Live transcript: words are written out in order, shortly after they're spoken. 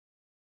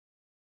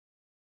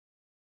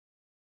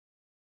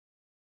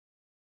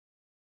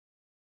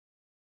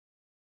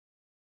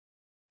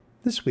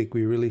This week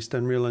we released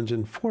Unreal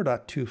Engine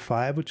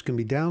 4.25, which can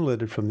be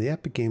downloaded from the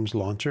Epic Games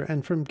launcher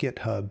and from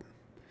GitHub.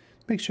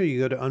 Make sure you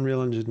go to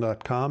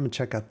unrealengine.com and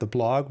check out the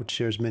blog, which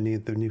shares many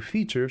of the new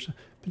features,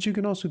 but you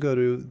can also go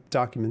to the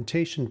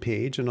documentation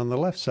page, and on the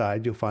left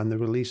side you'll find the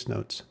release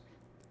notes.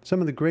 Some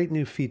of the great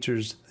new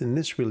features in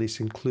this release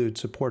include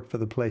support for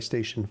the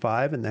PlayStation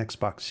 5 and the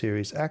Xbox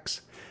Series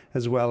X,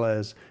 as well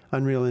as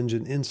Unreal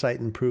Engine Insight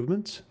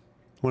improvements.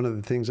 One of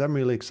the things I'm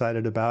really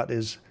excited about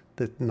is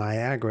that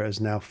Niagara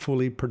is now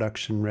fully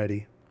production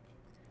ready.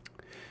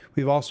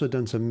 We've also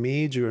done some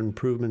major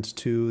improvements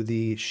to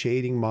the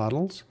shading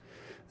models.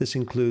 This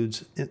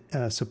includes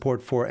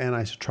support for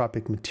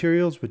anisotropic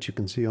materials, which you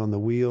can see on the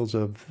wheels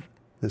of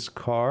this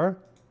car.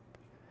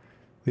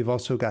 We've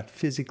also got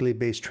physically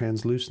based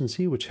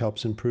translucency, which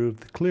helps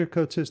improve the clear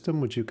coat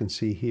system, which you can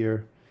see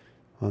here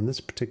on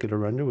this particular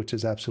render, which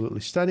is absolutely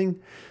stunning.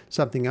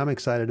 Something I'm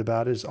excited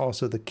about is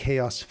also the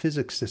chaos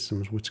physics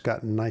systems, which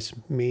got a nice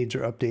major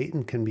update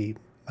and can be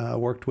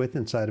worked with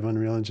inside of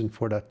Unreal Engine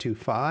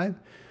 4.25.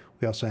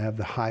 We also have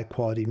the high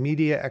quality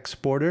media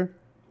exporter.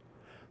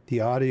 The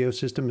audio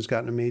system has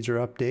gotten a major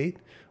update.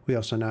 We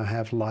also now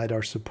have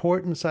LiDAR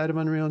support inside of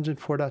Unreal Engine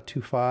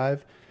 4.25,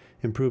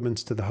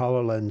 improvements to the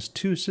HoloLens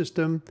 2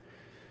 system,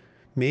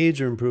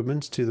 major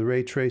improvements to the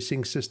ray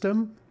tracing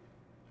system,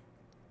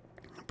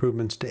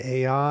 improvements to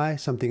AI.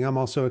 Something I'm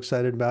also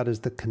excited about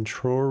is the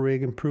control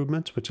rig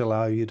improvements, which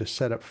allow you to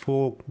set up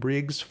full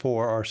rigs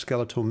for our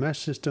skeletal mesh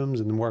systems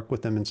and work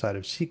with them inside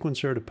of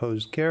Sequencer to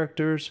pose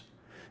characters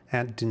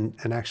and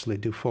actually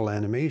do full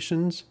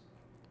animations.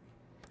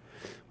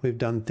 We've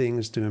done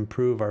things to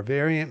improve our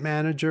variant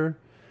manager,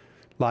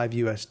 live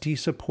USD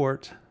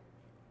support,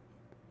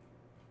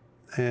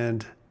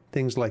 and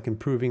things like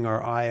improving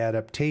our eye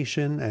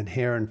adaptation and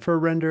hair and fur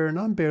render, and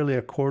I'm barely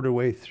a quarter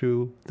way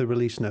through the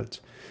release notes.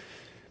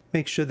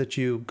 Make sure that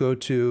you go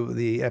to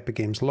the Epic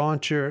Games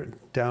launcher,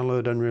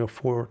 download Unreal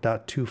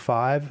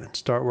 4.25, and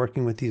start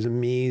working with these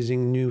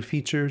amazing new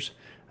features.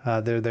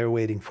 They're there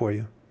waiting for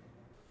you.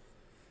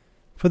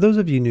 For those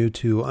of you new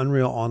to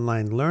Unreal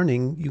Online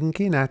Learning, you can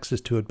gain access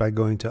to it by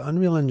going to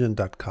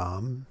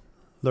unrealengine.com,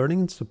 Learning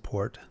and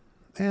Support,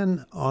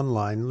 and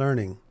Online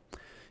Learning.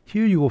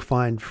 Here you will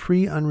find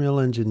free Unreal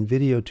Engine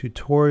video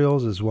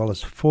tutorials as well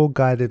as full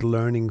guided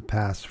learning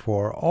paths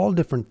for all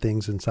different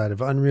things inside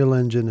of Unreal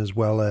Engine, as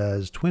well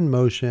as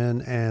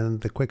Twinmotion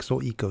and the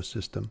Quixel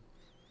ecosystem.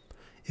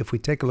 If we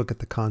take a look at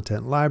the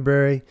content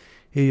library,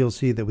 here you'll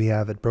see that we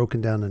have it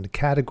broken down into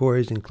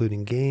categories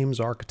including games,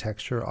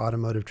 architecture,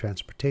 automotive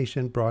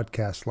transportation,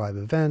 broadcast live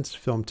events,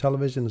 film,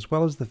 television, as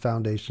well as the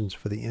foundations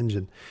for the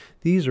engine.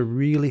 These are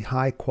really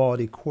high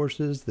quality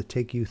courses that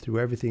take you through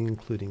everything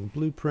including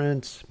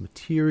blueprints,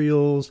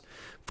 materials,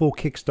 full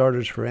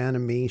Kickstarters for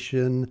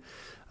animation,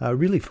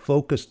 really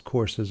focused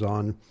courses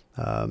on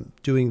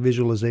doing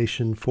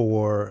visualization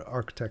for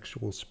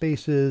architectural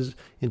spaces,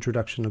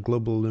 introduction to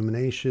global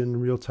illumination,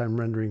 real-time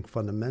rendering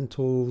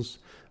fundamentals,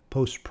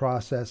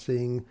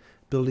 post-processing,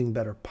 building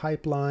better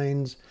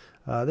pipelines.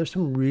 There's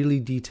some really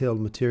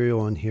detailed material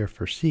on here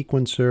for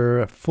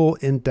Sequencer, full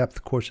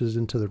in-depth courses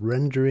into the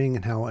rendering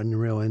and how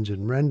Unreal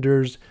Engine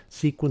renders,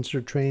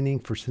 Sequencer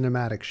training for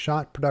cinematic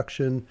shot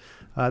production.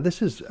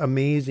 This is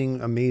amazing,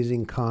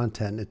 amazing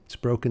content. It's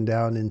broken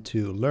down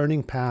into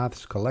learning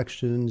paths,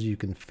 collections. You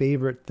can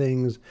favorite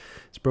things.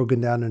 It's broken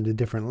down into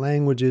different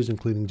languages,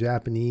 including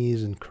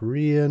Japanese and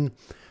Korean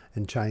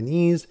and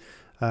Chinese.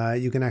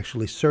 You can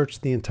actually search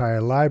the entire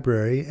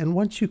library, and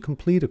once you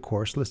complete a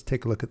course, let's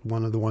take a look at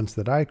one of the ones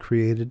that I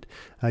created.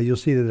 You'll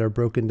see that they're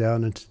broken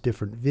down into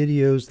different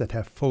videos that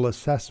have full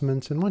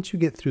assessments, and once you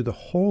get through the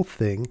whole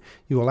thing,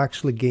 you will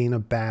actually gain a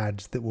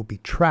badge that will be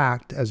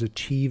tracked as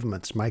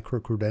achievements,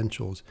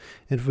 micro-credentials.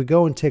 And if we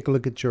go and take a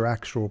look at your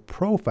actual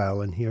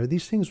profile in here,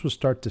 these things will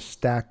start to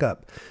stack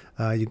up.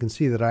 You can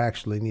see that I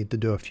actually need to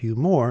do a few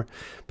more,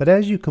 but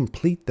as you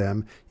complete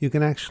them, you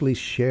can actually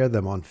share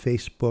them on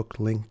Facebook,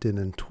 LinkedIn,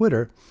 and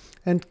Twitter,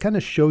 and kind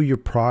of show your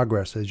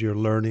progress as you're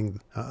learning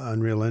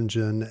Unreal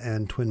Engine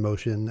and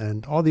Twinmotion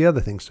and all the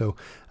other things. So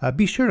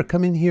be sure to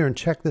come in here and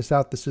check this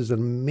out. This is an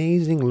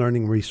amazing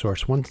learning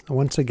resource.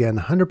 Once again,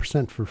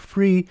 100% for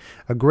free,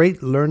 a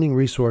great learning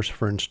resource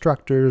for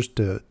instructors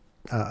to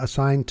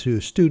assign to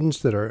students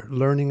that are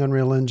learning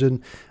Unreal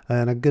Engine,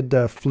 and a good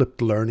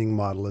flipped learning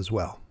model as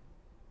well.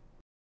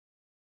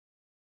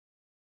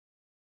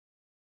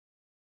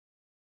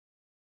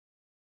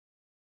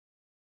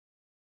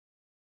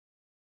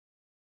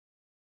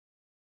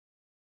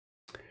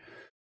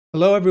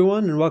 Hello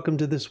everyone, and welcome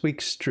to this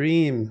week's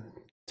stream.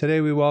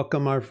 Today we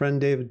welcome our friend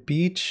David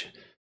Beach,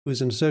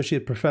 who's an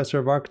associate professor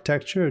of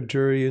architecture at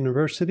Drury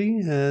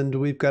University, and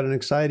we've got an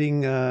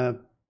exciting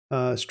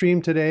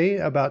stream today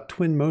about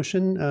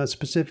Twinmotion,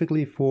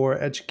 specifically for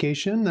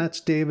education.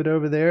 That's David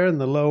over there in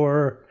the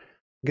lower,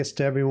 I guess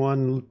to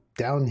everyone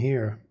down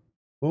here.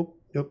 Oh,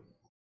 yep.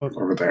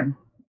 Over there?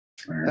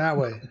 That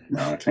way.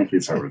 No, I think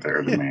he's over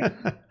there to me.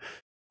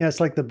 Yeah, it's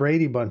like the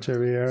Brady Bunch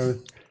over here.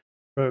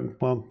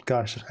 Well,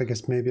 gosh, I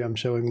guess maybe I'm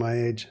showing my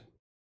age.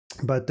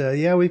 But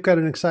yeah, we've got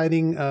an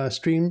exciting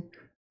stream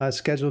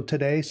scheduled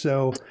today.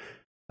 So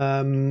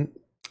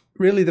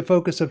really the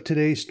focus of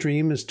today's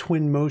stream is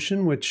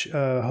Twinmotion, which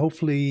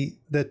hopefully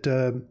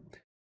that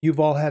you've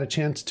all had a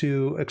chance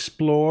to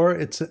explore.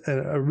 It's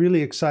a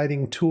really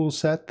exciting tool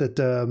set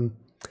that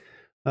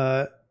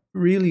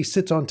really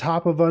sits on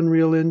top of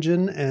Unreal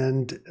Engine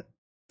and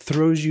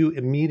throws you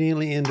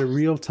immediately into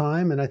real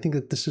time. And I think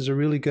that this is a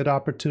really good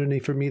opportunity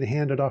for me to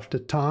hand it off to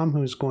Tom,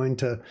 who's going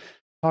to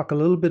talk a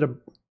little bit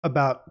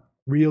about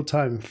real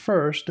time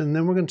first, and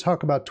then we're going to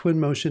talk about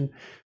Twinmotion.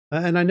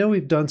 And I know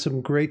we've done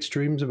some great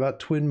streams about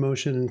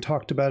Twinmotion and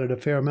talked about it a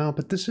fair amount,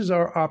 but this is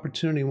our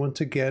opportunity once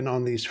again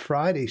on these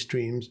Friday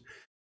streams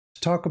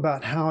to talk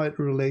about how it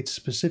relates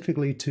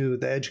specifically to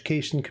the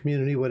education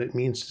community, what it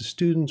means to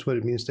students, what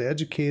it means to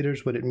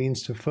educators, what it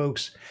means to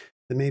folks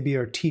that maybe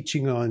are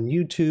teaching on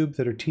YouTube,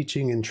 that are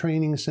teaching in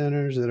training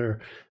centers, that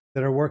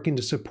are working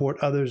to support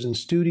others in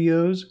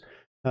studios,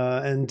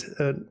 and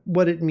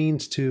what it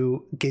means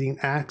to getting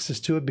access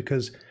to it.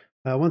 Because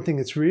one thing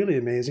that's really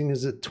amazing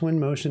is that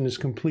Twinmotion is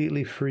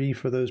completely free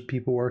for those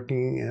people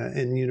working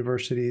in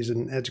universities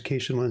and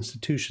educational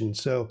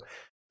institutions. So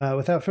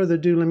without further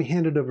ado, let me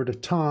hand it over to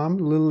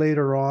Tom. A little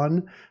later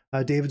on,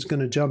 David's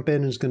going to jump in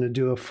and is going to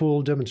do a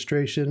full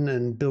demonstration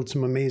and build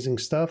some amazing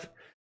stuff.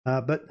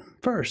 But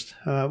first,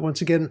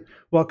 once again,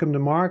 welcome to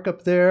Mark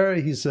up there.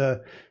 He's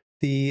the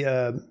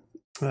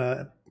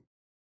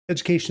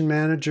education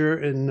manager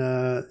in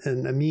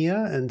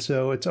EMEA, and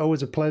so it's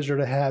always a pleasure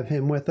to have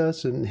him with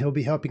us, and he'll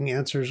be helping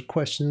answer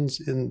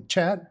questions in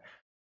chat.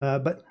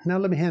 But now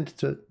let me hand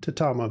it to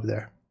Tom over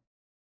there.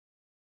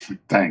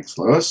 Thanks,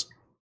 Lewis.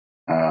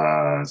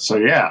 So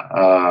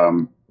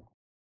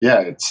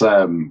it's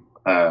I'm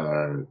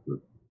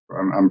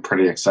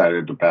pretty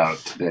excited about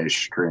today's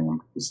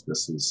stream because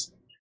this is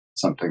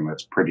something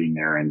that's pretty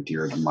near and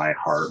dear to my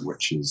heart,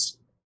 which is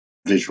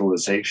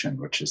visualization,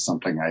 which is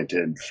something I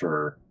did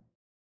for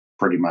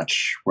pretty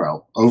much,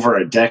 well, over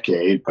a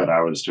decade, but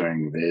I was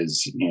doing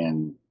viz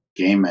in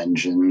game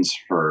engines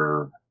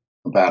for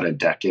about a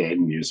decade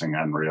and using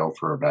Unreal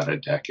for about a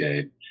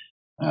decade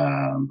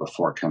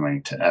before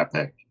coming to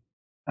Epic.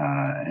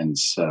 And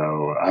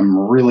so I'm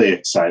really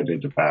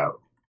excited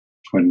about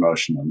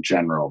Twinmotion in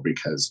general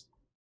because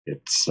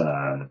it's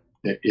a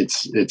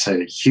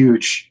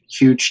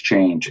huge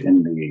change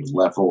in the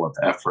level of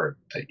effort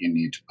that you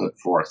need to put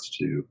forth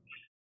to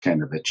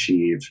kind of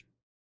achieve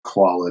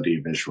quality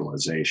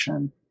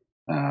visualization,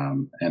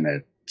 and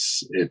it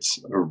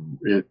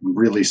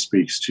really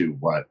speaks to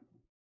what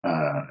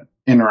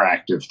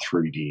interactive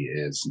 3D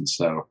is. And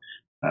so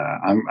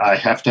I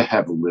have to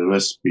have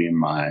Lewis be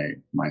my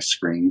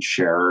screen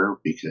sharer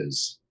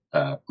because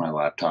my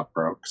laptop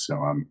broke, so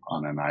I'm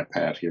on an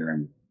iPad here,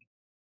 and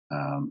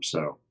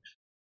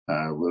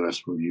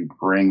Lewis, will you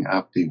bring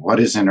up the What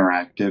is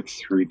Interactive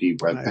 3D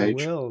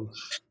webpage? I will.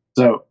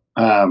 So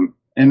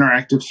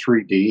interactive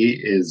 3D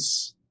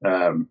is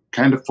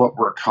kind of what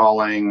we're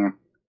calling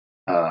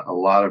a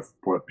lot of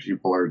what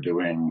people are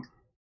doing.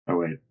 Oh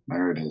wait,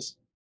 there it is.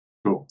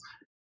 Cool.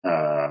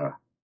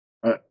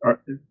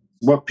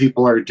 What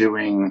people are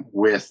doing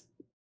with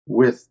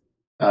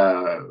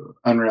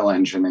Unreal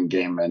Engine and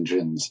game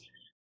engines,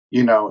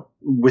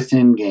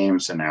 within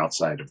games and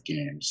outside of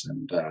games,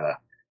 and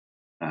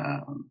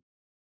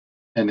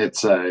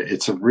it's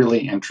a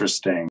really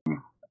interesting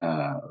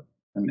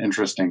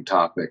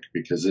topic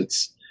because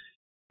it's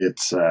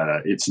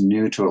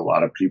new to a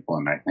lot of people,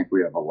 and I think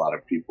we have a lot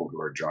of people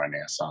who are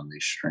joining us on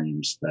these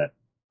streams that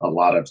a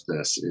lot of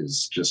this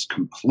is just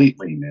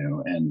completely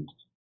new. And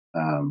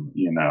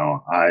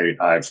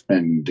I've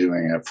been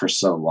doing it for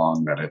so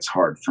long that it's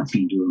hard for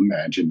me to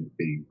imagine it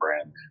being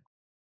brand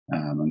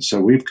new. And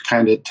so we've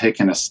kind of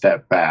taken a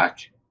step back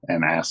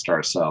and asked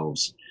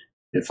ourselves,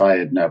 if I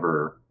had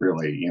never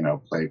really,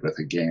 played with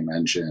a game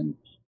engine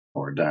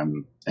or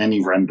done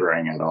any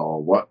rendering at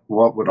all, what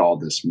would all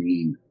this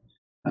mean?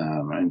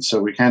 And so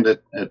we kind of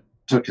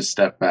took a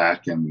step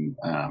back, and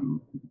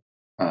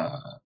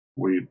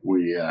we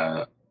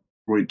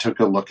took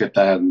a look at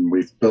that, and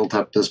we've built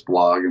up this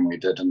blog, and we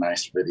did a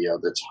nice video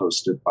that's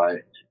hosted by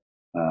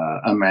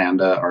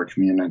Amanda, our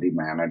community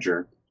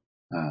manager.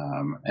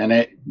 And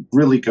it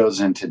really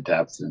goes into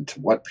depth into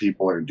what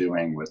people are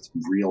doing with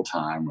real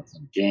time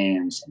within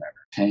games and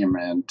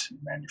entertainment and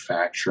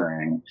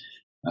manufacturing,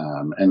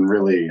 and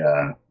really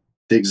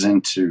digs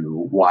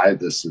into why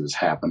this is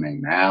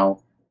happening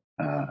now,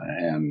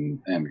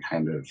 and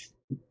kind of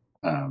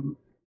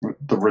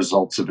the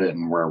results of it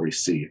and where we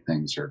see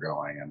things are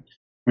going. And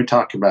we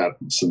talk about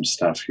some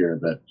stuff here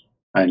that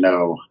I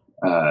know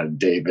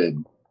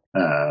David,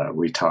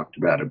 we talked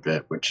about a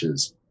bit, which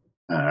is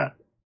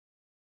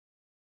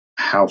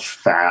how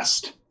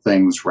fast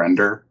things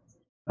render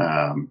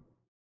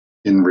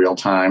in real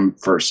time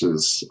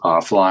versus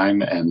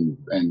offline, and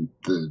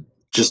the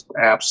just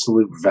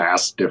absolute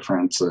vast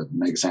difference.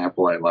 An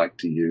example I like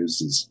to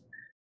use is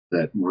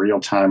that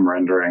real-time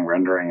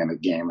rendering in a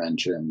game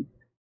engine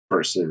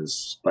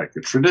versus like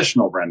the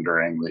traditional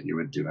rendering that you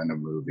would do in a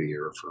movie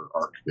or for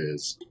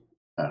ArcViz.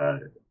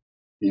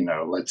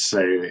 let's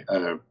say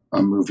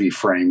a movie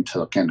frame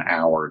took an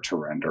hour to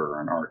render,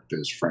 or an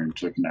ArcViz frame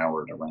took an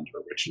hour to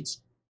render, which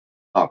is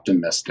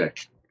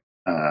optimistic.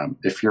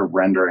 If you're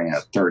rendering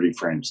at 30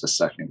 frames a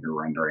second, you're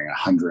rendering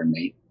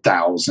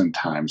 108,000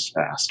 times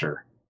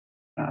faster,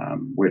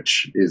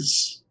 which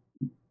is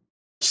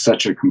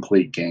such a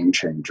complete game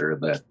changer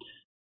that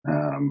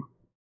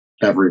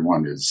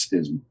everyone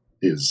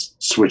is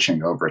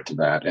switching over to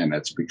that, and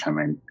it's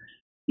becoming,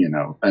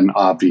 an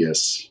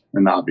obvious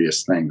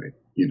thing that,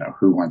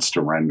 who wants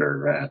to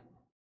render at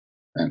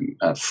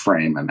a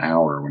frame an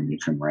hour when you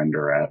can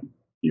render at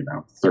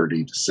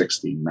 30 to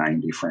 60,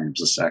 90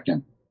 frames a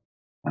second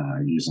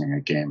using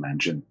a game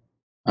engine.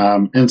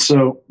 And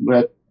so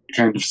that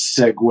kind of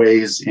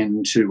segues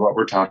into what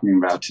we're talking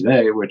about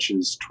today, which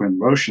is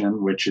Twinmotion,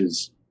 which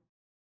is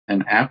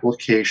an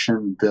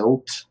application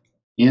built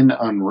in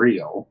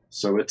Unreal.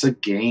 So it's a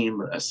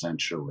game,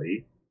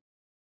 essentially,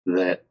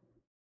 that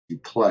you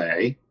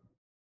play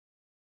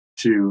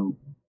to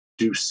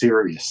do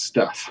serious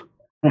stuff,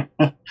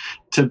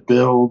 to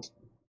build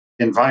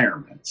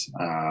environments.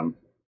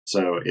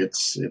 So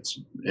it's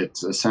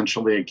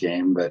essentially a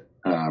game that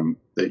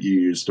you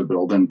use to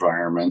build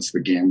environments.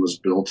 The game was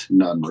built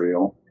in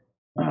Unreal.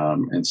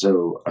 And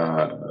so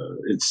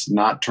it's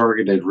not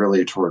targeted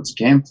really towards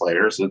game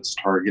players. It's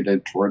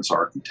targeted towards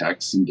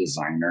architects and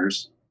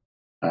designers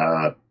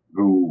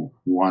who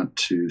want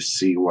to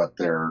see what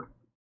their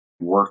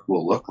work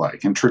will look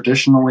like. And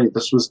traditionally,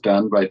 this was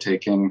done by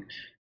taking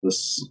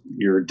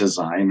your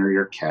design or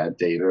your CAD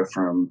data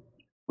from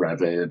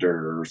Revit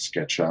or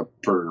SketchUp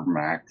or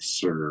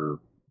Max or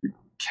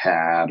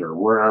CAD or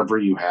wherever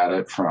you had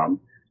it from,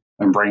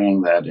 and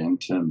bringing that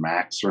into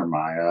Max or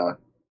Maya,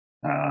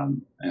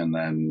 and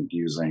then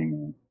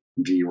using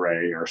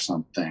V-Ray or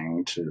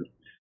something to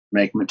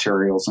make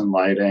materials and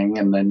lighting,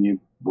 and then you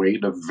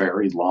wait a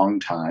very long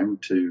time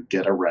to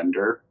get a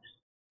render.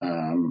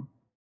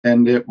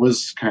 And it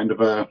was kind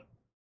of a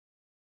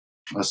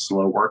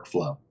slow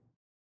workflow.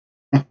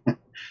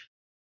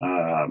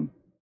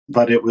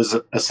 But it was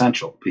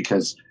essential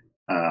because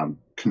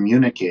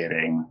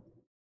communicating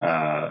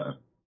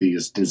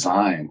these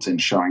designs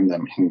and showing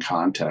them in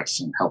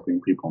context and helping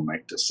people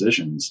make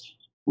decisions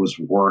was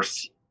worth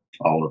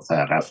all of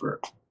that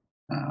effort,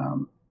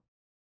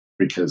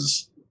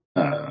 because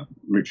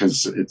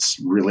it's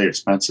really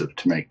expensive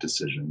to make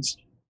decisions.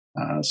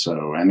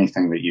 So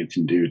anything that you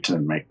can do to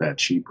make that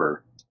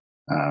cheaper,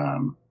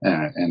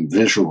 and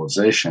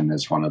visualization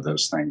is one of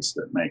those things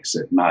that makes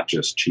it not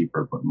just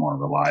cheaper but more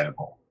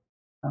reliable.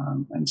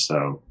 And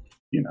so,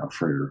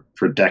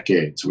 for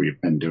decades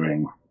we've been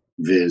doing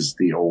Viz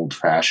the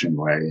old-fashioned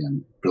way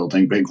and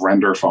building big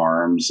render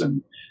farms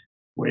and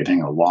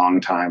waiting a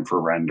long time for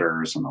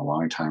renders and a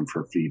long time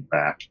for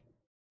feedback.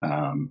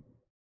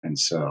 And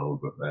so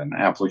an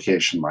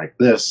application like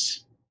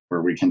this,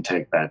 where we can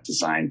take that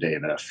design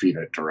data, feed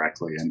it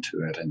directly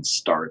into it, and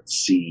start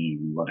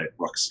seeing what it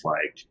looks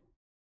like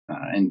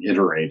and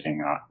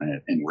iterating on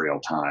it in real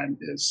time,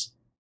 it's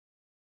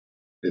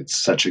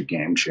such a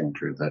game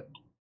changer that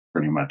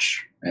pretty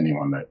much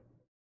anyone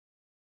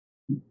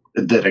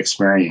that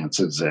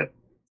experiences it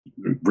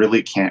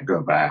really can't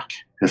go back.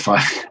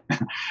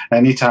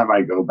 Anytime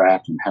I go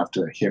back and have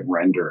to hit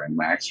render in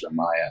Max or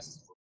Maya,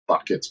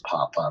 buckets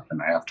pop up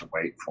and I have to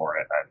wait for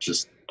it,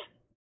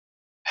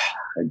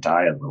 I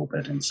die a little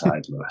bit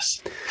inside,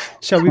 Lewis.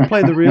 Shall we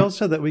play the reels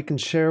so that we can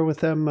share with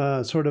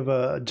them sort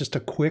of just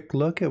a quick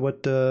look at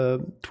what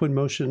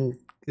Twinmotion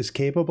is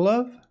capable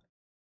of?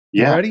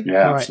 Yeah, ready?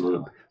 Yeah, all absolutely.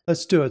 Right,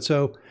 let's do it.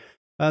 So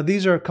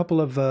these are a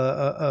couple of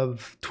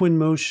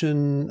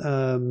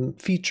Twinmotion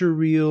feature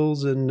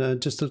reels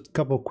and just a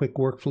couple of quick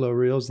workflow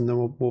reels, and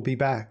then we'll be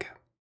back.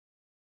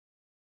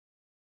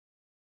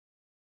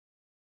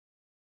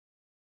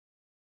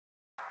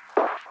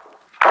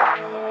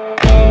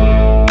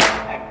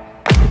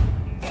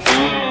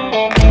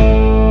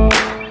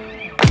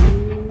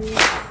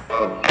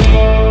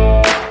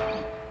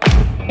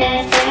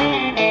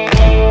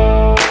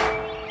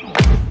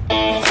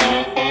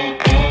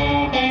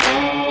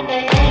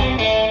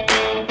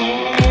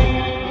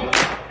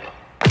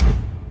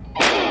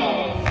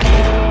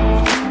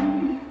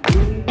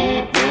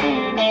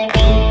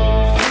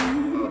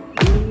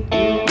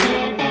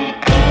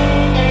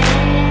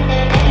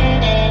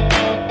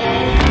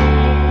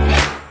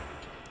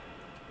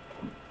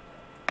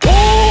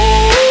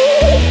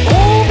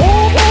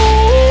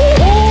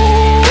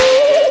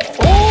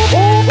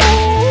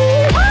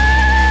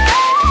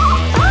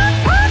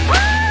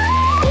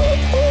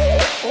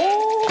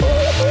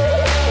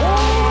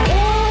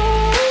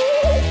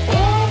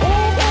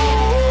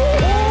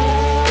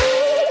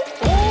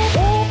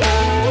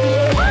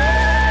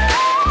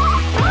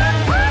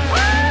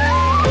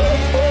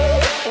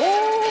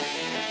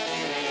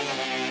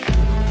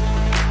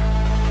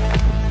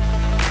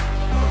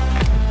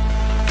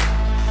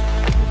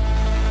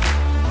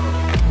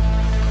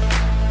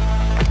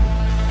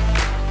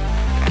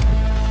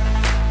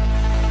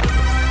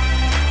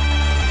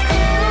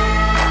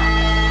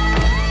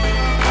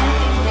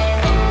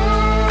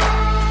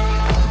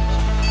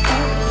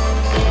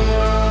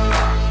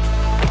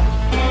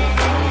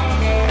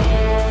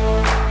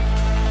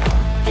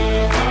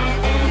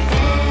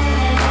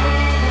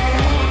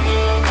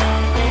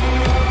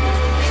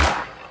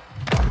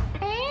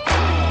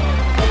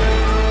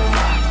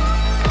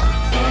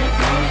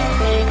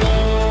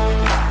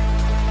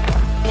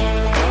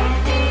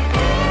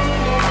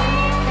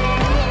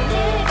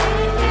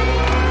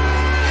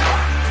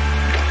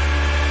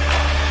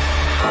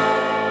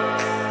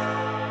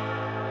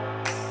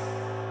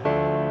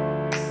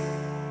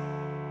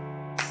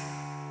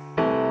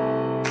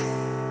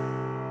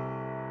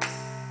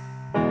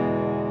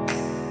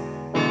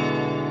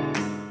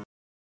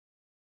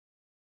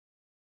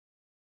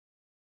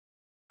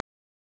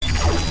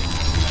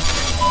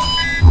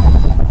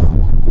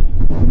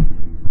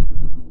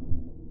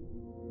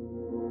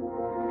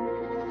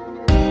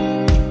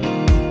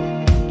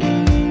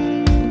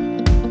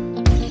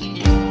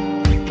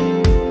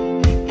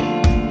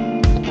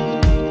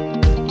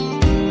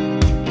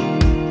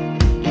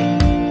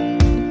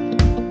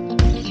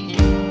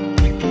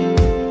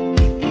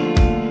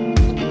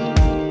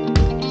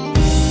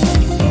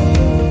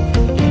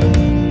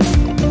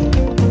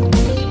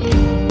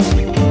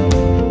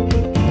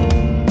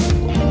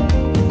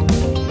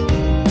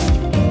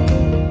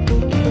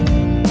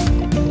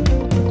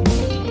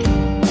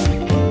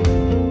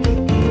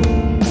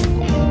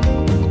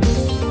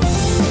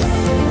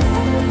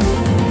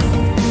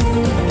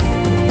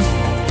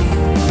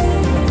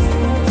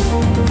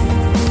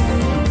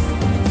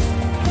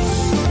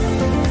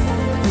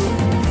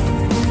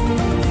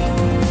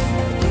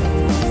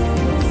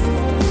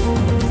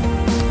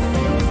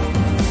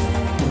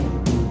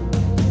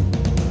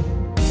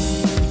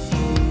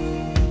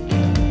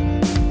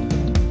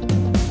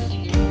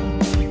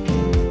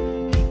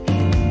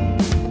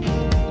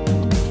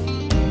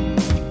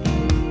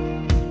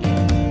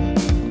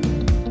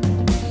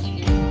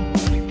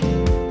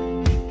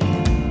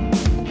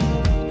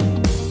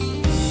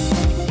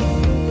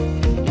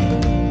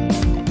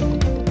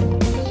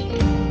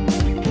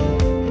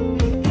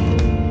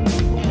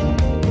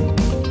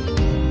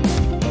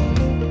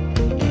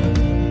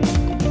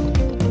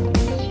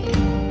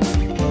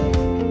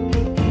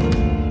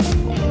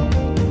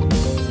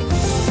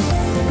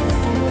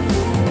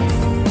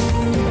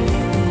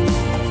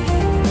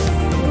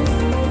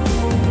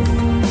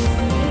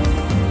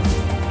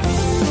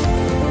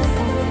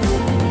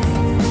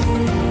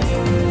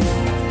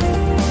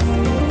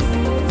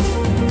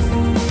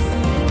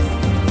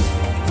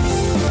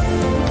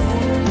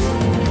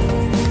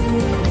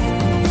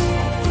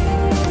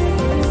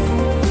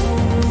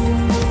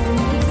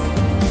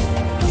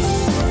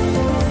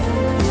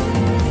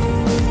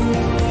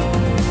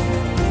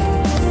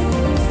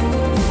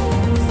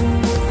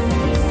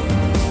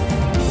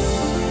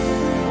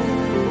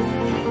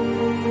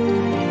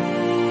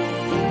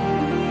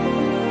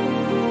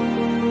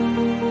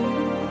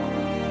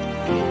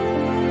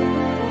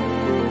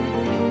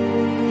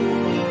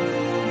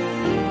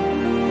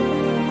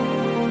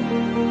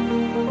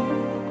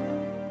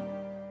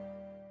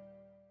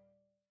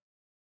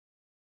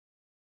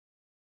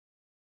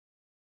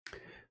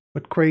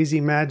 What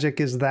crazy magic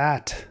is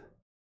that?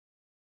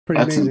 Pretty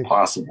That's amazing.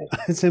 impossible.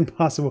 It's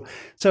impossible.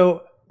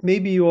 So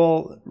maybe you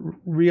all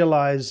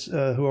realize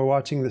who are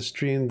watching the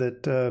stream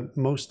that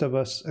most of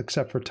us,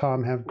 except for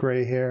Tom, have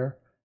gray hair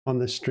on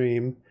the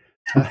stream.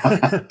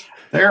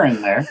 They're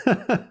in there.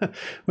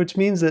 Which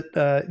means that,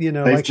 They've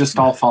like just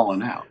all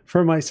fallen out.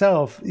 for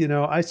myself,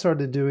 I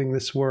started doing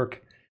this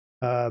work,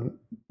 in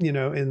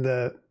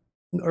the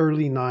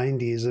early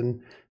 90s.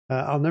 And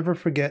I'll never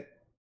forget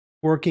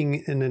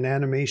working in an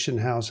animation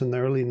house in the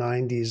early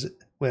 90s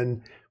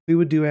when we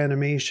would do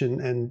animation,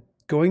 and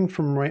going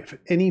from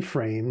any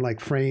frame, like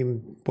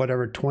frame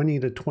whatever 20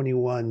 to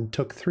 21,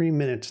 took 3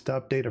 minutes to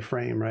update a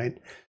frame, right?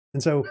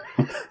 And so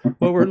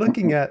what we're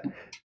looking at,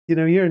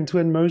 here in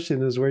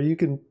Twinmotion is where you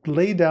can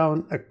lay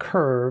down a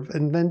curve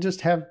and then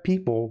just have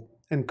people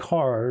and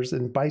cars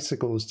and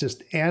bicycles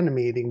just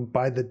animating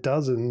by the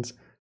dozens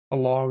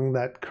along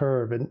that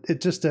curve. And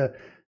it just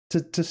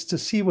to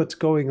see what's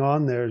going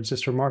on there is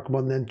just remarkable.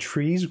 And then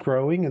trees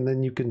growing, and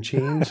then you can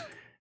change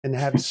and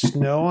have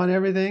snow on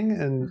everything.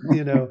 And,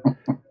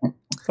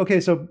 okay,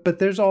 so, but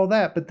there's all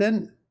that, but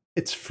then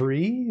it's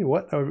free.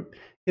 And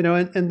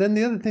then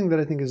the other thing that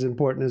I think is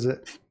important is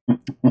that,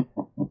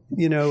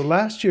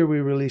 last year we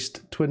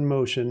released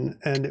Twinmotion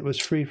and it was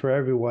free for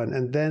everyone.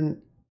 And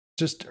then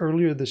just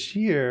earlier this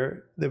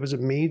year, there was a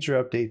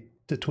major update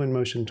to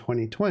Twinmotion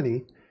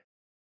 2020.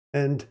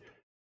 And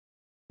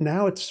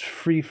now it's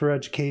free for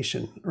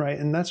education, right?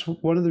 And that's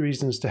one of the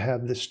reasons to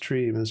have this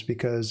stream, is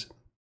because,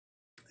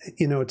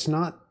 it's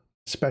not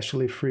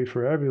especially free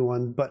for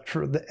everyone, but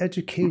for the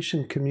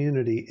education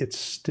community, it's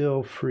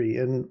still free.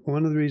 And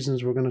one of the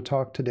reasons we're going to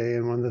talk today,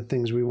 and one of the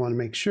things we want to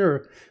make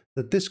sure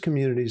that this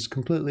community is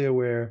completely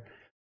aware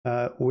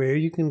where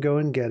you can go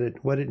and get it,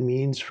 what it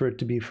means for it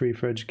to be free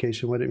for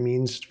education, what it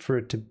means for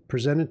it to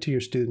present it to your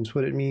students,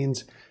 what it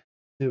means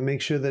to make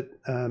sure that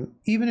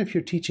even if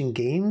you're teaching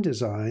game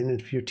design,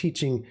 if you're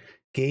teaching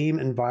game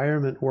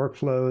environment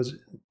workflows,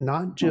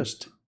 not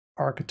just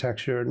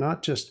architecture,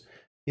 not just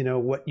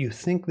what you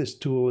think this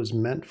tool is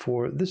meant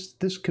for,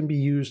 this can be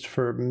used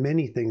for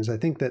many things. I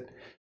think that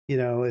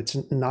it's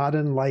not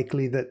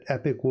unlikely that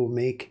Epic will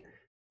make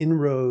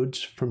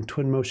inroads from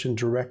Twinmotion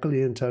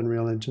directly into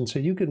Unreal Engine, so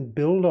you can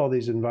build all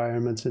these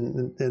environments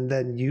and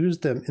then use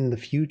them in the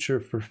future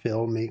for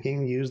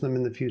filmmaking, use them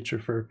in the future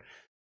for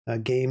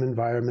game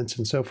environments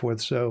and so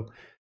forth. So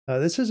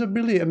this is a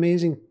really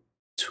amazing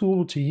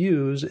tool to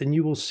use, and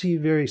you will see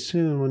very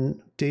soon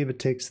when David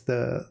takes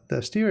the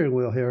steering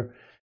wheel here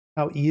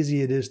how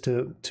easy it is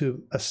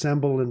to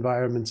assemble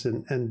environments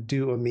and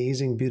do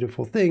amazing,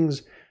 beautiful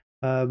things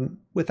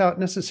without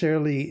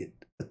necessarily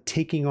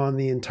taking on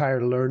the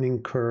entire learning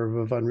curve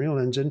of Unreal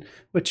Engine,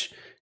 which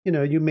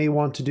you may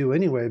want to do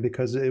anyway,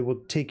 because it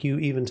will take you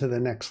even to the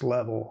next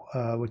level,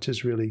 which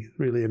is really,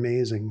 really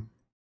amazing.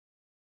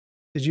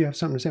 Did you have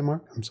something to say,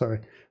 Mark? I'm sorry.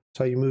 I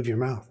saw you move your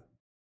mouth.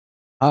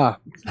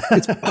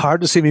 It's hard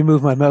to see me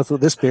move my mouth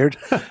with this beard.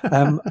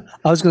 I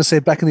was going to say,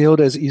 back in the old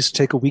days, it used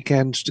to take a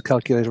weekend to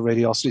calculate a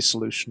radiosity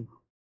solution.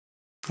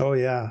 Oh,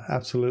 yeah,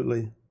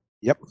 absolutely.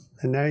 Yep.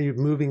 And now you're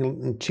moving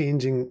and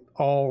changing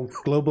all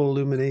global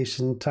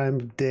illumination, time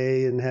of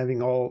day, and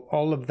having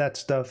all of that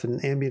stuff,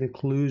 and ambient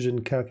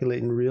occlusion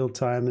calculate in real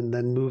time, and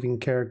then moving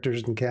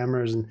characters and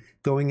cameras and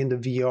going into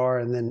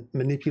VR and then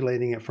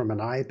manipulating it from an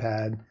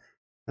iPad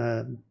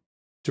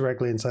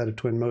directly inside of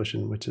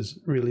Twinmotion, which is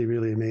really,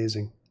 really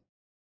amazing.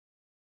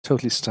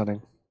 Totally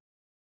stunning.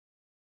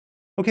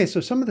 Okay,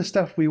 so some of the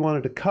stuff we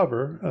wanted to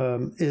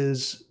cover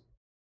is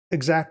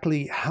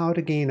exactly how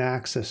to gain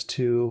access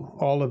to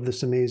all of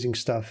this amazing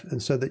stuff,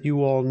 and so that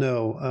you all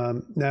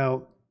know.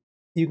 Now,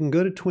 you can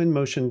go to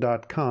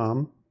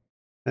twinmotion.com,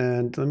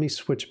 and let me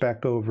switch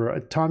back over.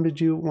 Tom, did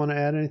you want to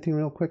add anything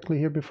real quickly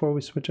here before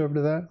we switch over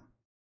to that?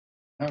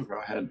 No, go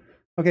ahead.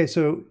 Okay,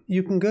 so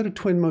you can go to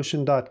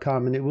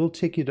twinmotion.com, and it will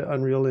take you to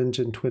Unreal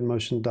Engine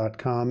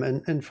twinmotion.com.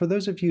 And for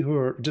those of you who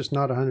are just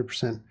not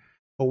 100%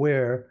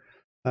 aware,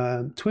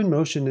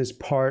 Twinmotion is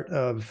part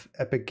of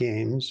Epic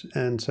Games,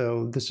 and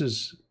so this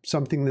is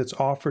something that's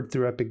offered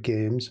through Epic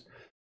Games.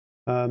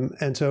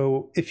 And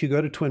so if you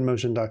go to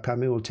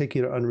twinmotion.com, it will take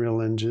you to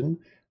Unreal Engine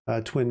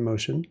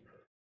Twinmotion.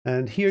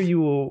 And here you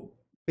will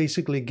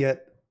basically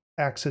get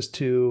access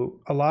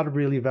to a lot of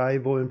really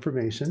valuable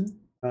information.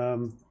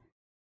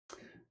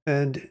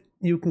 And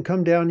you can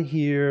come down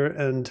here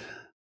and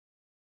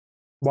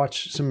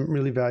watch some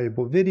really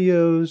valuable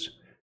videos.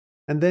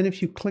 And then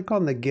if you click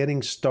on the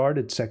Getting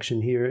Started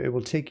section here, it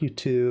will take you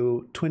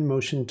to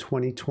Twinmotion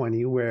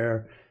 2020,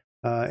 where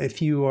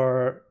if you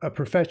are a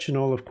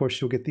professional, of course,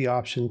 you'll get the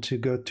option to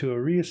go to a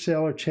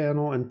reseller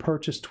channel and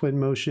purchase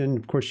Twinmotion.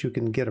 Of course, you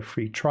can get a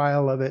free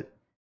trial of it.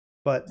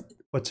 But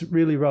what's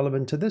really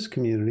relevant to this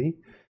community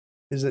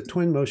is that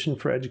Twinmotion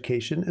for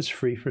Education is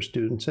free for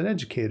students and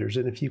educators.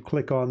 And if you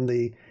click on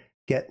the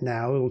Get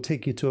Now, it will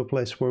take you to a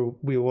place where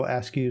we will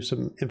ask you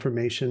some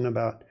information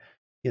about,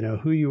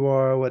 who you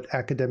are, what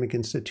academic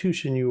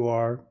institution you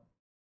are,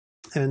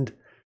 and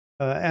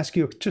ask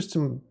you just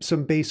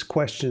some base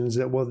questions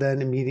that will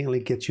then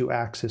immediately get you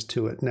access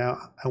to it.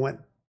 Now, I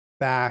went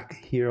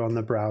back here on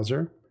the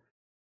browser,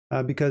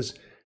 because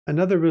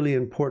another really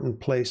important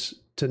place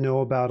to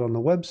know about on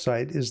the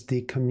website is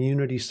the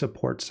community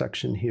support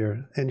section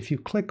here. And if you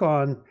click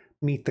on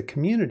Meet the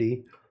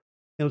Community,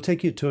 it'll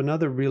take you to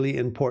another really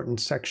important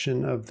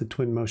section of the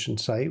Twinmotion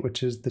site,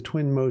 which is the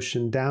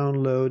Twinmotion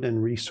download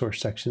and resource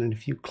section. And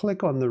if you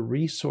click on the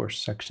resource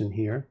section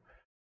here,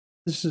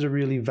 this is a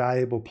really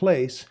valuable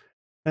place.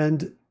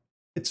 And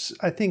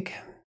I think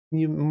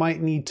you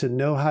might need to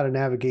know how to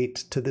navigate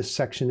to this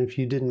section if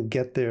you didn't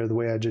get there the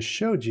way I just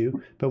showed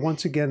you. But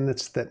once again,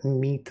 that's that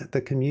Meet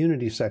the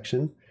Community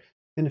section.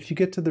 And if you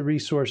get to the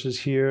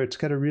resources here, it's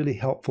got a really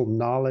helpful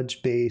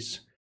knowledge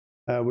base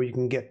where you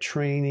can get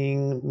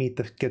training,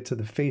 get to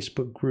the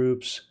Facebook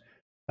groups.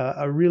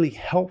 A really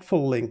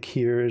helpful link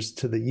here is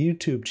to the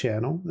YouTube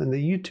channel. And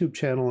the YouTube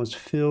channel is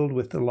filled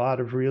with a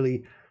lot of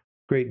really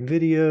great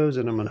videos.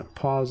 And I'm going to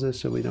pause this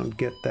so we don't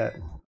get that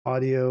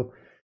audio.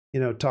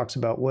 It talks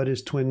about what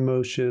is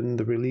Twinmotion,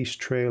 the release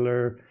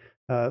trailer,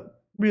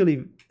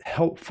 really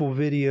helpful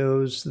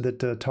videos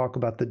that talk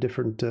about the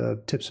different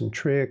tips and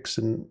tricks,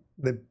 and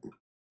the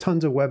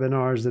tons of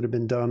webinars that have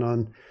been done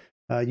on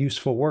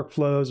useful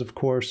workflows, of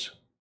course.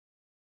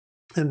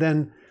 And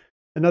then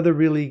another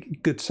really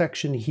good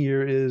section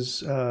here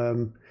is,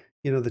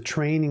 the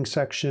training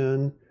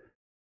section.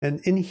 And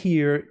in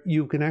here,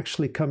 you can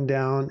actually come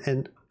down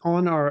and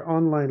on our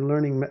online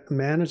learning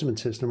management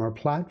system, our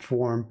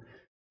platform,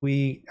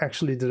 we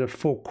actually did a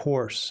full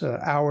course,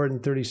 hour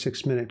and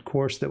 36-minute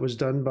course that was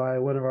done by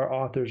one of our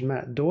authors,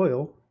 Matt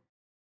Doyle.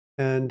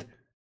 And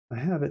I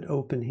have it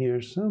open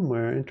here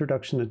somewhere,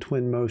 Introduction to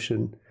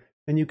Twinmotion.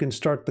 And you can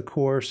start the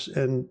course,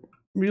 and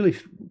really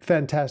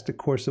fantastic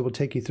course that will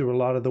take you through a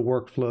lot of the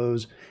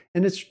workflows.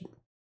 And it's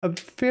a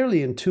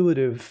fairly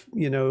intuitive,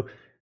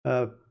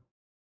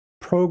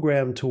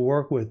 program to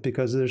work with,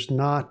 because there's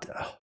not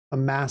a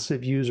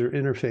massive user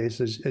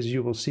interface, as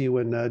you will see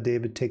when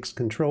David takes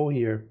control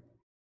here.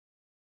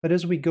 But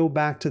as we go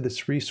back to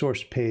this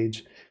resource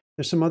page,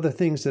 there's some other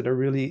things that are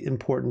really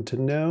important to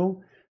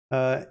know.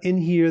 In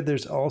here,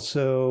 there's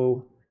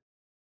also,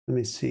 let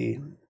me see,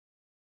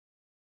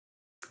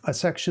 a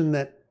section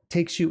that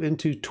takes you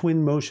into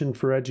Twinmotion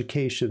for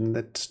Education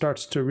that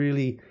starts to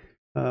really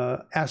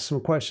ask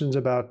some questions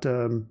about,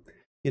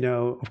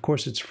 of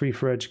course, it's free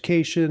for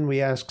education.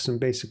 We ask some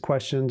basic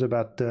questions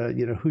about,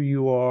 who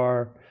you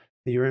are,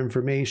 your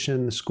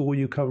information, the school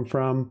you come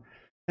from,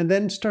 and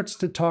then starts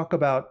to talk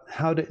about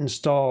how to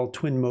install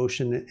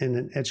Twinmotion in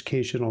an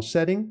educational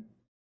setting.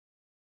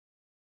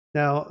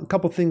 Now, a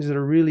couple things that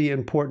are really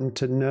important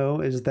to know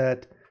is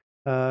that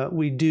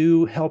we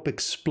do help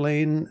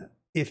explain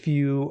if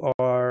you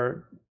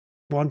are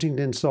wanting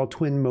to install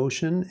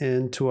Twinmotion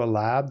into a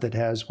lab that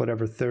has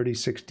whatever 30,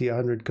 60,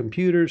 100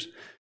 computers.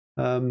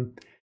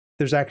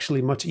 There's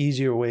actually much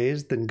easier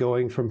ways than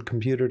going from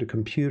computer to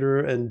computer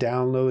and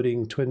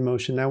downloading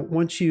Twinmotion. Now,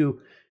 once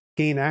you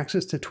gain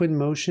access to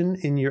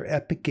Twinmotion in your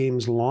Epic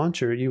Games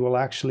launcher, you will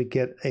actually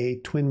get a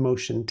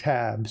Twinmotion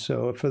tab.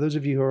 So for those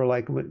of you who are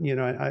like,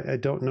 I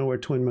don't know where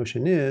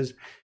Twinmotion is,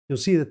 you'll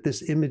see that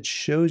this image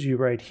shows you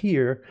right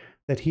here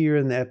that here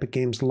in the Epic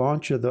Games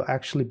launcher, there'll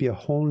actually be a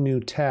whole new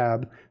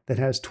tab that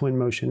has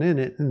Twinmotion in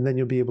it, and then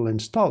you'll be able to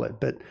install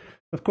it. But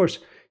of course,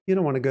 you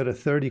don't want to go to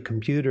 30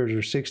 computers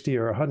or 60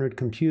 or 100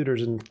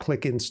 computers and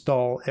click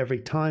install every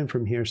time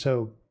from here.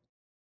 So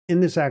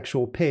in this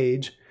actual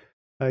page,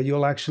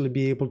 you'll actually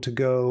be able to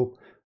go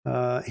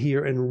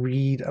here and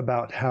read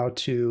about how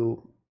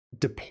to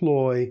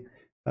deploy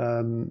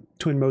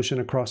Twinmotion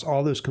across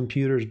all those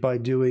computers by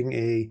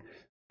doing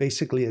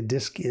basically a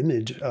disk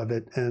image of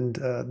it. And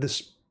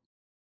this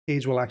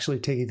page will actually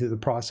take you through the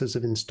process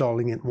of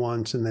installing it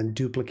once and then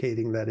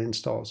duplicating that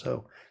install.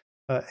 So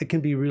it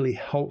can be really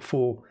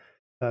helpful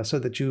so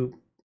that you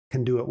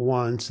can do it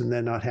once and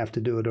then not have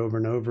to do it over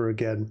and over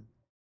again.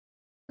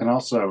 And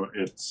also,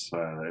 it's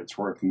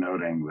worth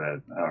noting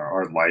that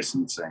our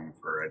licensing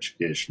for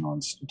educational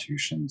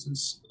institutions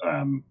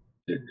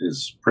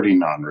is pretty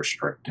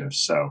non-restrictive.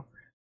 So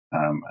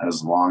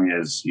as long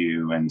as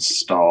you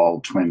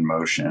install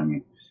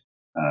Twinmotion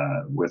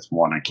with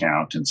one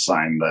account and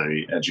sign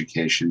the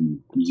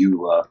education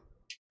EULA,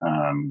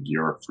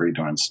 you're free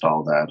to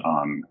install that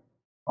on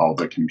all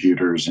the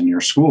computers in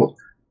your school,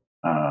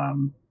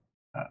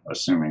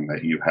 assuming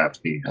that you have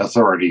the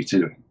authority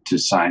to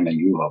sign a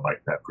EULA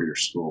like that for your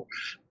school.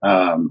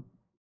 And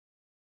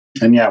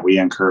yeah, we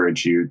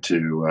encourage you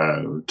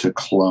to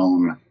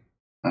clone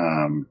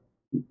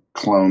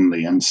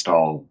the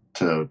install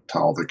to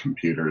all the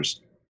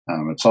computers.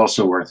 It's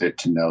also worth it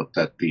to note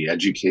that the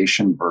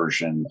education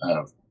version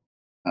of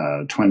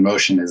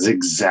Twinmotion is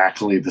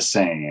exactly the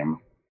same.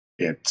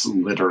 It's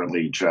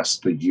literally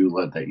just the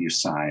EULA that you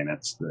sign.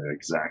 It's the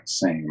exact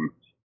same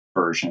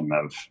version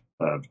of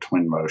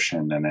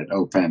Twinmotion, and it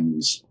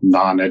opens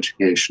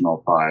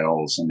non-educational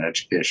files, and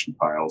education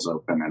files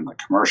open in the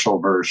commercial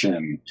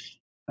version.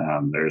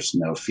 There's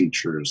no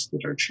features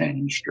that are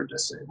changed or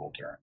disabled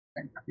or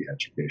anything for the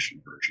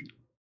education version.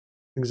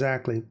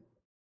 Exactly.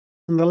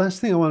 And the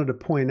last thing I wanted to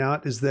point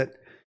out is that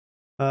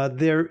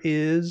there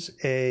is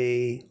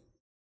a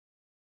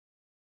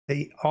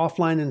a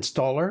offline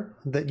installer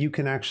that you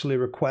can actually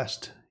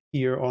request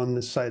here on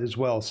this site as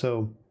well.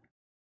 So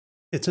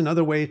it's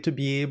another way to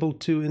be able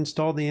to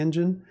install the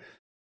engine.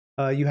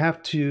 You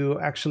have to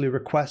actually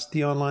request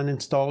the online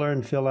installer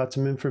and fill out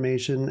some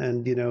information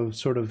and, you know,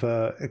 sort of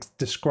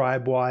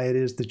describe why it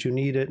is that you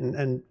need it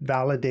and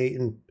validate.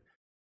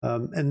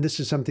 And this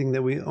is something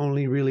that we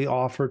only really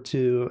offer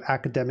to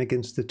academic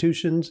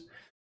institutions.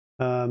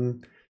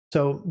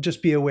 So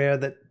just be aware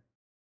that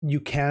you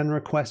can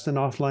request an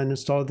offline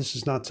installer. This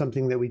is not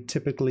something that we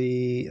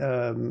typically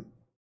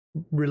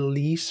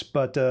release,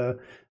 but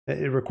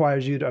it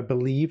requires you to, I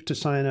believe, to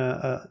sign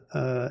a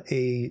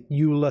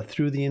EULA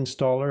through the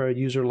installer, a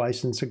user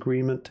license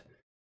agreement.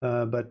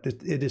 But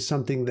it is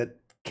something that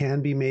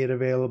can be made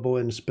available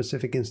in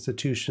specific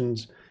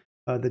institutions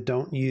that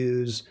don't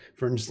use,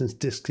 for instance,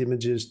 disk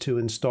images to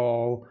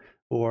install,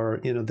 or,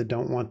 you know, that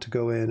don't want to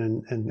go in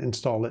and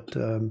install it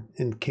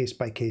in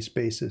case-by-case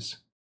basis.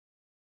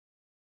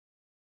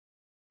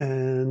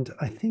 And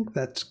I think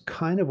that's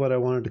kind of what I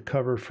wanted to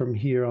cover from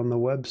here on the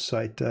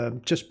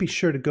website. Just be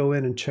sure to go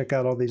in and check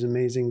out all these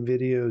amazing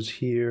videos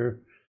here,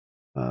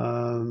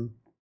 because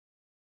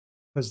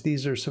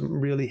these are some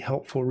really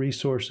helpful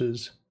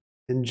resources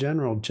in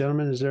general.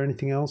 Gentlemen, is there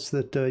anything else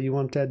that you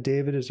want to add?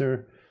 David, is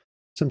there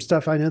some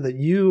stuff I know that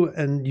you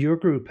and your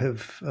group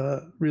have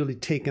really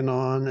taken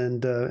on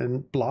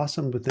and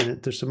blossomed within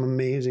it? There's some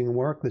amazing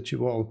work that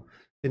you've all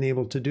been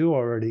able to do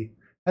already.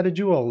 How did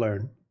you all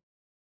learn?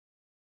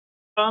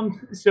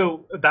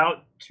 So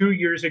about 2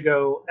 years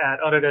ago at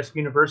Autodesk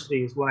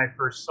University is when I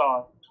first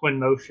saw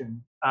Twinmotion,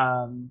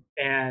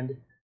 and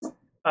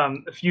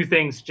a few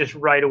things just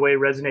right away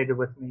resonated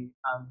with me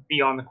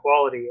beyond the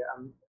quality.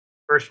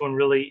 First one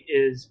really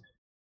is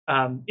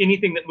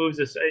anything that moves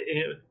us.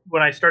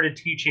 When I started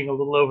teaching a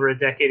little over a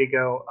decade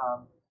ago,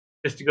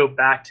 just to go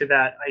back to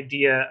that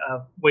idea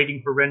of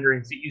waiting for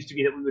renderings, it used to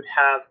be that we would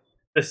have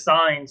the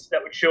signs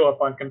that would show up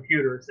on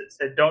computers that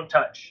said "Don't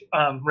touch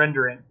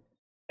rendering."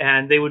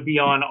 And they would be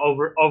on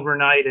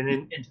overnight and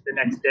into the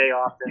next day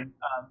often,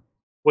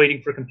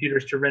 waiting for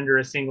computers to render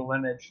a single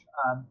image.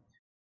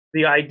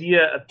 The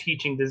idea of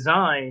teaching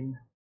design,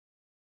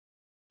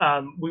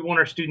 we want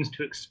our students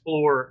to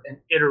explore and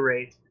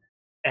iterate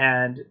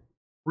and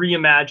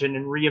reimagine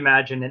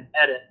and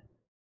edit.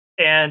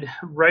 And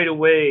right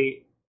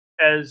away,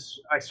 as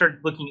I started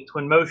looking at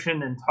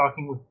Twinmotion and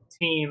talking with the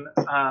team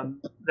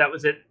that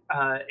was at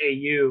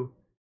AU,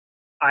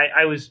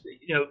 I was,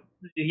 you know,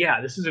 yeah,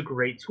 this is a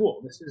great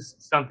tool. This is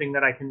something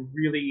that I can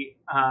really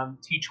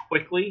teach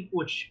quickly,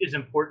 which is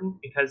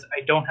important because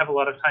I don't have a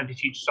lot of time to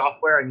teach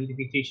software. I need to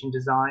be teaching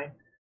design.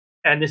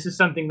 And this is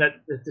something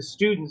that the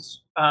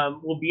students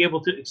will be able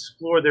to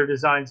explore their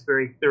designs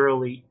very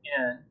thoroughly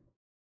in.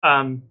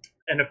 And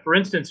for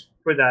instance,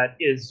 for that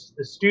is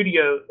the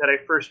studio that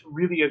I first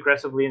really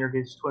aggressively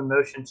introduced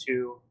Twinmotion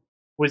to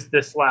was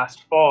this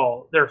last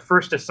fall. Their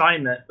first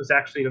assignment was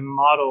actually to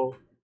model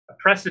a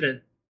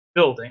precedent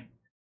building,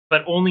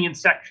 but only in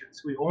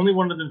sections. We only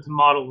wanted them to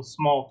model a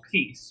small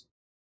piece.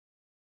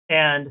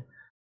 And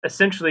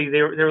essentially,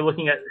 they were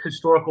looking at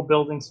historical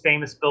buildings,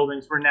 famous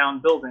buildings,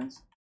 renowned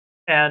buildings.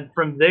 And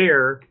from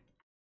there,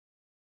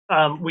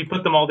 we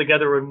put them all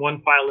together in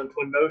one file in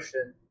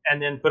Twinmotion and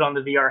then put on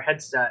the VR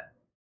headset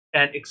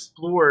and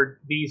explored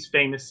these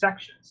famous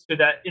sections. So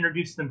that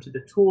introduced them to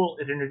the tool,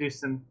 it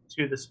introduced them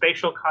to the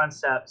spatial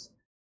concepts,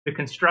 the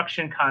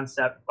construction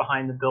concept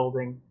behind the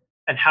building,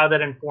 and how that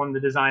informed the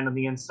design on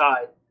the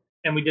inside.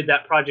 And we did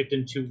that project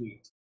in 2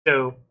 weeks.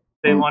 So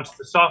they launched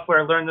the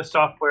software, learned the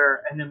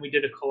software, and then we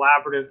did a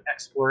collaborative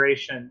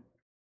exploration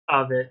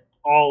of it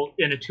all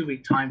in a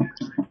 2-week time.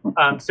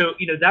 So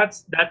you know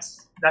that's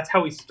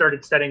how we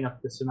started setting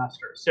up the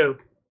semester. So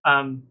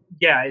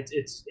yeah,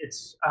 it's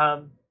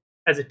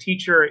as a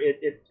teacher,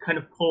 it kind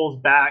of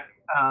pulls back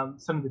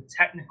some of the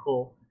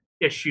technical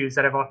issues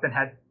that I've often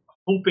had,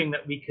 hoping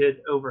that we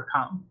could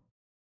overcome.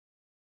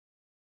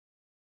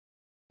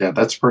 Yeah,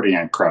 that's pretty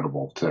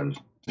incredible to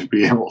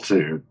be able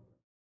to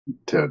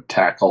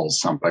tackle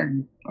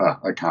something,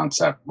 a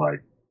concept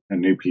like a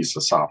new piece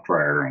of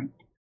software,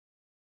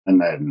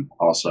 and then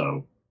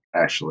also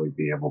actually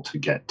be able to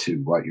get to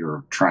what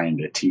you're trying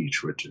to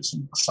teach, which is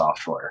in the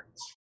software,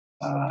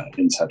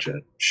 in such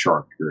a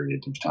short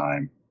period of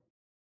time.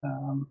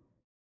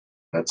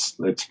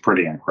 It's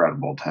pretty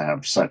incredible to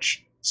have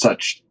such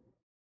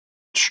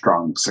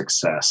strong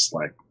success,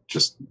 like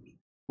just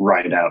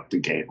right out the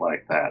gate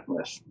like that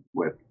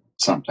with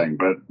something.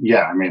 But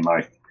yeah, I mean,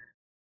 like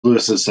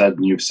Lewis has said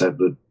and you've said,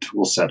 the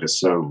tool set is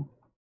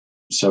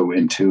so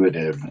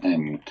intuitive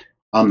and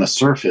on the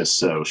surface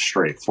so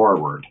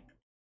straightforward,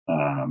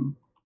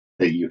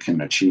 that you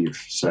can achieve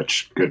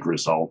such good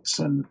results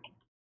and,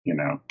 you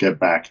know, get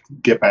back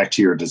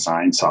to your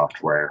design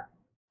software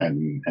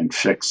and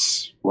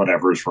fix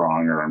whatever's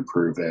wrong or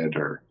improve it,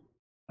 or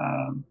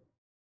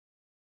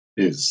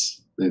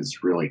is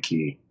really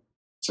key.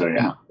 So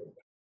yeah.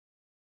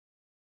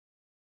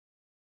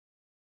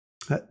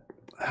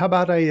 How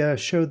about I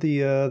show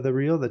the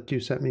reel that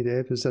you sent me,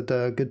 Dave? Is that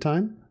a good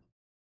time?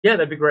 Yeah,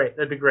 that'd be great.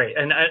 That'd be great.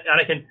 And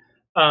I can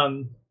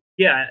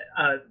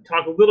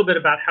talk a little bit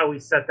about how we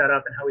set that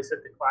up and how we set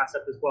the class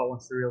up as well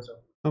once the reel's over.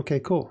 Okay,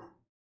 cool.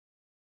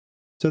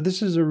 So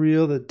this is a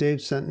reel that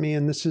Dave sent me,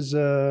 and this is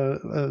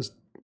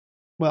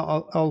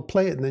well, I'll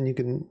play it, and then you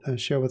can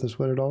share with us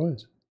what it all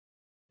is.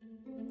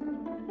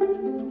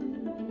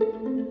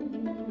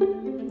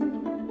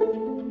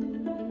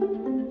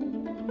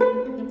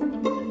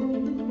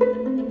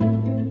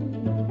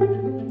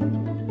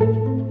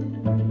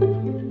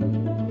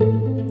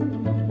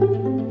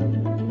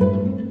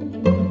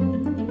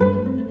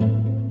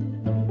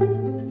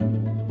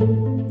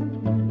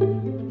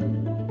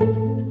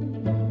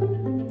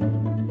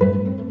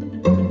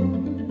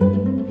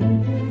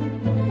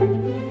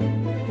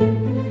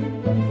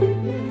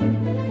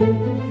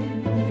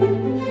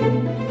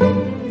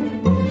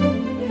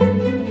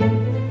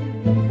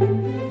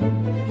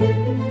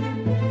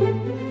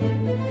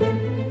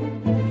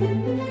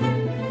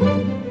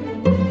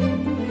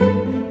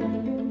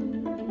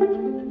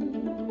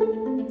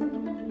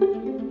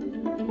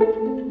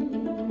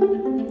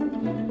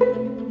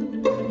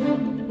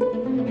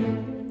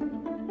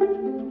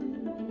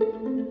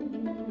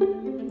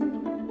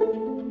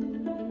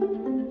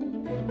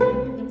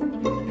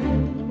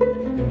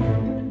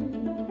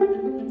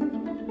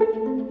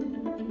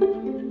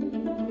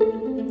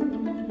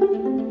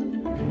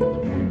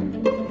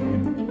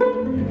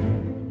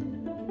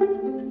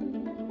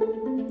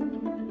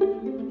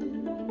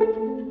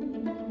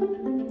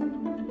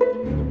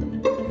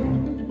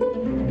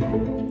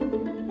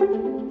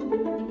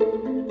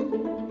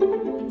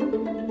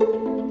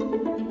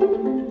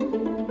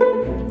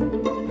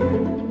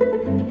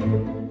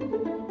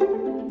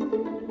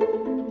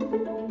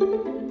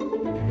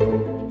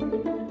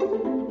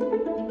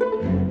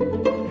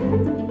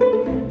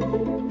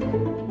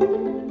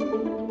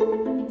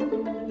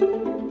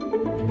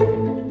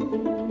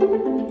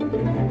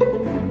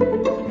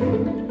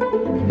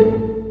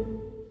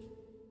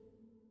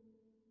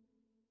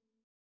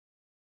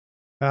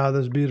 Wow,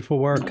 that's beautiful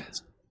work.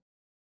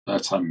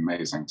 That's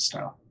amazing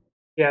stuff.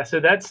 Yeah,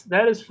 so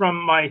that is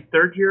from my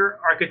third year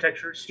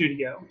architecture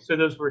studio. So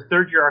those were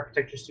third year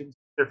architecture students,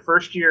 their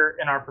first year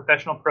in our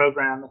professional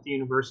program at the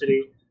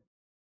university.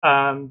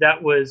 That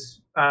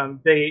was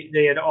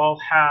they had all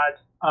had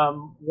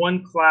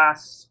one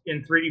class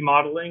in 3D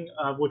modeling,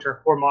 which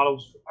our core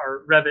models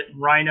are Revit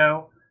and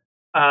Rhino.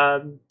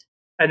 And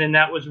then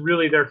that was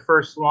really their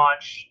first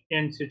launch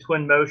into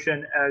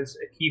Twinmotion as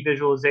a key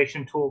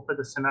visualization tool for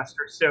the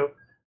semester. So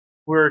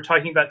we're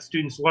talking about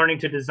students learning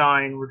to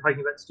design. We're talking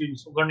about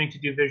students learning to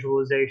do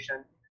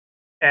visualization.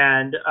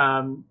 And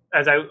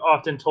as I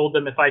often told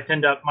them, if I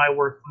pinned up my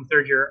work from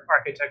third year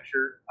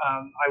architecture,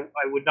 I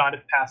would not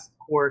have passed the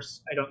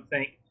course, I don't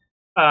think,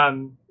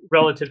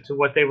 relative to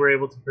what they were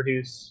able to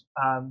produce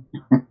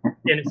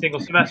in a single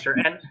semester.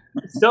 And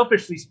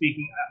selfishly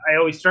speaking, I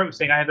always start with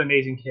saying I have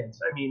amazing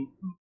kids. I mean,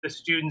 the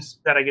students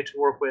that I get to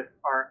work with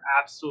are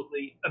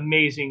absolutely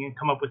amazing and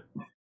come up with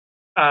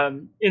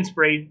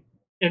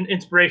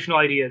inspirational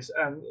ideas,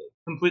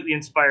 completely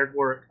inspired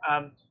work.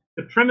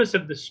 The premise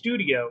of the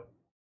studio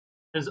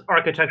is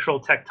architectural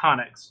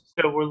tectonics.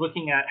 So we're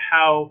looking at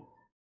how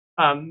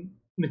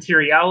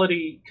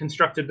materiality,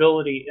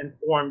 constructability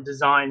inform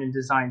design and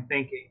design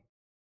thinking.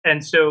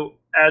 And so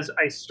as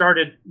I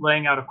started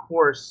laying out a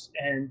course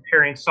and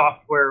pairing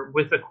software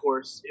with a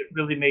course, it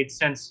really made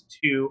sense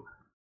to,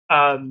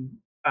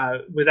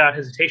 without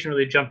hesitation,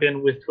 really jump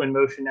in with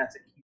Twinmotion as a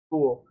key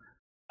tool.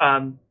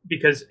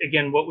 Because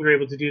again, what we were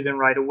able to do then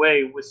right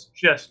away was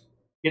just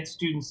get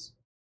students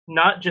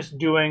not just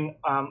doing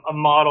a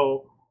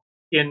model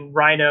in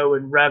Rhino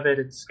and Revit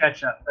and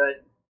SketchUp,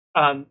 but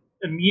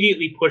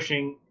immediately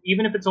pushing,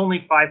 even if it's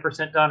only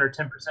 5% done or 10%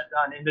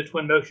 done, into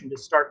Twinmotion to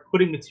start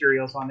putting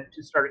materials on it,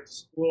 to start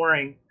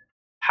exploring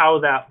how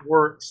that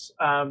works,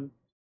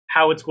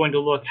 how it's going to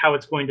look, how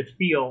it's going to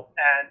feel.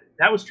 And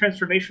that was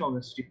transformational in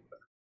the studio.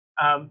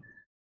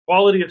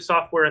 Quality of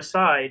software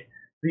aside,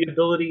 the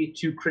ability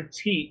to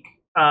critique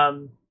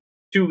 2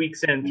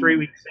 weeks in, 3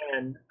 weeks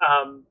in,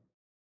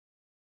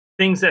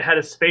 things that had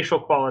a spatial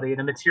quality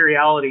and a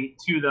materiality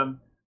to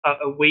them,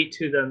 a weight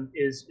to them,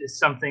 is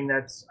something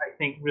that's, I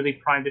think, really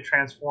primed to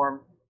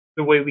transform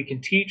the way we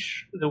can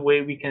teach, the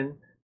way we can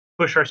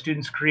push our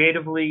students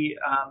creatively,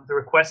 the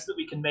requests that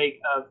we can make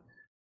of,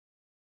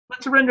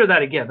 let's render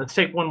that again. Let's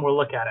take one more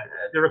look at it.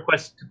 The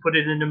request to put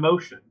it into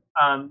motion,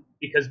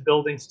 because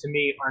buildings to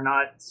me are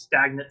not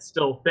stagnant,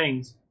 still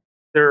things.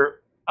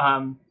 They're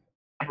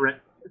vibrant.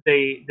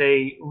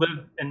 They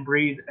live and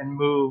breathe and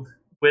move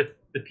with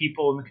the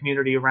people in the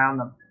community around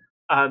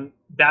them.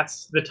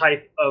 That's the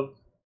type of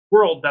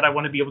world that I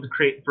want to be able to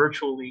create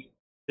virtually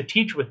to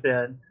teach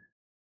within.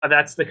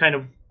 That's the kind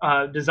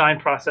of design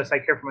process I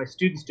care for my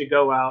students to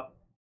go out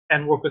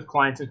and work with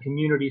clients and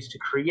communities to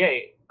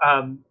create,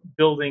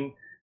 building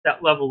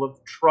that level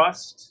of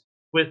trust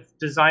with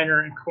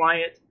designer and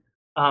client,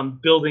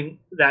 building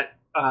that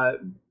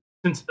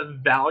sense of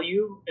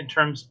value in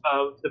terms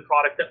of the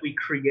product that we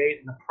create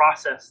and the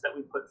process that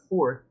we put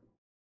forth,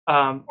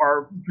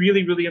 are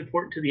really, really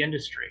important to the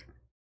industry.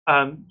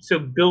 So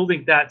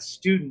building that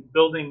student,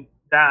 building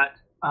that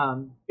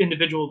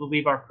individual to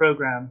leave our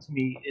program, to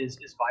me, is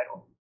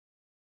vital.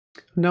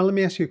 Now, let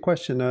me ask you a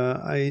question.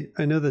 I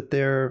know that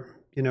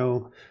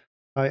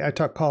I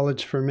taught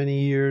college for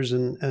many years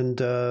and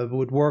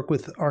would work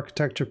with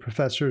architecture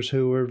professors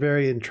who were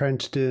very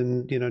entrenched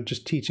in,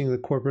 just teaching the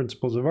core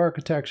principles of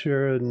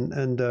architecture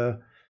and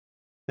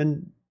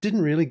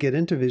didn't really get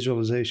into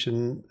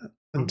visualization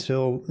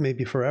until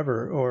maybe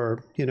forever,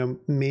 or,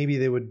 maybe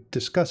they would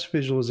discuss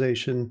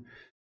visualization,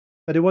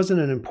 but it wasn't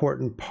an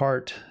important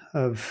part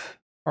of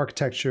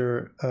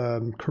architecture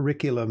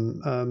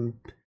curriculum.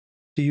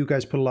 Do you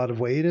guys put a lot of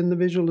weight in the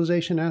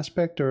visualization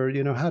aspect, or,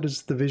 how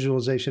does the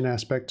visualization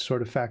aspect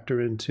sort of factor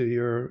into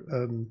your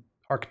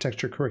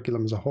architecture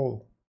curriculum as a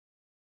whole?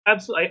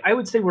 Absolutely. I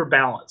would say we're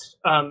balanced.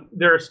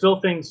 There are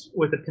still things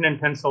with a pen and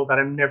pencil that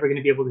I'm never going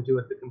to be able to do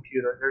with the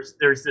computer.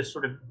 There's this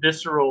sort of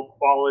visceral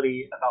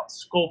quality about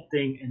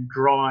sculpting and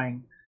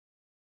drawing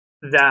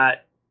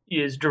that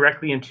is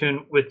directly in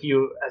tune with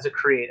you as a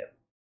creative.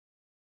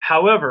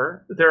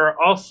 However, there are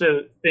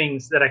also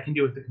things that I can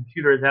do with the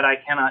computer that I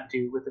cannot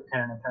do with a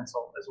pen and a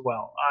pencil as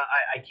well.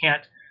 I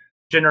can't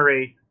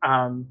generate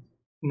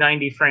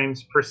 90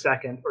 frames per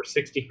second or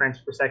 60 frames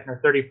per second or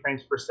 30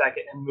 frames per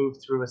second and move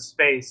through a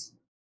space,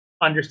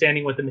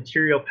 understanding what the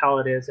material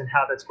palette is and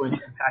how that's going to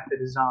impact the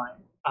design.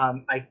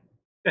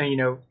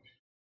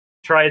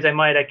 Try as I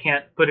might, I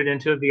can't put it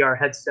into a VR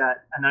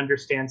headset and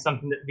understand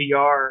something that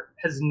VR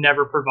has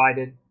never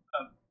provided.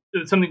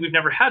 Something we've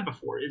never had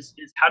before is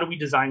how do we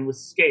design with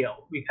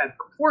scale? We've had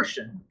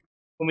proportion.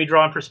 When we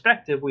draw in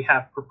perspective, we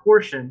have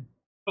proportion,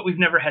 but we've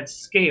never had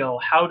scale.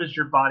 How does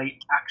your body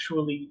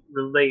actually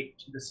relate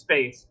to the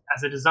space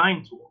as a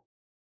design tool?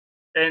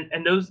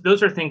 And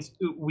those are things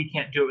we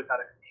can't do it without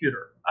a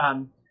computer.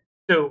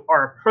 So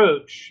our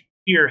approach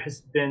here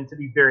has been to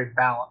be very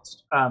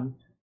balanced.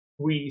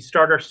 We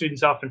start our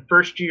students off in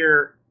first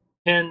year,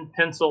 pen,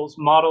 pencils,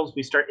 models.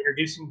 We start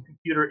introducing the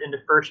computer into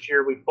first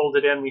year. We fold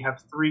it in. We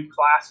have 3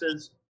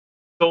 classes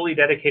solely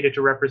dedicated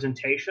to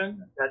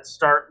representation that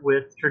start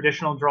with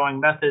traditional drawing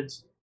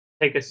methods,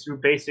 take us through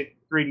basic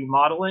 3D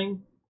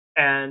modeling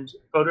and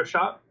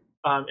Photoshop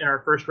in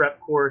our first rep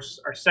course.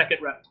 Our second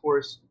rep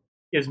course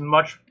is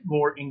much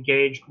more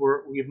engaged.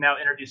 We have now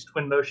introduced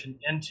Twinmotion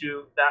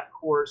into that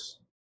course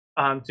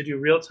to do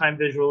real-time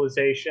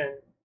visualization,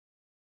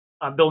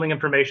 building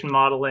information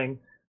modeling,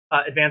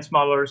 advanced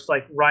modelers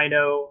like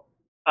Rhino,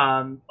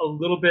 a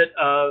little bit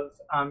of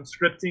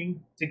scripting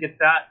to get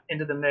that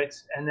into the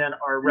mix. And then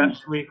our Rep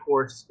 3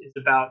 course is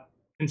about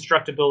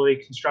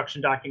constructability,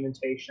 construction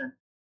documentation,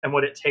 and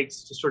what it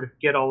takes to sort of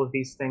get all of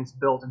these things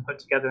built and put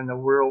together in the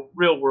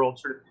real world,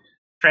 sort of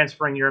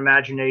transferring your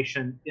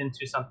imagination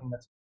into something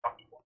that's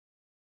constructible.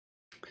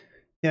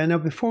 Yeah, now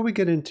before we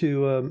get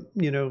into,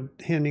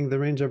 handing the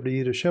reins over to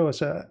you to show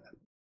us,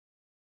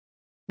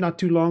 not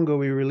too long ago,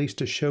 we released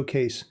a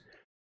showcase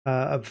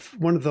of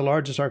one of the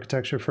largest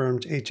architecture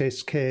firms,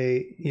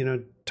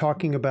 HSK,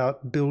 talking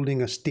about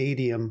building a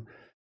stadium,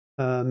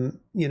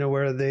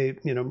 where they,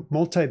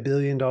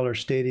 multi-billion-dollar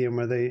stadium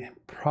where they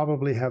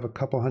probably have a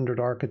couple hundred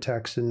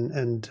architects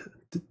and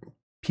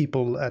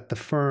people at the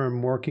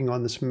firm working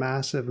on this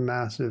massive,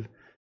 massive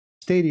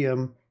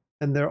stadium.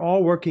 And they're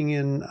all working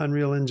in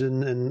Unreal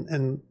Engine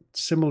and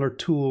similar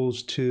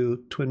tools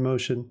to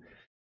Twinmotion.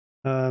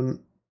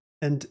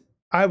 And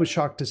I was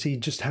shocked to see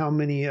just how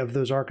many of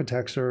those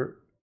architects are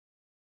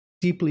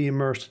deeply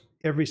immersed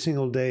every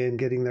single day in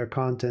getting their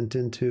content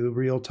into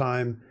real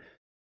time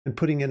and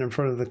putting it in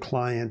front of the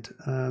client.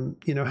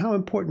 How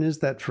important is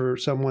that for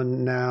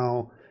someone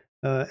now?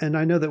 And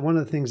I know that one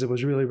of the things that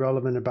was really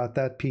relevant about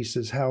that piece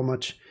is how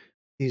much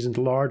these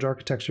large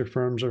architecture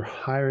firms are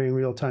hiring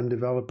real-time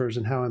developers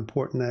and how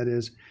important that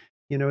is.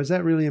 Is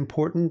that really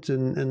important?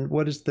 And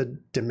what is the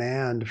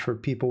demand for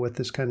people with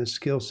this kind of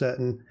skill set?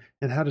 And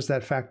how does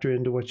that factor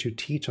into what you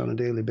teach on a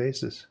daily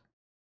basis?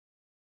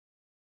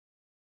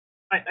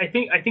 I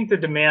think the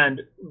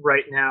demand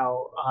right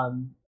now,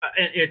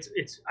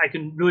 it's I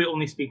can really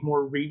only speak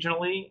more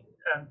regionally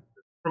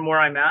from where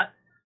I'm at,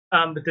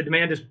 but the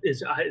demand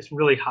is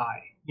really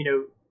high.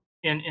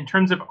 In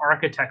terms of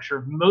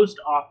architecture, most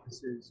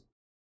offices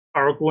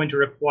are going to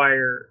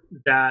require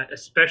that,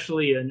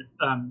 especially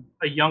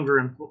a younger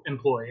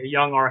employee, a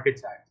young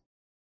architect,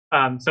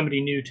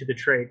 somebody new to the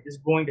trade, is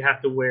going to have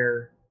to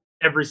wear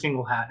every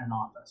single hat in an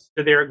office.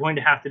 So they're going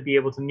to have to be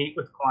able to meet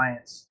with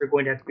clients. They're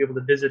going to have to be able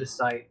to visit a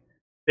site.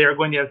 They are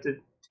going to have to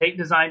take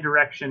design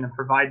direction and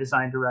provide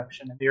design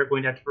direction, and they are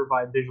going to have to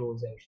provide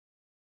visualization.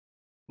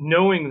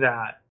 Knowing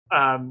that,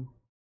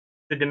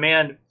 the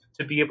demand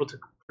to be able to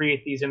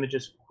create these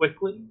images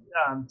quickly,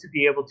 to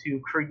be able to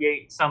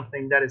create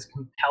something that is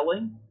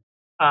compelling,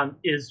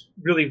 is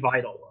really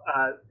vital.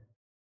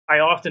 I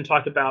often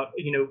talk about,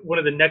 one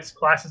of the next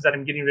classes that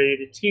I'm getting ready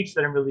to teach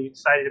that I'm really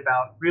excited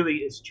about really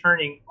is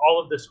turning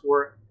all of this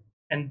work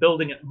and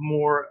building it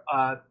more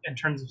in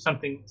terms of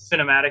something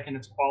cinematic in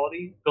its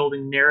quality,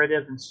 building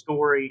narrative and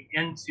story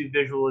into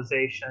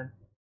visualization,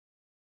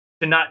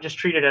 to not just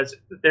treat it as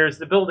there's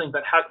the building,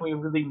 but how can we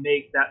really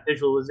make that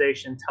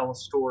visualization tell a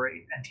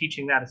story, and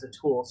teaching that as a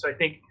tool. So I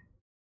think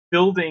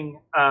building,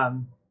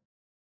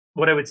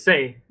 what I would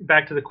say,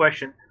 back to the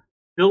question,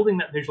 building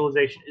that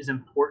visualization is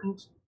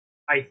important.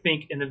 I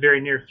think in the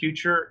very near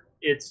future,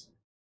 it's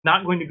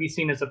not going to be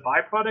seen as a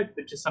byproduct,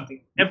 but just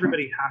something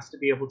everybody has to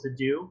be able to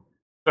do.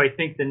 So I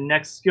think the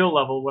next skill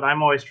level, what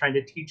I'm always trying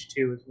to teach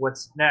to is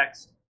what's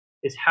next,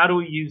 is how do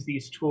we use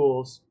these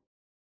tools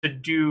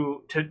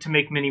to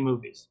make mini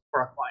movies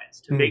for our clients,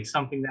 to make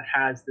something that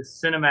has the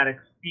cinematic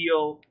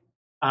feel,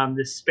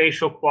 this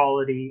spatial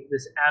quality,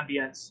 this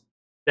ambience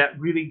that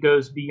really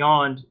goes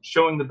beyond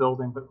showing the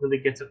building, but really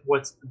gets at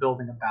what's the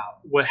building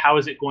about? How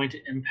is it going to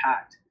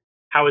impact?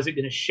 How is it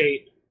going to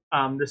shape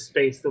the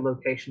space, the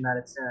location that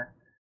it's in?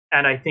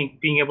 And I think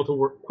being able to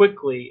work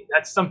quickly,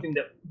 that's something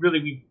that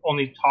really we've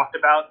only talked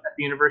about at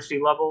the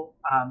university level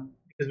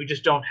because we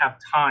just don't have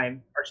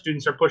time. Our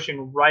students are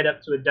pushing right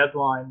up to a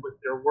deadline with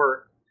their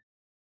work,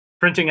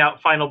 printing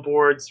out final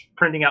boards,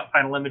 printing out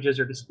final images,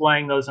 or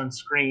displaying those on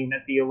screen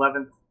at the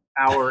 11th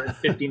hour and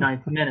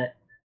 59th minute.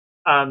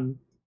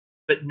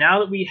 But now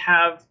that we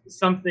have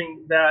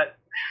something that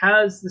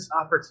has this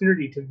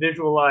opportunity to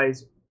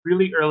visualize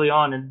really early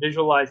on and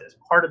visualize as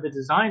part of the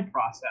design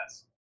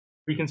process,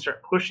 we can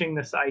start pushing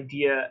this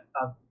idea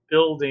of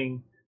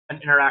building an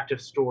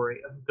interactive story,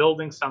 of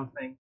building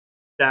something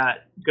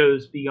that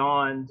goes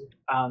beyond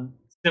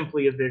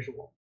simply a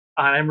visual.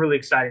 I'm really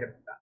excited about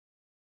that.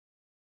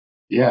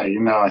 Yeah,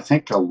 I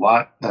think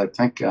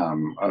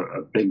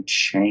a big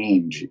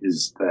change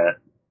is that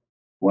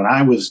when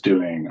I was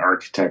doing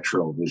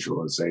architectural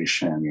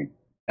visualization,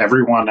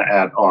 everyone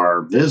at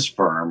our Viz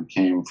firm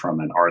came from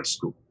an art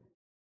school.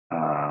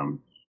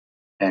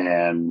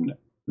 And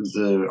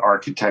the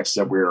architects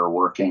that we were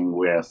working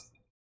with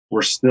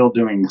were still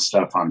doing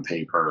stuff on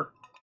paper,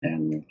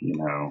 and it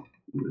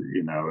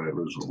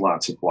was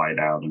lots of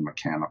whiteout and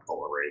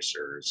mechanical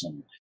erasers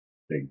and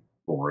big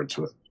boards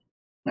with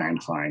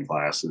magnifying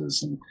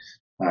glasses, and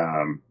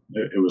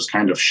it was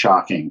kind of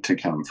shocking to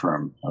come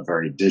from a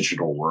very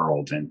digital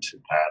world into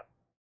that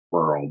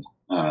world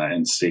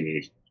and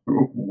see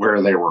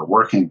where they were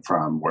working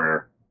from,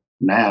 where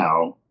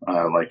now,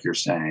 like you're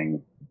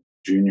saying,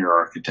 junior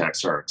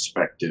architects are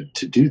expected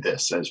to do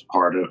this as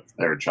part of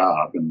their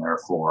job, and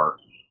therefore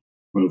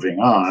moving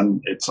on,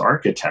 it's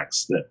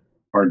architects that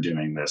are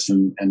doing this.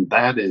 And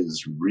that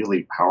is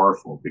really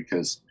powerful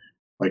because,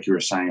 like you were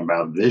saying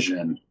about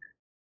vision,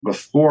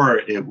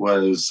 before it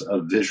was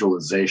a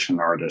visualization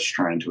artist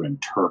trying to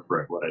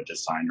interpret what a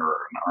designer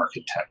or an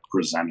architect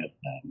presented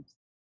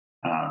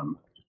them.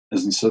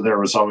 And so there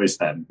was always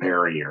that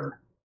barrier.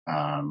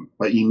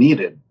 But you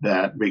needed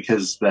that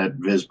because that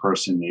Viz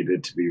person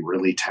needed to be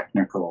really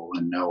technical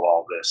and know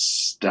all this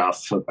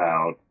stuff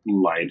about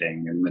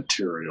lighting and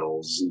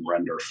materials and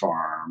render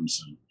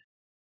farms.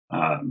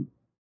 And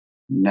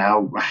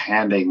now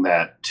handing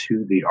that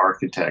to the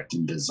architect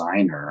and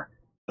designer,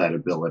 that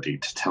ability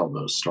to tell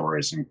those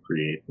stories and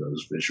create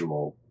those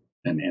visual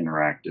and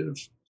interactive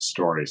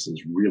stories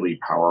is really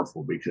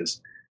powerful,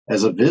 because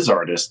as a Viz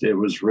artist, it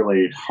was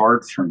really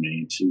hard for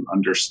me to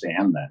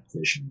understand that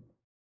vision.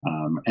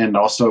 And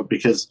also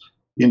because,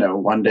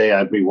 one day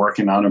I'd be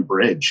working on a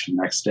bridge. The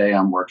next day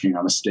I'm working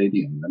on a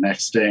stadium. The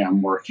next day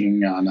I'm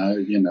working on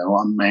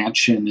a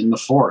mansion in the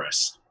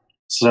forest.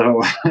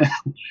 So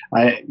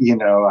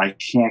I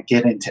can't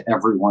get into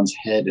everyone's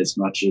head as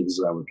much as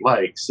I would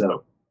like.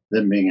 So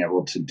them being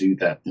able to do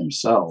that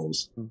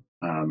themselves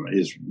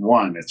is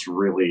one, it's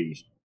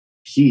really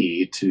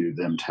key to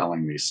them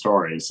telling these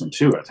stories. And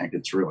two, I think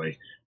it's really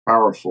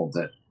powerful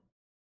that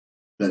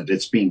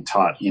it's being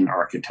taught in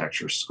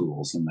architecture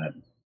schools, and that,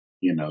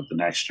 the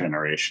next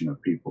generation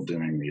of people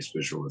doing these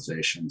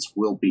visualizations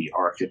will be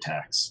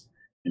architects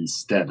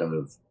instead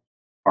of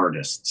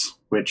artists,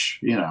 which,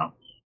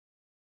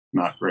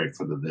 not great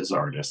for the Viz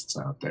artists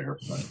out there.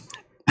 But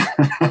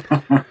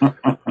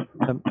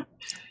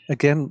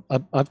again,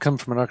 I've come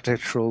from an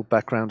architectural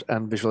background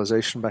and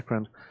visualization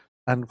background.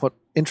 And what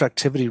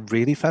interactivity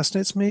really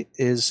fascinates me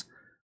is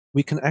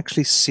we can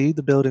actually see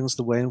the buildings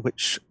the way in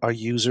which our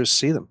users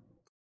see them.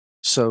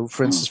 So,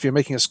 for instance, if you're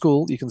making a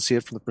school, you can see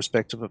it from the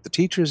perspective of the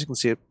teachers, you can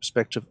see it from the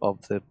perspective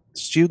of the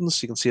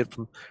students, you can see it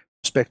from the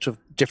perspective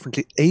of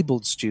differently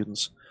abled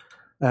students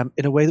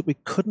in a way that we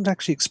couldn't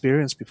actually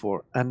experience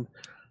before. And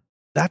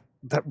that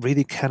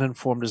really can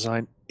inform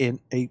design in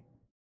a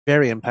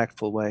very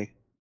impactful way.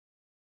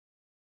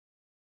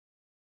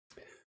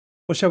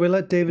 Well, shall we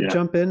let David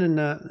jump in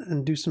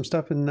and do some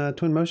stuff in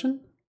Twinmotion?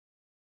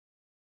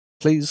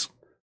 Please.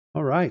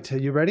 All right. Are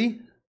you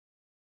ready?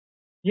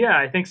 Yeah,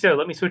 I think so.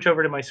 Let me switch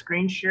over to my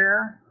screen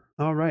share.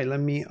 All right. Let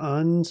me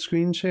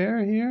unscreen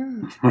share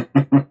here.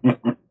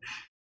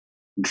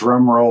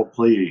 Drum roll,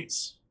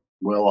 please.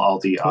 Will all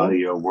the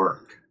audio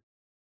work?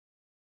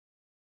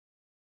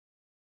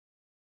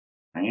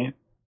 Right?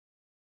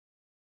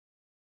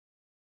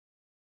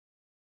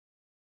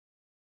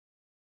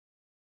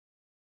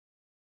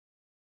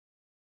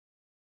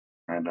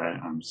 And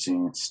I'm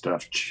seeing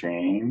stuff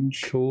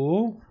change.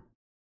 Cool.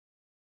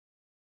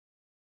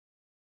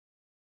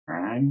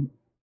 Right.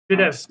 Should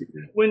have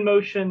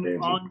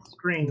Twinmotion on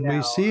screen now.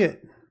 We see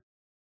it.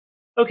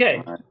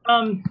 Okay. All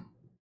right.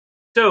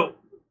 So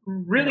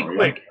really There we go.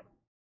 quick,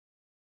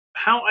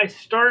 how I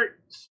start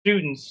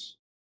students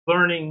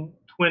learning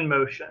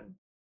Twinmotion.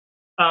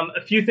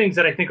 A few things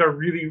that I think are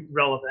really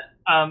relevant.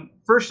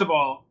 First of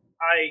all,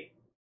 I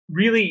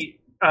really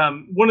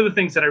one of the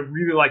things that I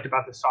really liked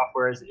about the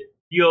software is it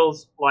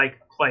feels like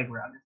a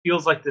playground. It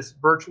feels like this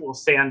virtual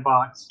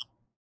sandbox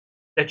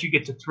that you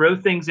get to throw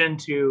things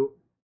into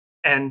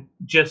and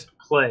just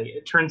play.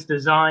 It turns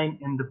design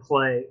into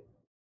play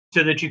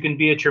so that you can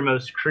be at your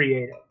most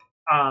creative.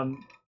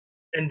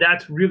 And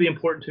that's really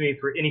important to me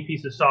for any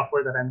piece of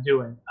software that I'm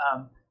doing.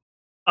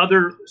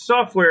 Other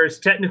softwares,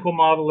 technical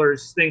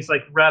modelers, things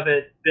like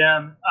Revit,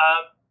 BIM,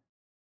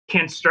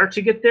 can start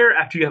to get there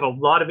after you have a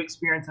lot of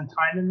experience and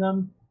time in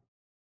them,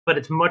 but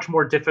it's much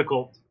more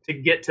difficult to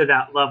get to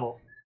that level.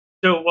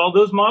 So while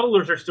those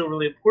modelers are still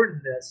really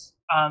important in this,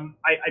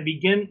 I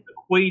begin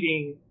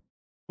equating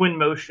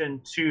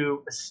Twinmotion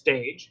to a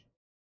stage.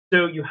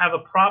 So you have a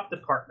prop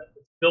department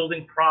that's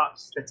building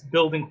props, that's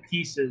building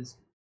pieces,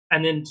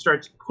 and then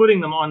starts putting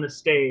them on the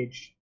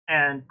stage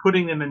and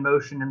putting them in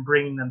motion and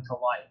bringing them to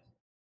life.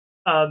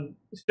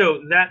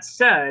 So that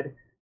said,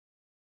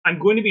 I'm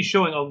going to be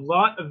showing a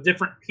lot of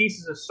different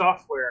pieces of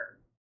software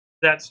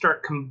that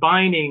start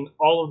combining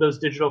all of those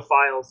digital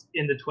files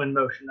into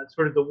Twinmotion. That's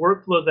sort of the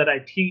workflow that I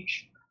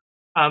teach,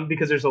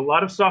 because there's a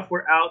lot of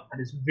software out that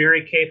is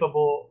very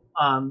capable.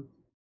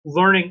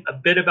 Learning a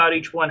bit about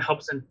each one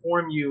helps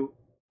inform you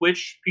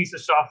which piece of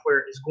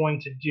software is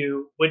going to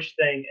do which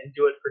thing and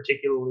do it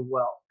particularly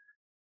well.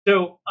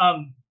 So,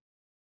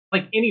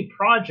 like any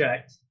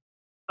project,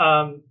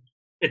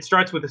 it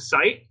starts with a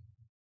site.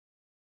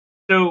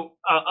 So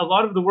a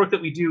lot of the work that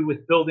we do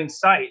with building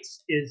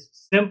sites is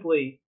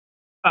simply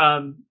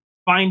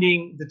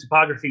finding the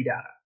topography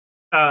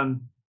data.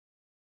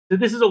 So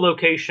this is a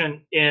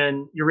location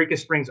in Eureka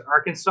Springs,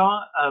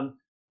 Arkansas.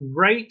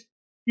 Right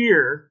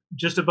here,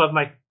 just above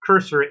my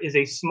cursor, is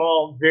a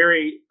small,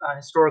 very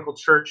historical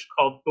church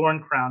called Thorn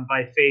Crown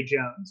by Faye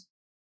Jones.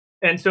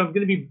 And so I'm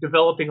going to be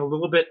developing a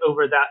little bit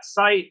over that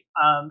site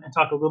and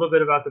talk a little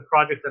bit about the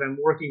project that I'm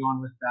working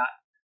on with that.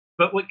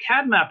 But what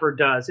CAD Mapper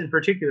does in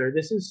particular,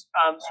 this is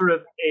sort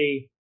of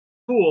a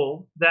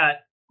tool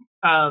that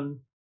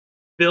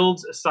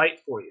builds a site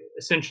for you,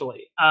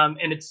 essentially.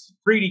 And it's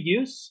free to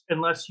use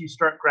unless you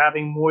start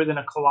grabbing more than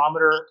a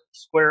kilometer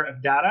square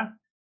of data.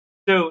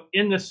 So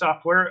in this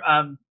software,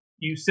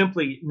 you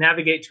simply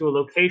navigate to a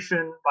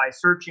location by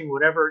searching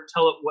whatever,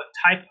 tell it what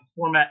type of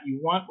format you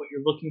want, what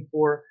you're looking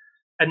for,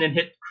 and then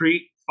hit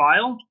create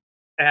file.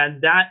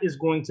 And that is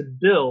going to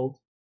build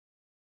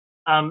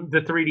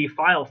the 3D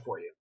file for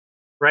you.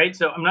 Right,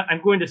 so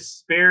I'm going to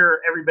spare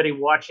everybody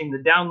watching the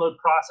download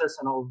process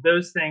and all of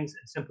those things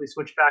and simply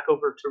switch back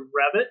over to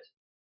Revit,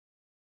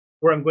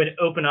 where I'm going to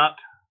open up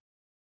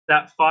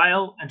that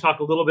file and talk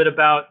a little bit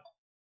about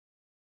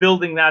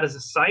building that as a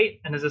site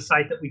and as a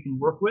site that we can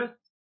work with.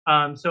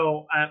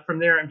 So from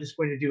there, I'm just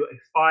going to do a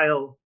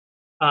file,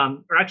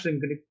 or actually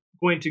I'm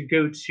going to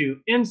go to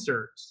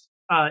Inserts,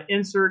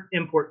 Insert,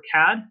 Import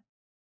CAD.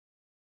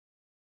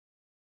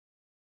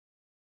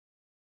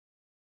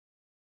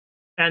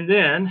 And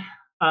then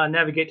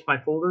navigate to my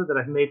folder that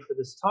I've made for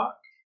this talk.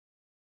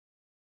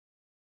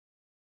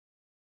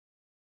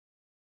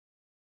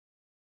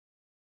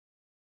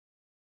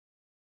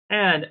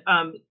 And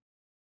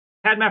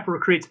CAD Mapper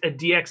creates a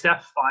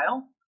DXF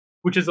file,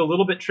 which is a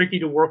little bit tricky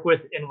to work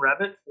with in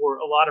Revit for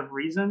a lot of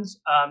reasons.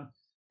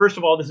 First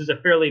of all, this is a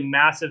fairly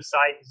massive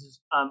site. This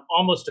is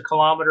almost a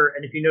kilometer.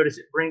 And if you notice,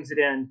 it brings it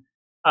in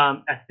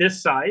at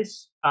this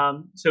size.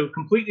 So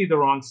completely the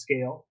wrong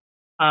scale.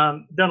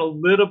 Done a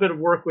little bit of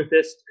work with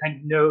this to kind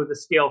of know the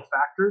scale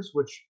factors,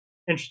 which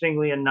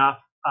interestingly enough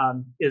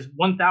is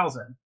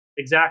 1,000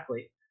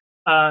 exactly.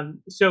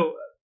 So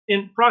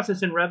in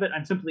process in Revit,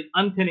 I'm simply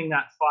unpinning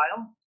that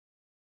file,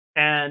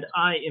 and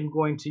I am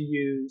going to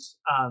use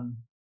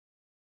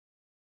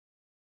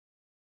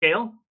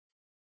scale,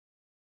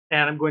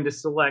 and I'm going to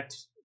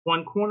select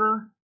one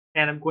corner,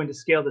 and I'm going to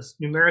scale this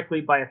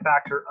numerically by a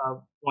factor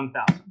of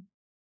 1,000.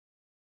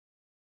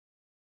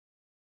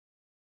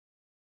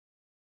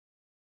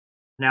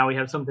 Now we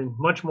have something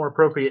much more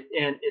appropriate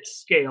in its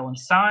scale and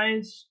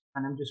size,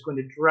 and I'm just going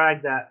to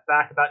drag that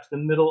back about to the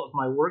middle of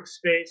my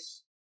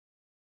workspace.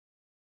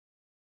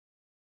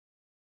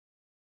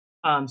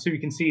 So you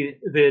can see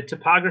the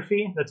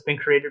topography that's been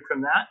created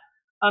from that.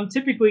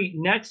 Typically,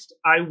 next,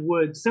 I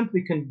would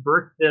simply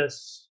convert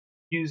this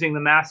using the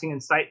massing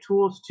and site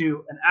tools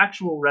to an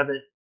actual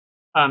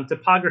Revit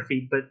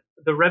topography, but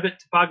the Revit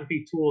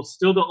topography tools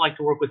still don't like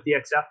to work with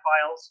DXF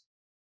files.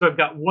 So I've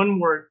got one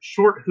more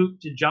short hoop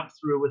to jump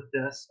through with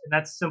this, and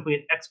that's simply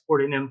an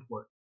export and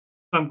import.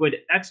 So I'm going to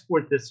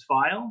export this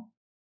file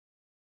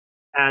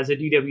as a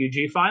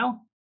DWG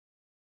file.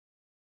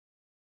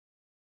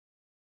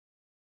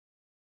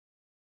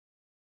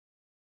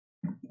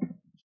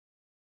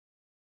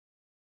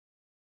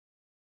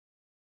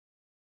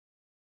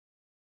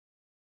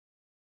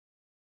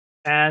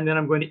 And then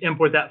I'm going to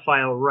import that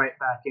file right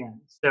back in.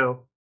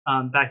 So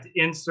back to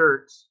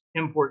Insert,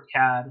 Import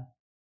CAD.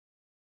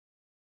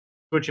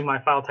 switching my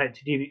file type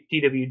to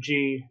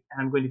DWG,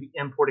 and I'm going to be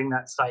importing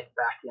that site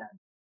back in.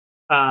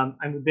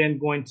 I'm then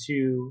going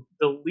to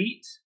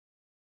delete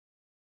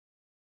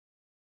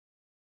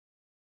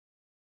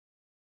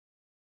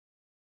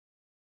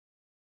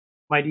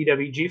my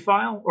DWG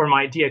file, or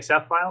my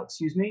DXF file,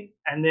 excuse me,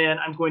 and then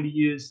I'm going to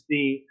use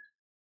the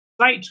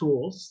site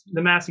tools,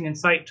 the massing and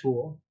site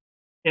tool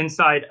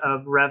inside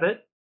of Revit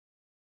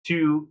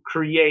to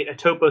create a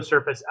topo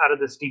surface out of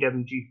this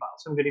DWG file.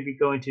 So I'm going to be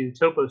going to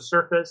topo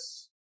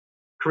surface,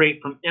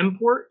 create from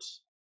import,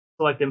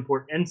 select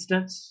import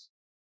instance,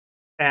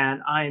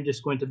 and I am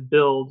just going to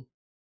build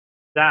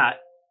that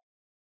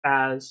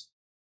as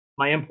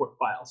my import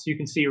file. So you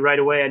can see right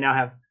away I now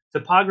have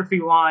topography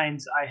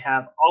lines. I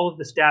have all of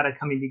this data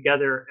coming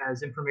together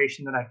as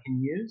information that I can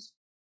use.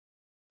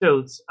 So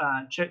let's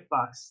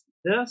checkbox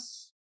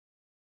this.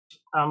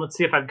 Let's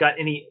see if I've got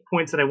any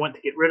points that I want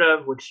to get rid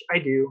of, which I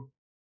do.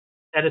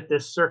 Edit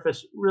this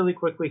surface really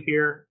quickly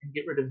here and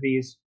get rid of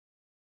these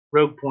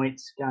rogue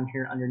points down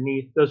here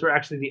underneath. Those were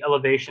actually the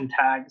elevation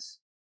tags.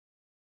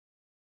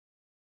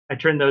 I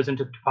turned those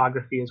into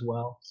topography as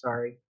well.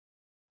 Sorry.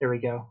 There we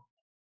go.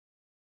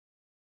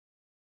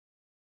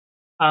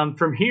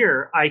 From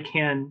here, I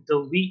can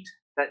delete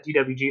that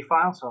DWG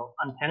file, so I'll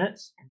unpin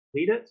it and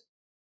delete it.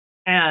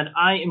 And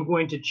I am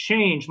going to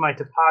change my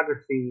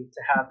topography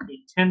to have a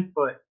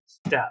 10-foot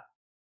step.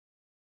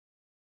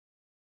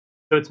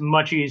 So it's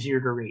much easier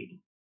to read.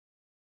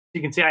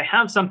 You can see I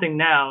have something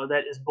now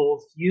that is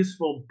both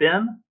useful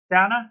BIM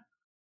data,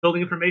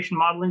 building information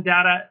modeling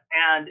data,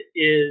 and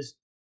is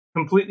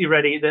completely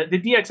ready. The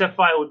DXF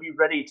file would be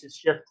ready to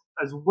shift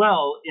as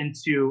well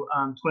into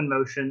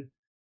Twinmotion.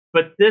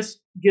 But this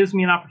gives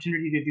me an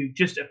opportunity to do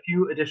just a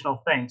few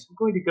additional things. I'm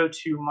going to go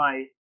to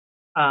my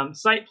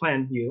site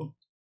plan view.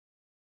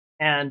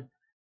 And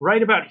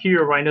right about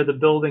here where I know the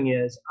building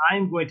is,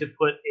 I'm going to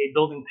put a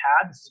building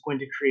pad. This is going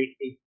to create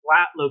a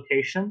flat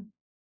location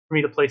for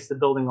me to place the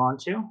building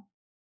onto.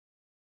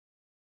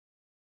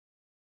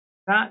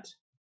 That.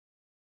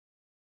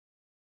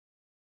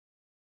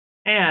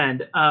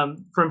 And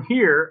from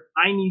here,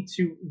 I need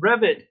to,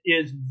 Revit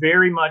is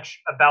very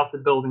much about the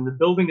building. The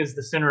building is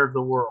the center of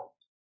the world.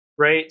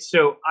 Right,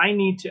 so I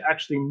need to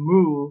actually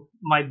move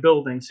my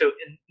building. So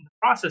in the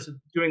process of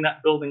doing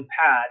that building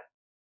pad,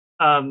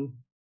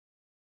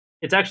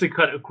 it's actually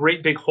cut a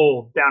great big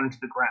hole down into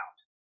the ground.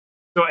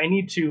 So I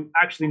need to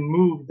actually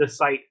move the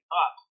site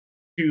up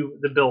to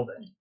the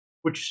building,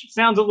 which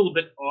sounds a little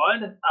bit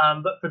odd.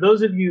 But for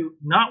those of you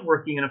not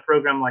working in a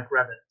program like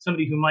Revit,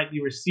 somebody who might be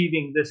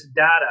receiving this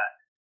data,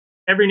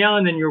 every now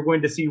and then you're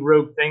going to see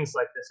rogue things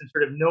like this, and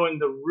sort of knowing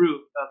the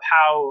root of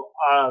how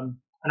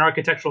an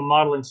architectural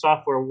modeling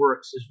software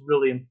works is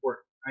really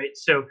important, right?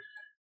 So I'm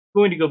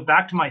going to go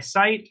back to my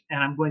site, and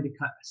I'm going to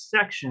cut a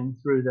section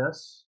through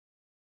this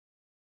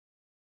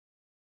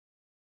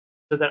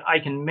so that I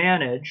can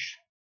manage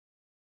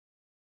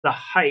the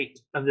height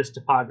of this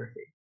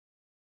topography.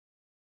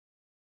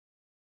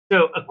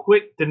 So a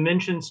quick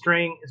dimension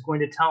string is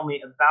going to tell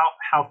me about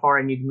how far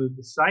I need to move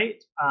the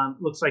site.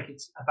 Looks like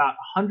it's about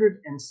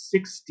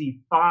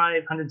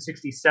 165,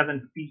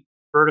 167 feet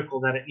vertical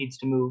that it needs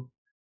to move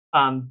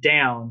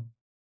down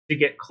to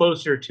get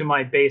closer to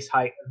my base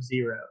height of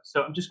 0.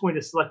 So I'm just going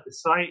to select the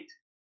site,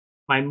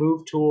 my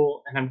move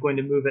tool, and I'm going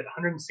to move it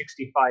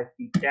 165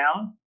 feet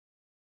down.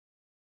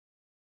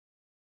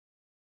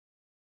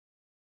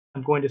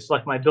 I'm going to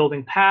select my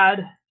building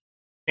pad,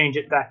 change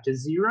it back to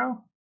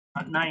 0,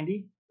 not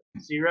 90,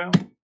 0.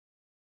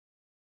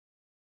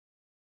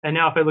 And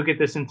now if I look at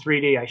this in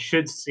 3D, I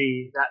should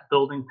see that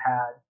building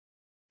pad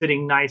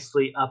sitting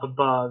nicely up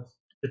above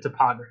the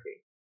topography.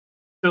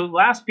 So the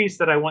last piece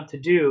that I want to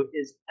do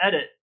is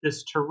edit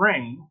this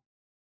terrain.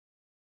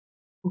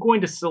 I'm going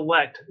to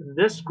select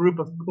this group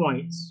of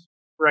points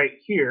right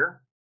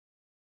here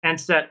and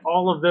set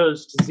all of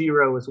those to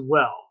 0 as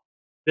well.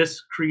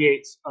 This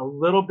creates a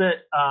little bit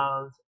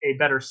of a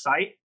better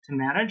site to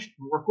manage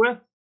and work with.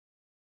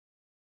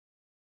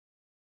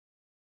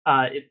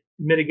 It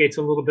mitigates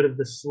a little bit of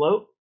the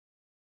slope,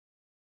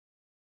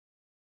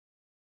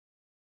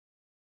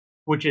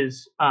 which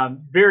is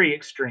very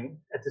extreme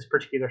at this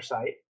particular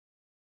site.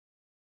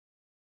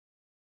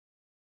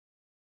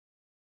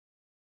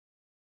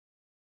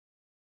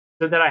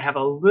 So that I have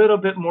a little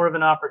bit more of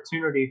an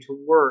opportunity to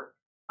work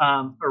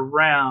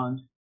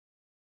around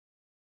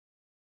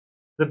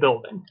the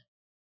building.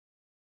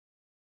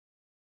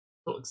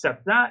 So we'll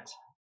accept that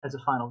as a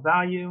final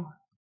value.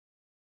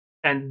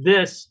 And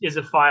this is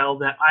a file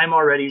that I'm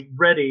already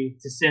ready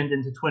to send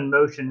into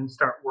Twinmotion and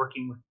start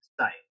working with the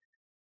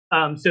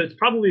site. So it's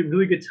probably a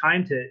really good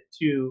time to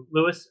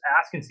Lewis,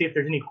 ask and see if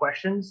there's any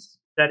questions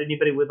that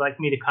anybody would like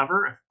me to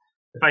cover.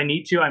 If I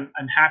need to, I'm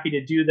happy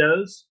to do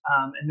those.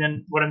 And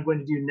then what I'm going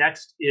to do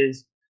next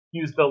is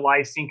use the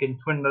live sync in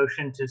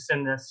Twinmotion to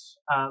send this,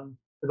 or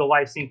the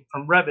live sync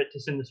from Revit to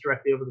send this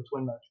directly over to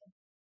Twinmotion.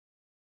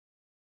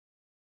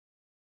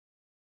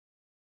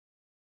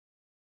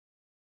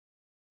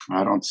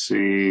 I don't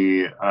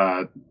see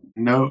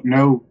no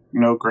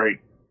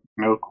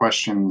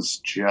questions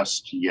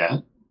just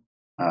yet.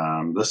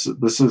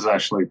 This is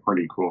actually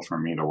pretty cool for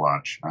me to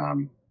watch.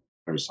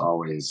 There's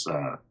always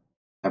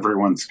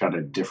everyone's got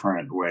a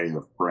different way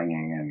of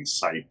bringing in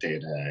site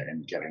data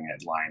and getting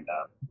it lined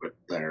up with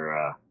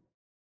their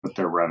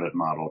Revit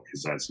model,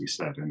 because as you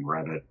said, in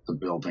Revit, the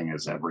building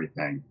is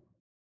everything.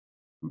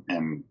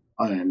 And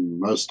in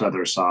most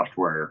other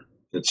software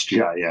that's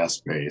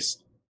GIS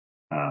based,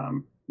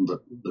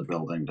 the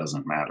building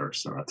doesn't matter.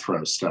 So it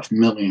throws stuff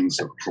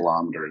millions of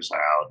kilometers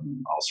out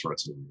and all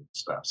sorts of weird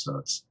stuff. So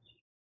it's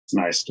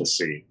nice to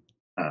see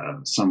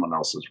someone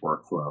else's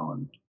workflow.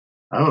 And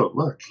oh,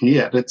 look, he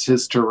edits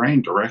his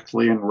terrain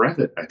directly in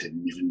Revit. I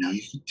didn't even know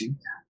you could do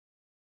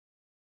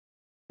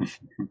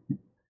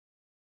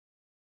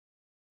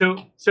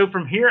that. So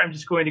from here, I'm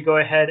just going to go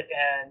ahead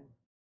and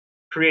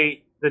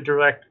create the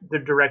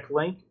direct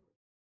link,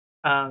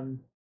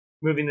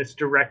 moving this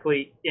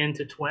directly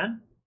into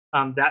Twin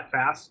that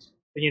fast.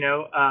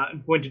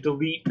 I'm going to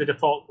delete the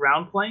default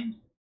ground plane.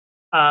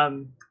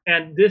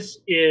 And this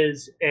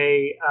is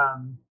a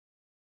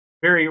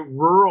very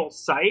rural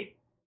site.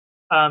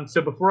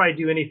 So before I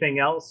do anything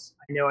else,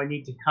 I know I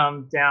need to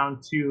come down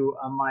to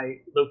my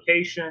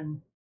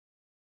location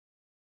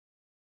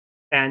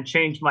and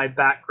change my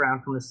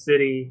background from a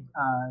city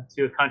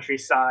to a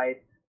countryside.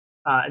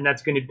 And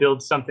that's going to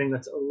build something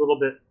that's a little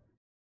bit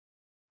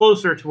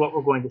closer to what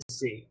we're going to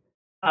see.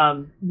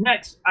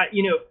 Next,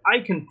 I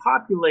can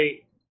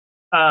populate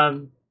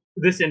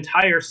this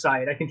entire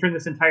site. I can turn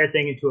this entire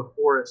thing into a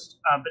forest,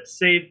 but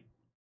save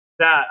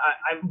that,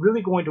 I'm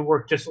really going to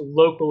work just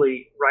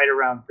locally right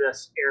around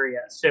this area.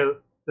 So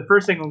the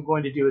first thing I'm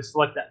going to do is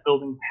select that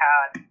building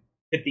pad,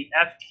 hit the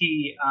F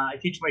key. I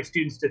teach my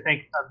students to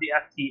think of the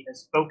F key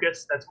as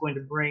focus. That's going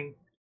to bring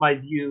my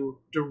view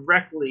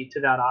directly to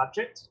that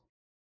object.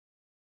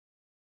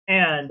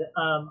 And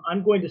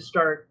I'm going to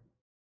start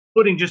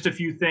putting just a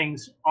few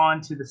things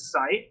onto the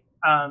site.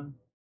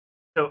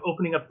 So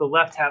opening up the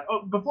left tab.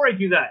 Oh, before I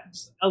do that,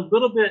 just a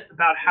little bit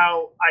about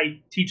how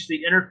I teach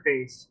the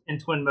interface in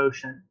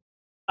Twinmotion.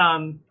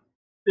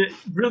 It's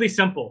really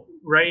simple,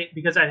 right?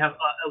 Because I have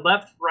a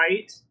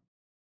left-right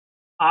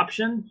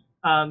option.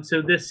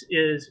 So this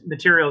is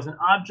materials and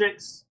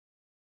objects.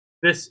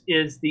 This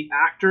is the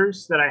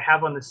actors that I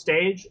have on the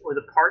stage, or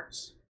the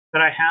parts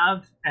that I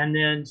have, and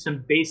then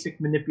some basic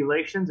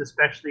manipulations,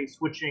 especially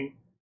switching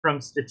from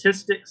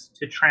statistics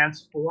to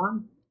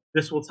transform.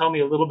 This will tell me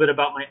a little bit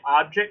about my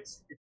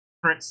objects, its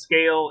current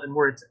scale, and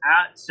where it's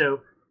at.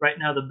 So right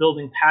now the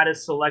building pad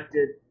is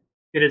selected.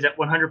 It is at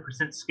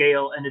 100%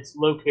 scale, and it's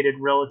located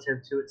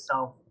relative to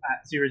itself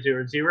at 0,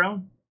 0,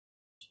 0.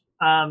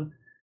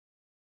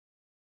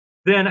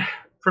 Then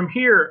from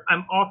here,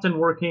 I'm often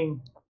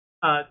working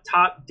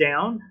top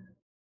down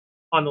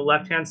on the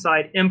left-hand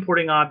side,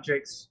 importing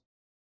objects,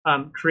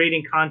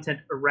 creating content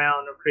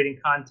around or creating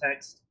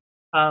context,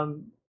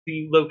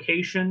 the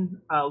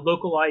location,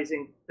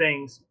 localizing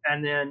things,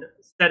 and then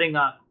setting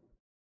up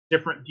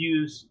different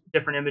views,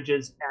 different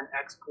images, and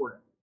exporting.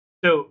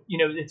 So,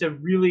 it's a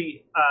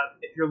really,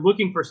 if you're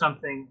looking for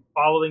something,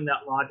 following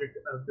that logic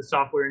of the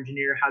software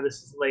engineer, how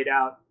this is laid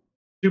out,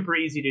 super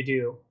easy to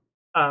do.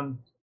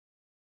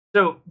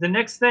 So the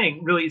next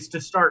thing really is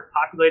to start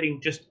populating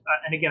just,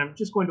 and again, I'm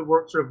just going to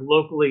work sort of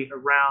locally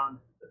around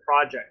the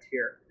project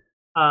here.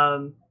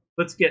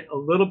 Let's get a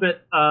little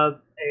bit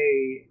of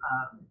a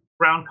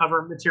ground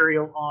cover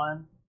material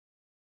on.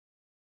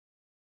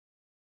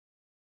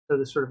 So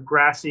this sort of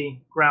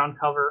grassy ground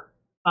cover.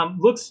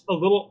 Looks a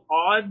little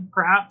odd,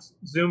 perhaps,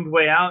 zoomed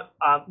way out.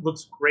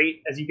 Looks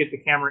great as you get the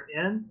camera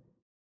in,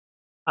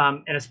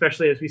 and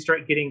especially as we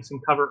start getting some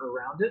cover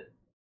around it.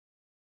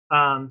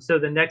 So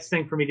the next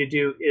thing for me to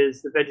do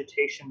is the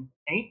vegetation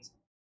paint,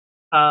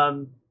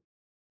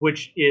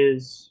 which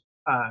is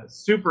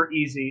super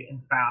easy and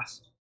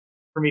fast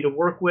for me to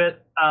work with.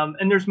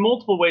 And there's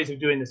multiple ways of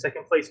doing this. I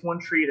can place one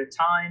tree at a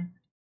time.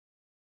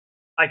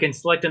 I can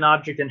select an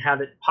object and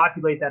have it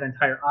populate that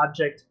entire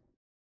object.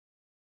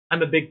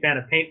 I'm a big fan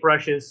of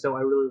paintbrushes, so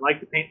I really like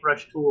the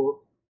paintbrush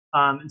tool.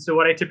 And so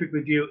what I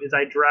typically do is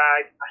I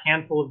drag a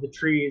handful of the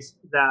trees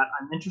that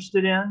I'm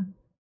interested in,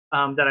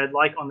 that I'd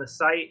like on the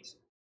site.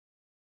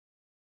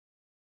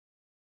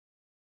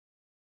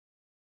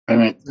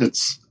 And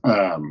it's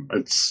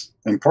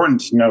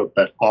important to note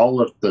that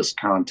all of this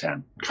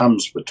content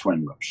comes with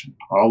Twinmotion.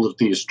 All of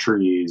these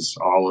trees,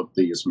 all of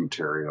these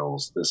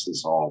materials, this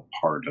is all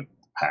part of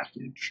the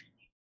package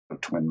of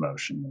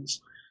Twinmotion.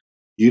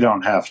 You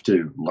don't have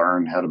to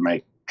learn how to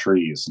make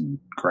trees and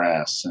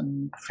grass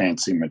and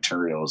fancy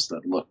materials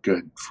that look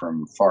good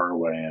from far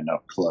away and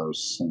up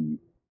close and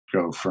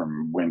go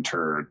from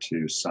winter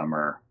to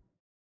summer.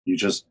 You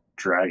just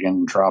drag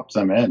and drop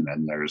them in,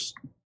 and there's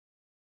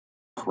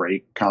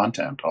great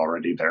content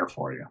already there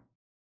for you.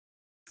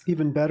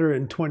 Even better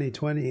in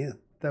 2020.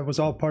 That was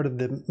all part of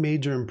the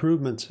major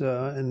improvements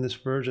in this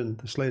version,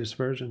 this latest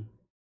version.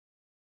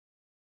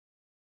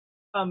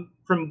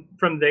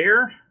 From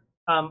there,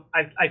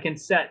 I can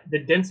set the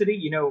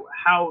density,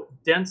 how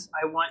dense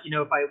I want.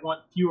 If I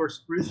want fewer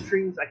spruce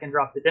trees, I can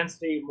drop the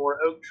density. More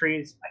oak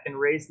trees, I can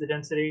raise the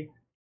density.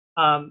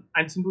 I'm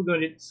simply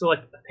going to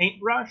select a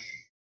paintbrush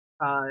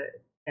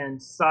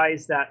and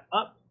size that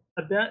up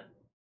a bit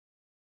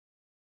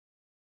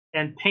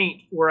and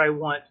paint where I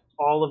want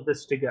all of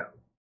this to go.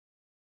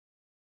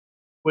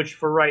 Which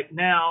for right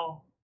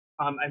now,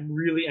 I'm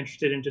really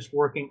interested in just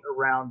working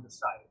around the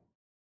site.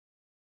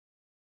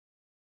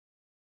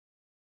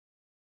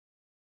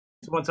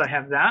 So once I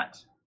have that,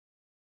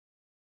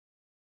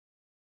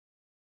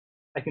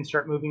 I can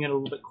start moving it a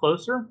little bit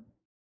closer.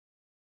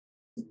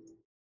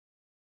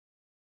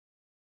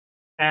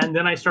 And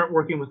then I start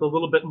working with a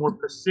little bit more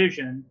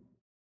precision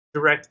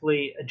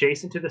directly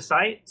adjacent to the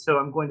site. So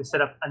I'm going to set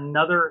up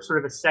another sort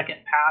of a second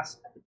pass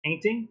at the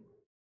painting.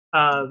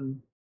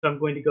 So I'm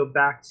going to go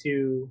back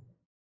to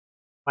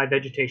my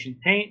vegetation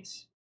paint.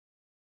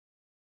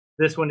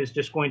 This one is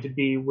just going to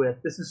be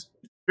with, this is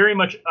very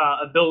much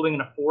a building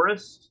in a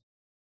forest.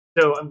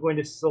 So I'm going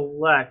to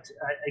select,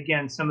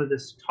 again, some of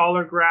this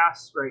taller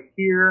grass right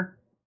here.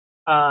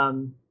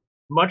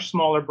 Much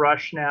smaller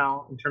brush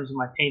now in terms of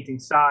my painting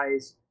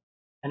size.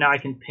 And now I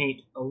can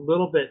paint a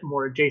little bit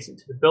more adjacent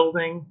to the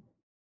building.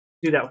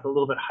 Do that with a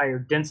little bit higher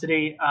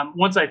density.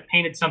 Once I've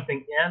painted something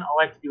in, all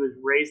I have to do is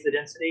raise the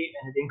density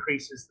and it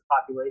increases the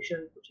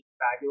population, which is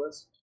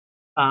fabulous.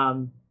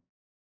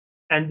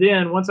 And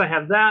then once I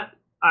have that,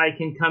 I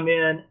can come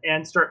in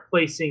and start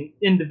placing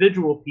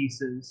individual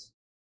pieces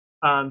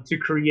to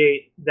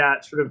create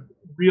that sort of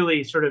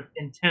really sort of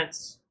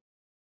intense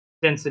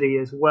density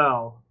as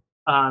well,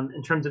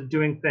 in terms of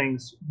doing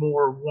things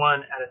more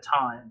one at a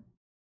time.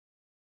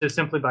 So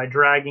simply by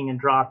dragging and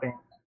dropping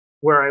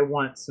where I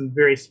want some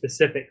very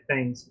specific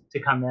things to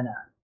come in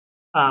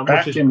at.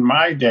 Back in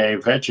my day,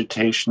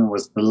 vegetation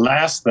was the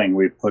last thing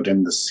we put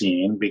in the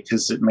scene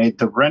because it made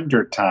the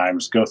render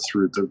times go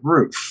through the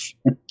roof.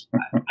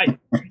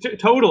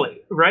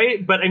 Totally,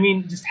 right? But I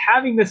mean, just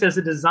having this as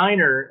a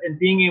designer and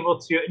being able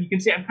to, and you can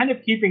see I'm kind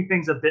of keeping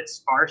things a bit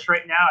sparse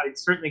right now. I'd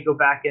certainly go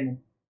back in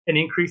and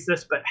increase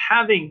this, but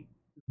having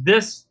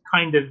this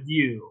kind of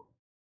view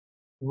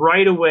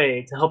right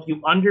away to help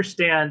you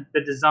understand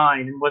the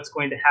design and what's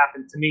going to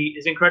happen to me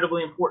is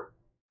incredibly important,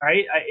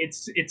 right?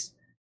 It's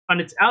on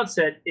its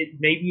outset,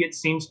 maybe it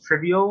seems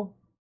trivial,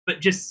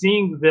 but just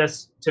seeing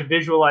this to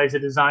visualize a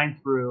design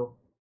through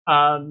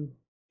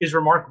is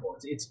remarkable.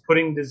 It's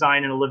putting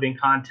design in a living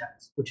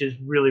context, which is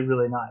really,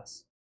 really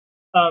nice.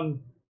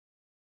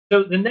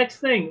 So the next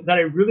thing that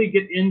I really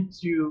get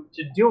into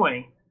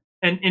doing,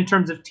 and in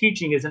terms of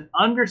teaching, is an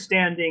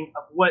understanding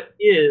of what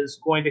is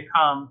going to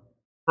come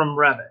from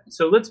Revit.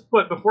 So let's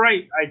put, before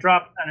I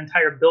drop an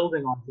entire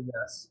building onto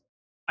this,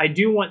 I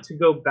do want to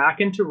go back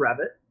into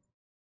Revit.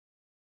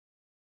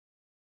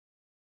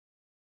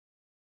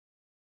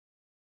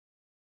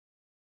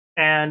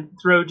 And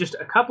throw just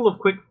a couple of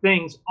quick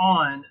things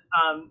on,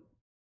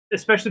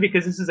 especially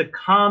because this is a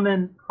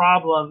common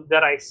problem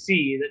that I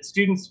see, that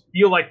students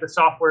feel like the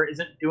software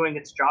isn't doing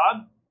its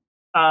job,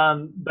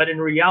 but in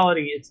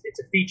reality, it's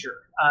a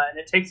feature. And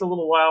it takes a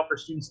little while for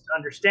students to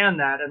understand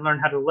that and learn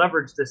how to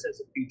leverage this as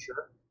a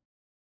feature.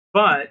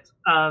 But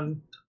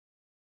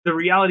the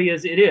reality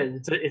is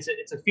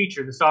it's a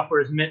feature. The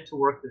software is meant to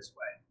work this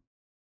way.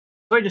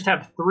 So I just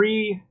have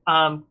 3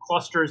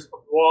 clusters of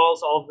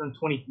walls, all of them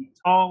 20 feet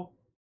tall.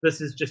 This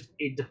is just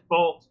a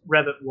default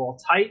Revit wall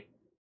type,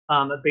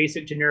 a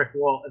basic generic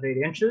wall of 8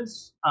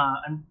 inches.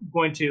 I'm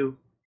going to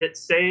hit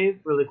save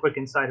really quick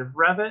inside of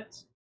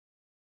Revit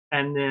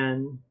and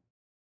then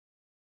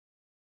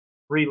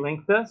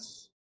relink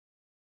this.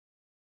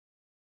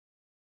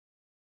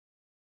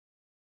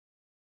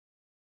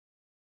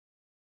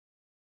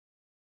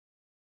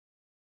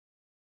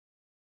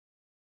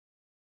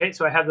 Okay,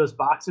 so I have those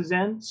boxes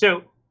in.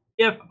 So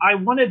if I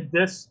wanted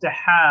this to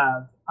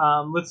have,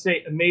 let's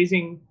say,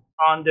 amazing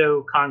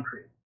Ondo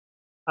concrete,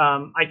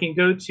 I can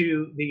go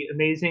to the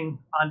amazing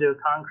Ondo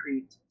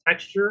concrete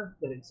texture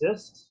that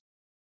exists.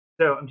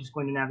 So I'm just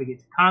going to navigate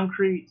to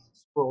concrete,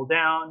 scroll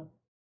down,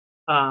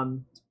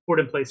 port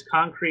in place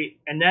concrete,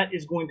 and that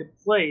is going to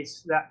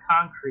place that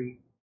concrete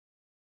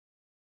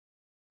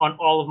on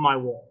all of my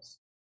walls,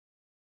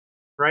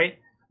 right?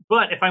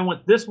 But if I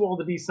want this wall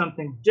to be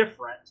something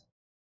different,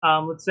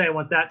 let's say I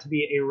want that to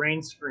be a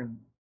rain screen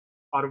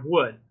out of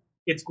wood,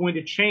 it's going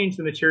to change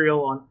the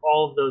material on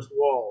all of those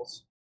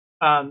walls.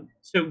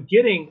 So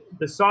getting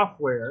the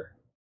software,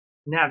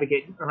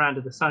 navigate around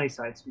to the sunny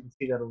side so you can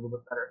see that a little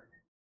bit better.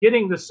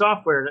 Getting the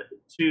software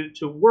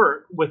to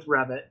work with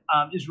Revit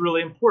is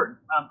really important.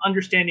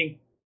 Understanding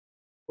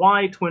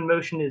why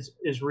Twinmotion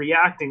is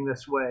reacting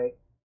this way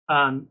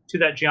to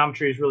that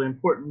geometry is really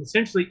important.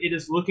 Essentially, it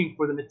is looking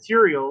for the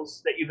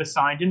materials that you've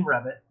assigned in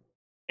Revit,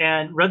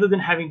 and rather than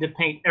having to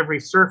paint every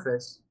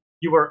surface,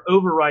 you are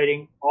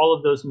overriding all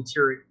of those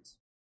materials.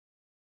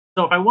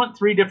 So if I want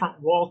 3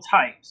 different wall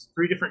types,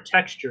 3 different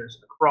textures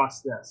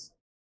across this,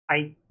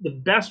 the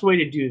best way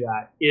to do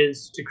that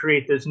is to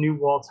create those new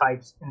wall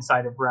types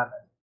inside of Revit.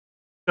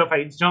 So if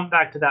I jump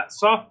back to that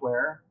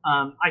software,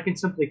 I can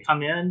simply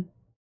come in,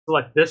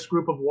 select this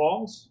group of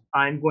walls.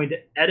 I'm going to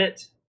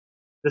edit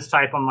this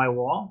type on my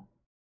wall,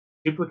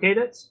 duplicate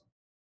it,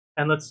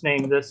 And let's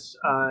name this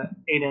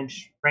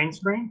 8-inch rain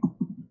screen.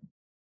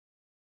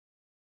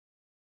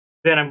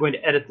 Then I'm going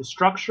to edit the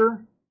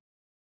structure,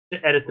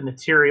 to edit the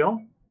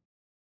material.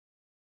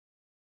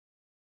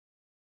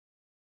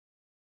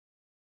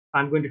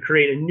 I'm going to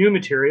create a new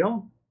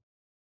material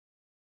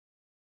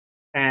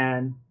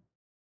and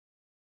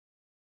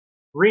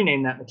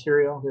rename that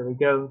material. There we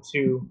go,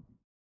 to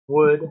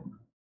wood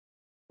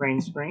rain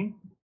screen.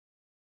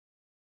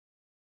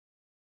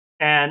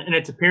 And in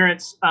its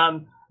appearance,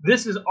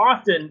 this is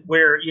often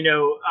where,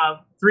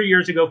 3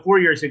 years ago, 4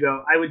 years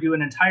ago, I would do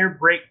an entire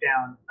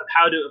breakdown of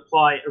how to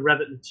apply a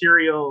Revit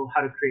material,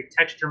 how to create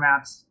texture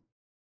maps,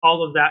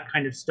 all of that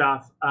kind of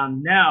stuff.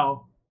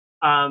 Now,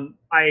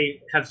 I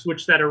have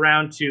switched that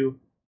around to,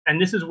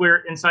 and this is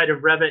where inside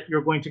of Revit,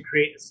 you're going to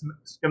create a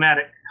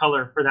schematic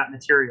color for that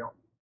material.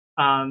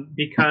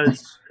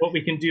 Because what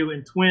we can do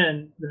in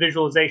Twin, the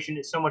visualization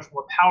is so much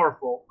more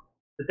powerful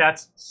that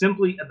that's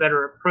simply a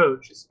better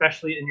approach,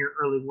 especially in your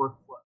early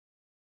workflow.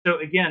 So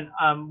again,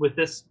 with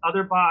this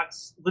other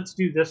box, let's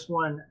do this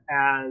one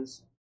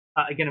as,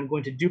 again, I'm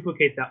going to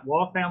duplicate that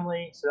wall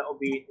family. So that will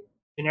be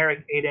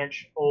generic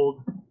 8-inch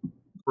old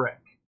brick.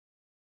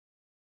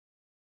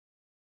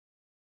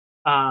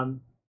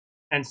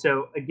 And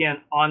so again,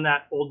 on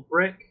that old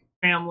brick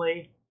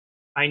family,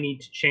 I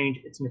need to change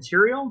its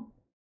material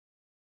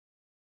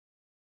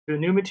to a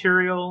new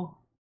material,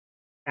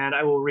 and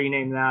I will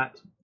rename that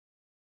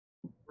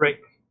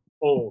brick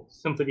old,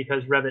 simply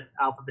because Revit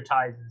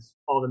alphabetizes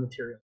all the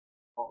materials.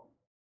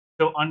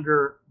 So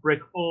under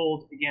brick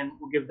old, again,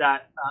 we'll give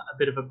that a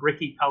bit of a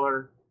bricky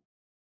color,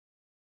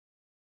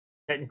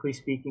 technically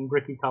speaking,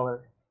 bricky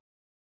color.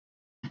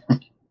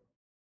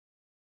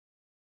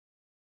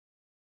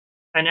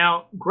 And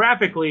now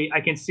graphically,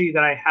 I can see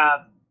that I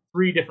have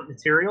 3 different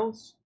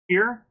materials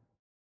here.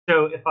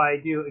 So if I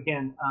do,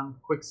 again,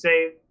 quick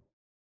save,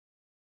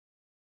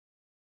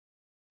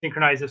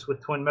 synchronize this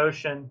with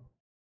Twinmotion,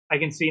 I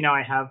can see now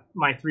I have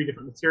my 3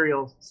 different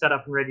materials set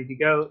up and ready to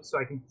go. So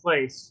I can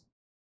place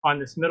on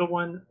this middle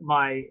one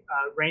my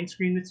rain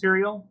screen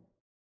material,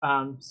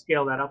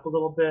 scale that up a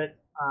little bit,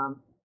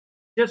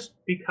 just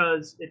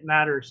because it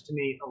matters to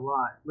me a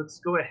lot. Let's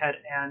go ahead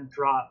and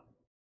drop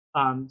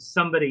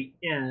somebody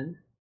in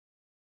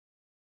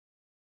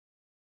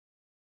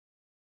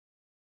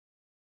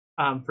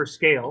for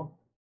scale.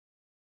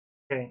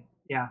 Okay,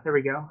 yeah, there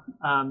we go,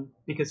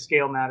 because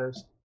scale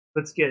matters.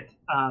 Let's get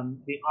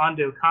the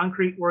Ondo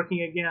concrete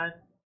working again.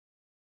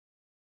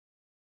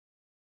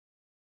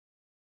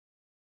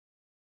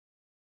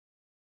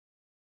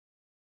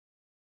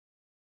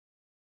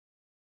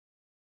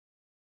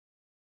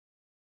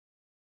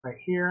 Right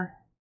here,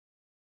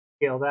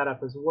 scale that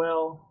up as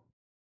well.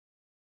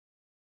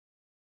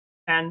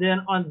 And then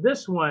on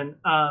this one,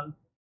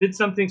 did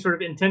something sort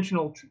of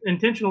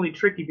intentionally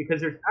tricky, because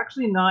there's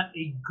actually not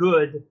a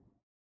good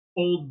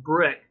old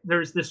brick.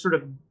 There's this sort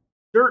of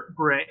dirt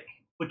brick,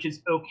 which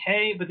is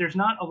okay, but there's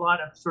not a lot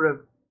of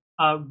sort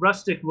of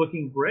rustic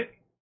looking brick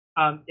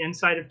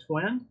inside of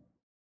Twin.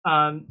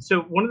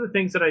 So one of the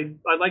things that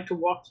I like to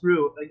walk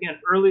through, again,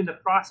 early in the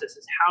process,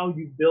 is how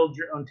you build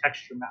your own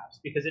texture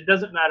maps, because it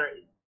doesn't matter.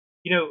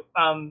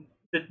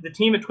 The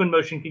team at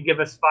Twinmotion could give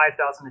us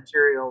 5,000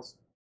 materials.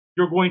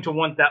 You're going to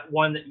want that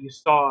one that you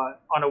saw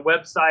on a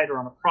website or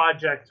on a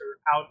project or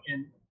out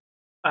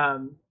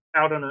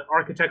on an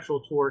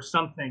architectural tour or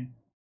something,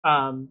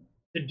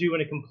 to do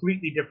in a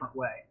completely different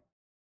way.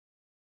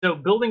 So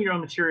building your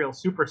own material is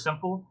super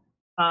simple,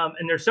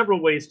 and there's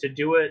several ways to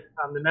do it.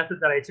 The method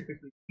that I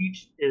typically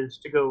teach is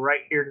to go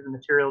right here to the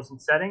materials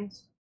and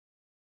settings,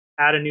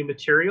 add a new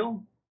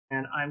material,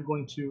 and I'm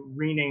going to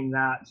rename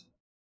that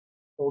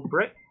old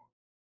brick.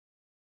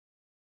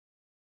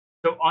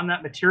 So on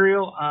that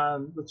material,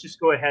 let's just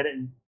go ahead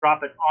and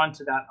drop it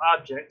onto that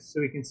object so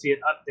we can see it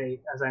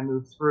update as I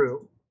move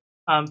through.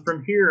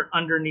 From here,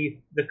 underneath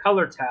the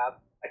color tab,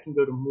 I can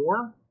go to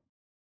more,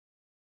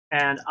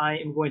 and I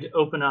am going to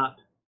open up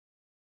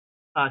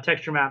a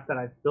texture map that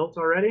I've built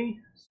already.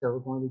 So we're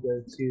going to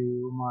go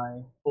to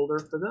my folder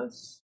for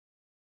this.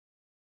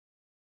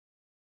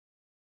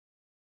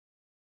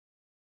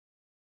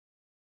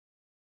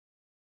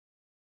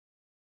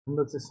 And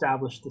let's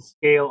establish the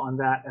scale on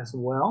that as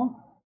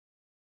well.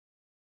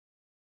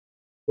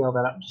 Scale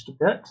that up just a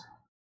bit.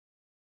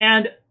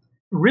 And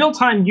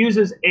real-time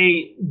uses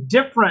a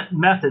different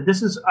method.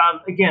 This is,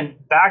 again,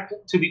 back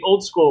to the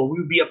old school. We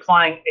would be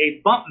applying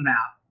a bump map.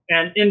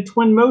 And in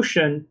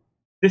Twinmotion,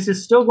 this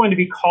is still going to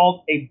be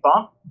called a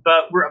bump,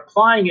 but we're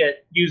applying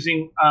it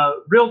using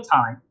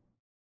real-time,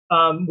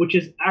 which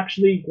is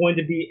actually going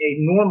to be a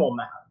normal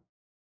map.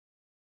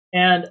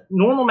 And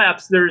normal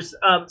maps, there's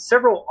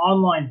several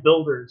online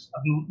builders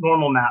of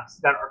normal maps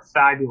that are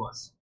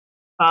fabulous.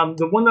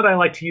 The one that I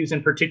like to use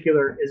in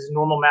particular is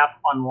Normal Map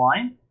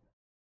Online.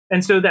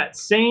 And so that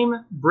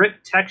same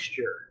brick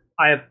texture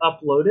I have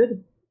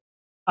uploaded.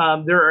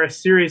 There are a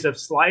series of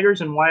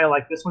sliders, and why I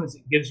like this one is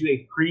it gives you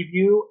a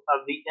preview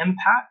of the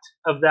impact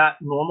of that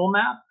normal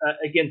map.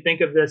 Again,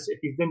 think of this, if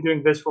you've been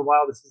doing this for a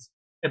while, this is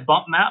a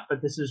bump map,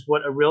 but this is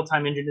what a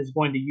real-time engine is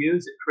going to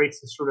use. It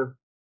creates this sort of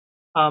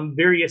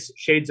various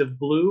shades of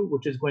blue,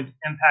 which is going to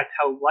impact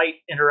how light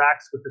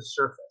interacts with the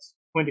surface.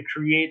 It's going to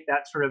create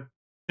that sort of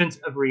sense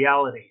of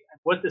reality. And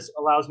what this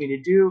allows me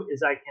to do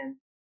is I can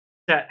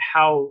set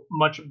how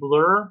much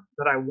blur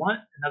that I want.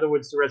 In other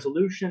words, the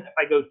resolution. If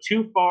I go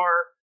too far,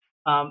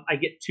 I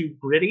get too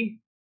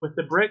gritty with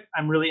the brick.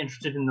 I'm really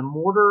interested in the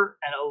mortar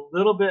and a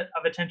little bit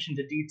of attention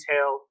to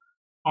detail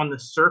on the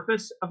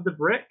surface of the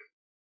brick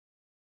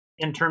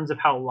in terms of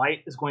how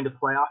light is going to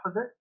play off of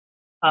it.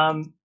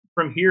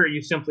 From here,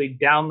 you simply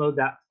download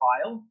that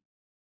file,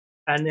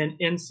 and then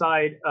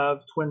inside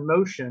of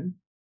Twinmotion,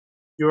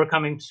 you are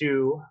coming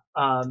to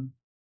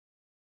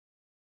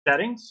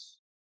settings,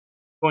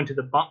 going to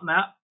the bump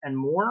map and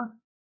more,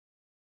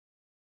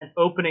 and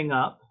opening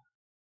up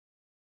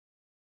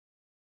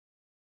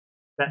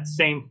that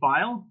same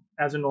file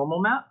as a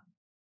normal map.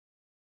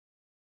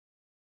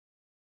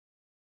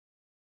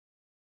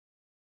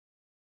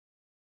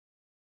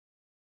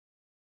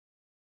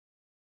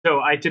 So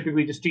I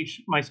typically just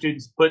teach my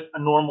students put a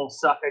normal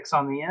suffix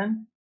on the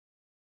end.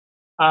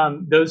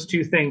 Those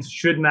two things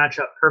should match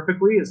up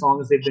perfectly as long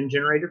as they've been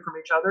generated from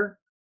each other.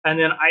 And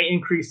then I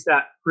increase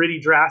that pretty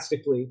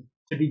drastically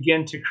to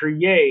begin to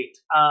create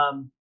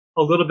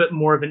a little bit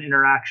more of an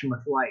interaction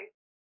with light.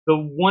 The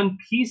one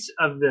piece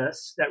of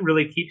this that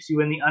really keeps you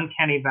in the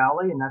uncanny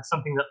valley, and that's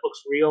something that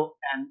looks real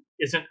and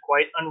isn't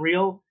quite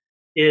unreal,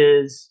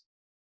 is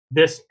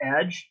this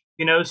edge.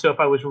 You know, so if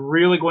I was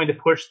really going to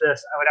push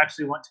this, I would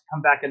actually want to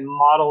come back and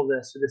model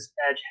this so this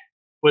edge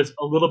was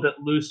a little bit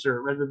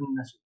looser rather than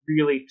this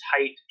really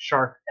tight,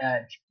 sharp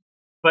edge.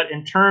 But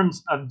in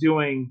terms of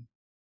doing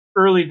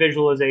early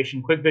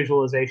visualization, quick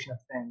visualization of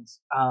things,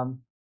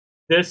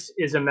 this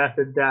is a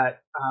method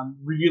that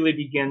really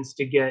begins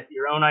to get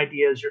your own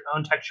ideas, your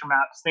own texture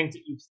maps, things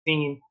that you've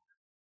seen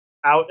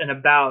out and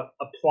about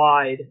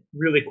applied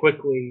really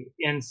quickly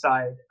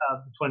inside of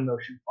the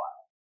Twinmotion file.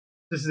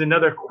 This is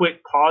another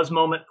quick pause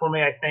moment for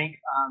me, I think.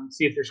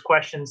 See if there's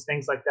questions,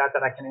 things like that,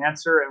 that I can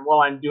answer. And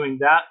while I'm doing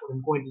that, what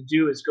I'm going to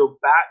do is go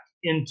back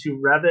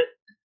into Revit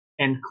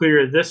and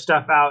clear this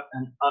stuff out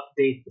and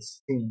update the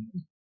scene.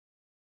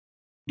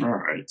 All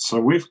right. So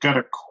we've got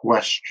a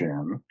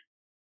question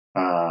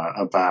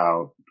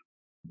about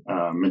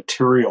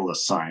material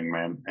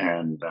assignment.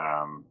 And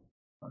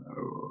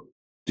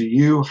do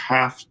you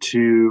have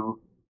to...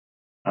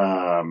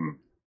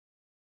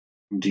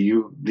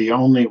 the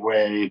only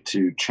way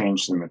to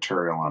change the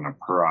material on a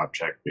per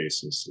object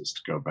basis is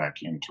to go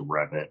back into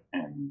Revit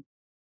and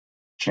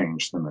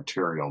change the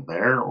material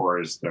there, or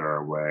is there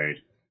a way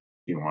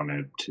you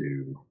wanted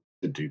to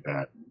do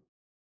that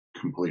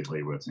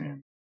completely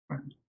within?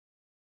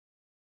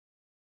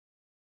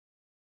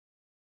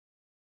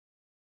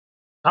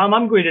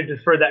 I'm going to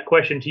defer that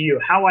question to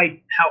you. How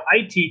I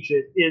teach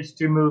it is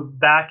to move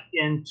back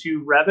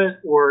into Revit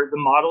or the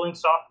modeling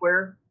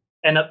software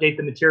and update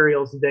the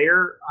materials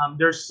there.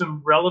 There's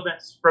some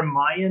relevance from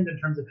my end in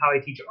terms of how I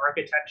teach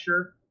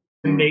architecture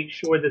to make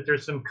sure that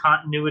there's some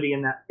continuity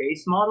in that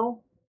base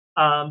model.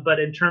 But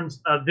in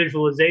terms of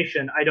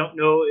visualization, I don't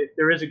know if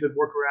there is a good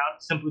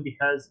workaround simply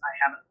because I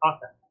haven't thought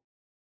that.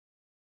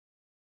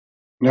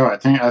 No, I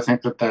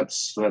think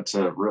that's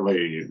a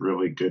really,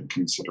 really good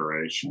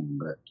consideration.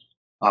 That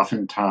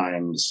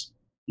oftentimes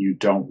you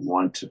don't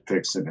want to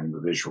fix it in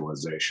the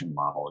visualization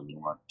model. You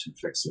want to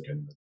fix it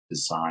in the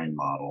design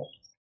model.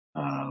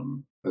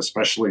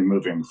 Especially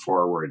moving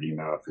forward, you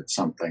know, if it's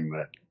something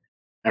that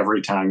every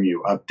time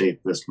you update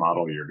this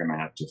model, you're going to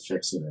have to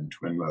fix it in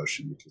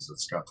Twinmotion because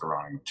it's got the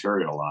wrong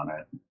material on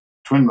it.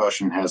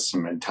 Twinmotion has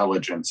some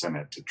intelligence in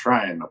it to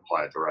try and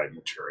apply the right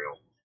material,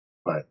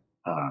 but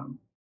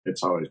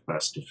it's always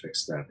best to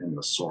fix that in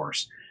the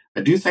source.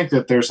 I do think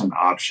that there's an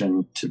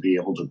option to be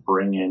able to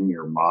bring in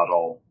your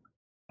model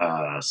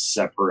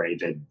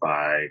separated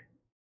by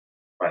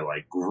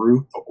like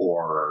group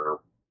or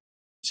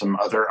some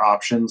other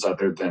options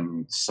other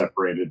than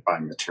separated by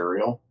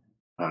material.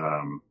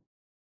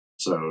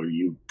 So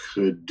you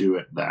could do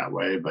it that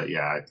way, but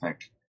yeah, I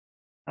think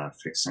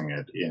fixing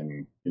it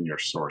in your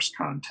source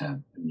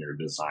content in your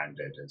design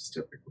data is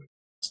typically the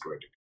best way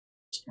to do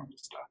this kind of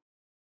stuff.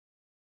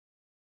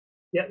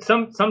 Yeah,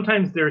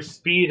 sometimes there's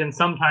speed and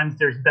sometimes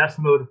there's best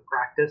mode of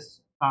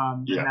practice.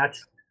 And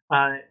that's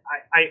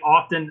I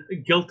often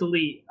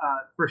guiltily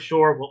for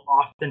sure will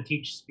often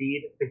teach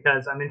speed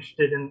because I'm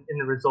interested in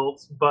the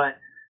results, but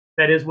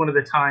that is one of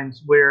the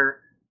times where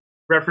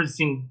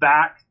referencing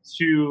back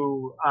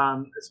to,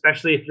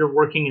 especially if you're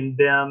working in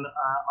BIM,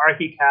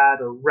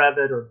 ArchiCAD or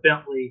Revit or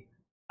Bentley,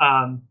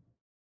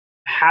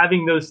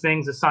 having those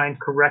things assigned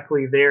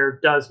correctly there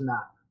does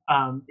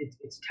matter.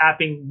 It's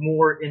tapping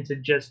more into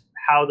just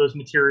how those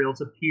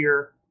materials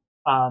appear.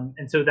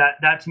 And so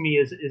that to me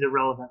is a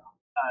relevant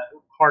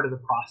part of the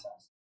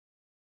process.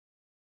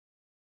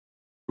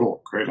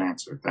 Cool, great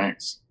answer,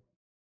 thanks.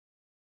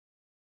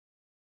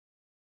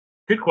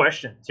 Good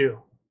question too.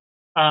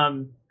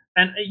 And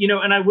you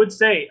know, and I would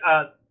say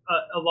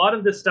a lot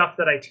of the stuff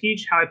that I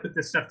teach, how I put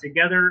this stuff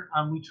together,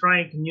 we try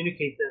and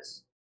communicate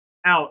this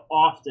out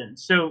often.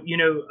 So you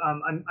know,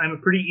 I'm a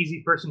pretty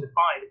easy person to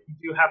find. If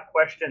you do have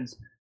questions,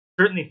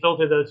 certainly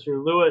filter those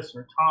through Lewis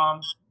or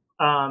Tom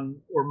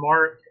or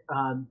Mark,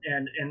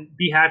 and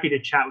be happy to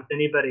chat with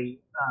anybody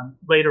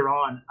later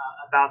on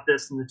about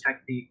this and the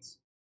techniques.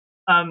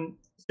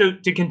 So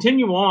to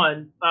continue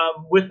on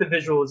with the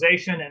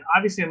visualization, and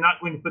obviously I'm not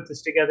going to put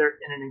this together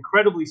in an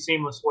incredibly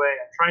seamless way.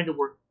 I'm trying to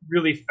work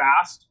really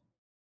fast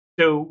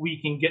so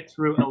we can get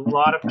through a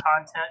lot of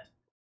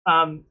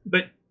content.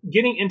 But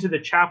getting into the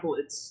chapel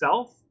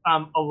itself,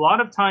 a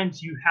lot of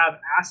times you have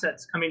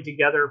assets coming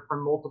together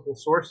from multiple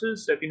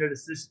sources. So if you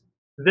notice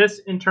this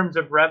in terms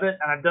of Revit,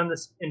 and I've done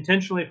this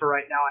intentionally for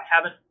right now, I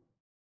haven't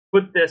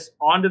put this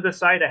onto the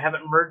site. I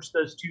haven't merged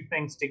those two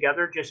things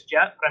together just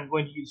yet, but I'm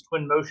going to use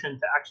Twinmotion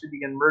to actually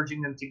begin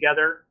merging them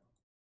together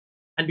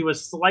and do a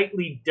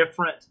slightly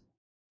different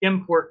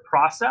import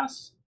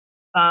process.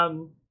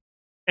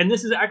 And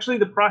this is actually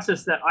the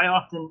process that I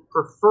often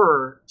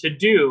prefer to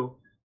do.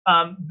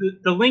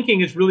 The linking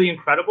is really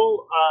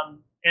incredible.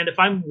 And if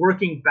I'm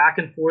working back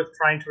and forth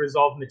trying to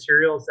resolve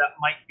materials, that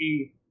might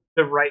be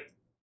the right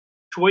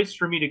choice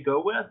for me to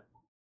go with.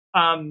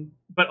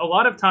 But a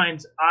lot of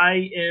times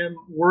I am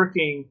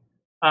working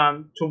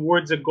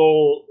towards a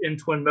goal in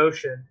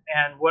Twinmotion.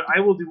 And what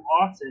I will do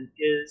often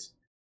is,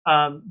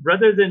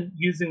 rather than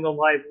using the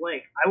live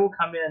link, I will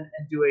come in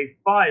and do a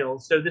file.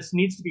 So this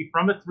needs to be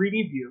from a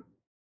 3D view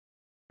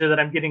so that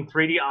I'm getting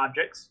 3D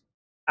objects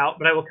out.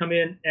 But I will come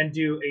in and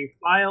do a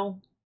file,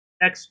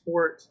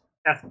 export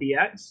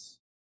FBX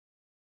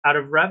out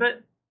of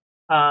Revit.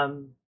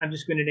 I'm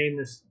just going to name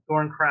this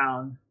Thorn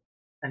Crown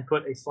and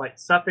put a slight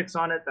suffix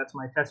on it. That's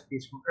my test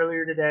piece from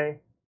earlier today.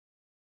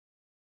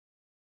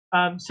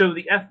 So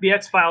the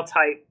FBX file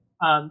type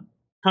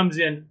comes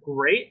in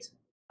great.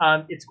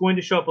 It's going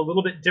to show up a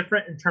little bit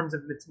different in terms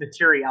of its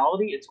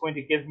materiality. It's going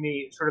to give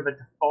me sort of a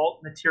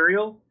default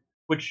material,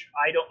 which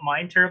I don't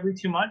mind terribly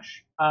too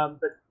much.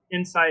 But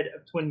inside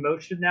of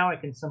Twinmotion now, I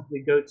can simply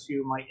go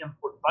to my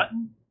import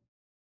button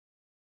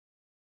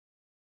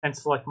and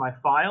select my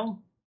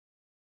file.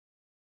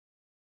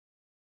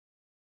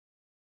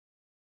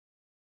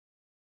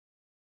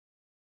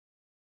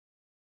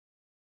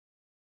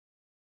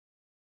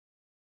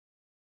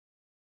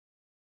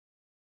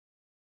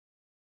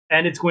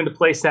 And it's going to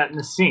place that in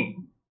the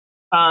scene.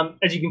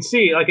 As you can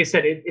see, like I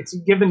said, it's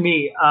given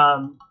me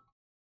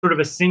sort of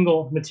a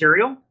single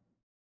material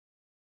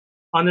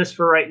on this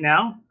for right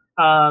now.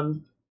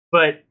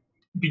 But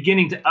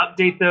beginning to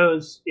update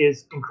those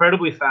is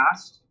incredibly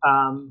fast.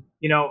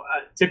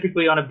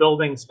 Typically on a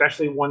building,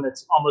 especially one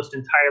that's almost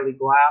entirely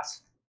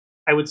glass,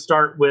 I would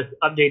start with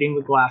updating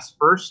the glass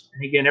first.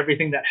 And again,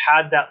 everything that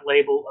had that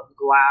label of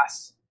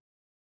glass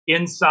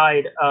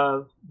inside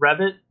of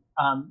Revit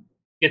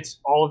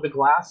gets all of the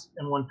glass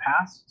in one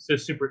pass, so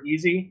super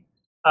easy.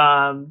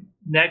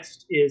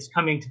 Next is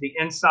coming to the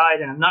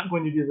inside, and I'm not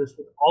going to do this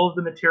with all of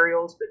the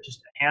materials, but just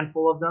a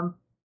handful of them.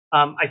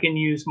 I can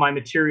use my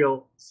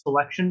material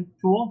selection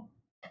tool.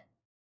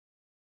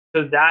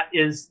 So that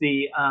is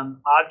the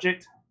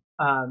object,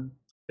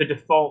 the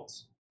default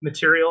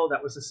material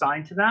that was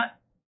assigned to that.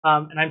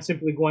 And I'm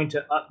simply going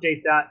to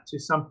update that to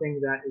something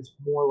that is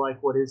more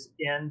like what is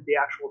in the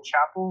actual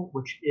chapel,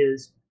 which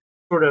is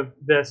sort of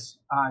this,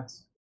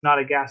 it's not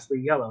a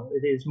ghastly yellow.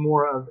 It is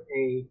more of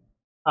a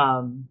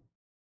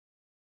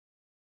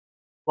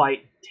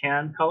light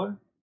tan color.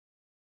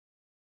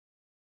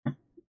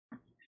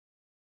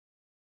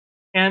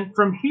 And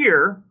from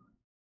here,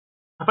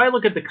 if I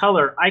look at the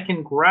color, I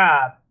can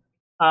grab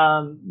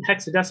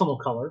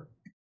hexadecimal color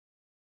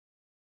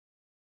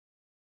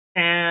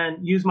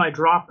and use my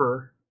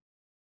dropper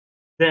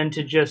then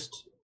to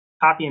just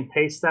copy and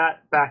paste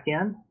that back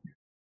in.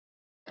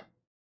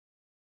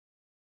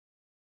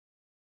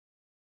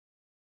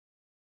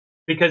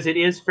 Because it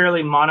is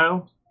fairly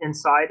mono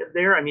inside of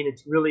there. I mean,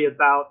 it's really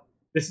about,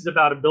 this is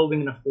about a building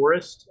in a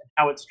forest and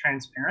how it's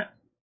transparent.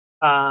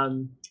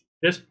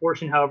 This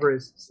portion, however,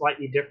 is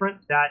slightly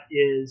different. That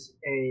is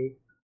a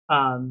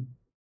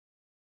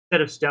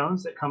set of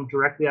stones that come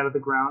directly out of the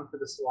ground for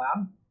the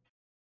slab.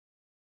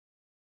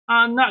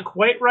 I'm not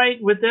quite right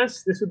with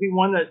this. This would be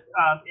one that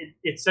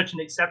it's such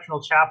an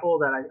exceptional chapel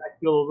that I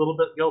feel a little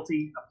bit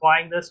guilty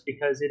applying this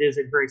because it is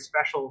a very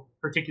special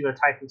particular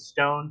type of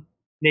stone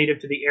native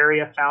to the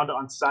area found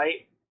on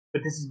site.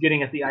 But this is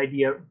getting at the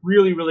idea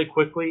really, really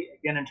quickly,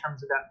 again, in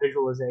terms of that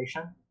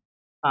visualization.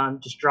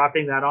 Just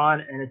dropping that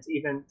on, and it's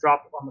even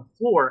dropped on the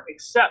floor,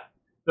 except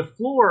the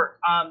floor,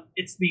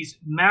 it's these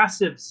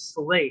massive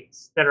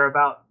slates that are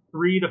about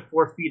 3 to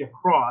 4 feet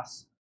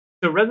across.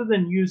 So rather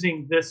than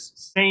using this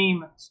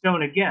same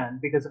stone again,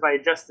 because if I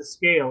adjust the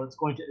scale, it's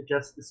going to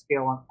adjust the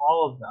scale on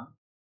all of them,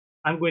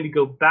 I'm going to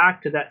go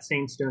back to that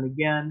same stone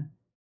again,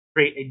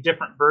 create a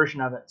different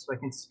version of it so I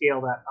can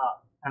scale that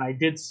up. And I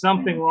did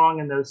something wrong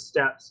in those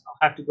steps. I'll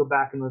have to go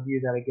back and review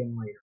that again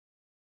later.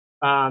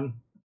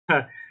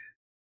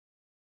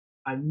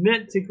 I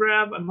meant to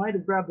grab, I might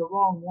have grabbed the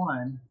wrong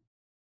one.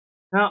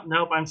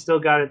 Nope, I'm still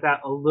got it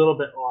that a little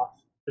bit off,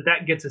 but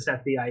that gets us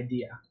at the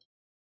idea.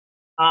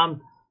 So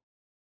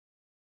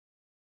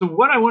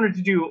what I wanted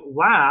to do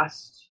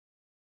last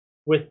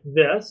with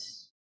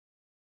this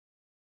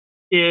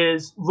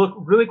is look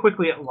really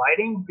quickly at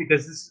lighting,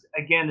 because this,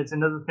 again, it's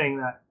another thing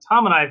that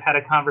Tom and I have had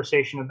a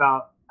conversation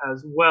about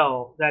as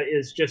well. That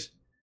is just,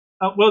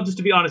 well, just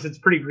to be honest, it's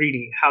pretty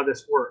greedy how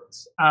this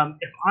works.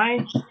 If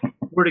I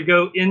were to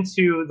go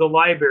into the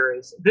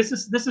libraries, this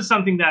is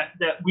something that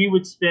we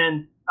would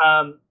spend.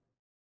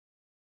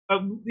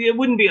 It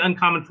wouldn't be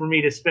uncommon for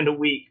me to spend a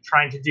week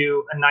trying to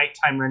do a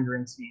nighttime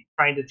rendering scene,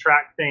 trying to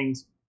track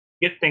things,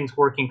 get things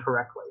working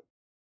correctly.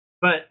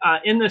 But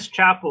in this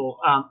chapel,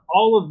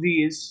 all of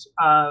these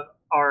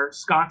are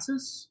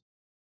sconces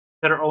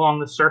that are along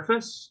the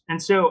surface. And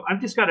so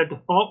I've just got a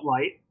default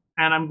light,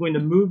 and I'm going to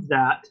move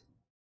that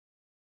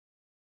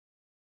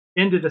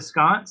into the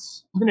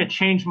sconce. I'm going to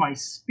change my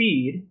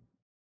speed.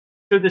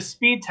 So the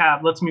speed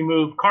tab lets me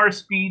move car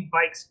speed,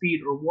 bike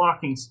speed, or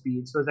walking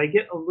speed. So as I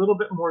get a little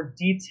bit more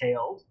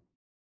detailed,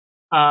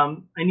 I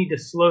need to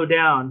slow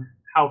down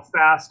how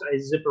fast I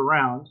zip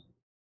around.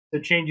 So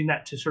changing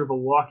that to sort of a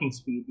walking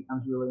speed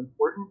becomes really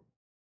important.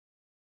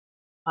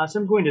 So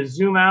I'm going to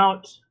zoom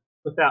out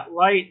with that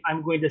light.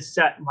 I'm going to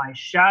set my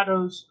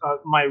shadows,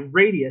 my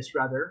radius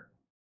rather,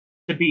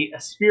 to be a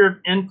sphere of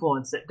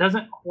influence that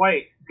doesn't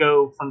quite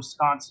go from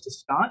sconce to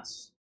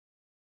sconce.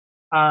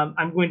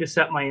 I'm going to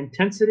set my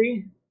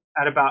intensity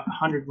at about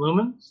 100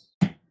 lumens.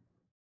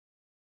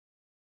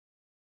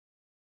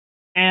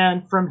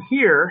 And from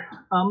here,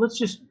 let's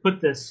just put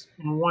this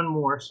in one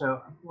more.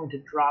 So I'm going to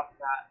drop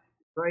that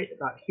right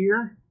about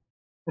here.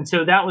 And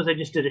so that was, I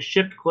just did a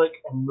shift click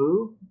and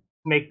move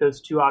to make those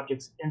two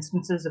objects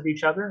instances of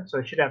each other. So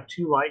I should have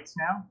two lights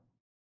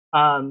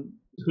now,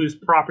 whose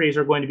properties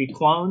are going to be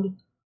cloned.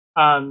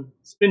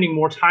 Spending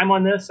more time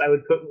on this, I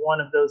would put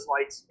one of those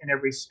lights in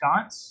every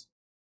sconce.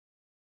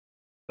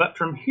 But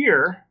from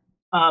here,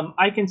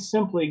 I can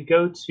simply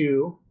go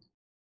to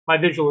my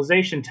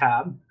visualization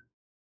tab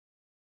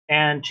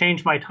and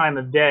change my time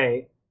of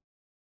day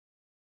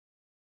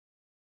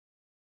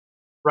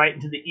right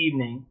into the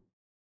evening,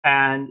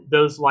 and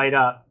those light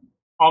up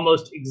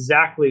almost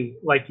exactly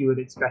like you would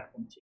expect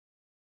them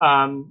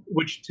to,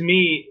 which to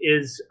me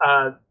is,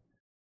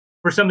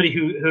 for somebody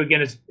who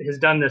again has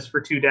done this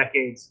for 2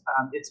 decades,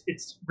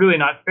 it's really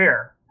not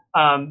fair,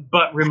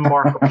 but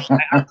remarkable.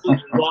 I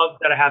absolutely love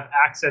that I have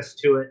access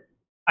to it.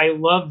 I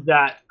love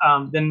that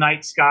the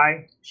night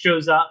sky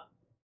shows up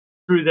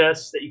through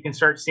this, that you can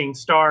start seeing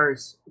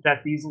stars,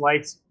 that these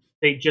lights,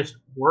 they just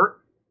work.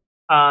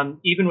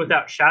 Even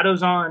without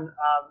shadows on,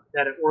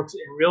 that it works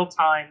in real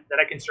time, that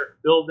I can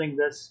start building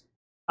this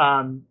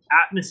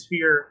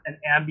atmosphere and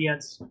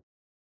ambience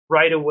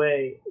right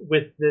away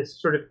with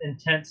this sort of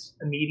intense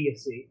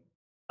immediacy.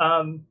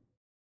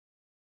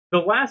 The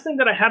last thing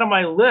that I had on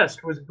my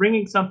list was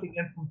bringing something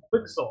in from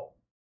Quixel.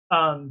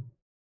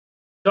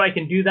 So I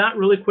can do that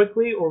really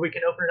quickly, or we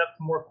can open it up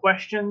to more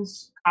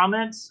questions,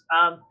 comments.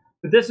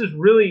 But this is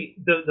really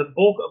the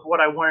bulk of what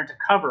I wanted to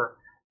cover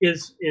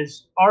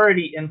is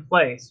already in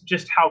place.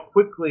 Just how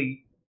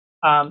quickly,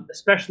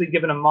 especially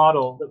given a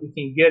model, that we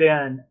can get in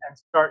and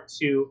start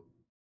to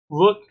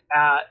look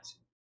at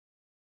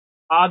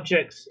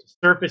objects,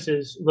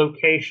 surfaces,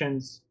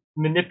 locations,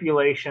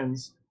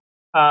 manipulations,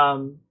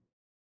 and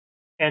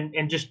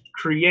just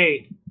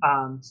create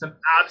some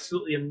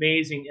absolutely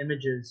amazing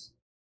images.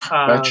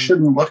 That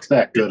shouldn't look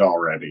that good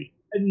already.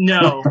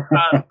 No,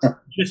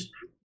 just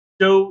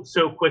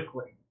so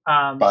quickly.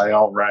 By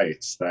all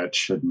rights, that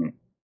shouldn't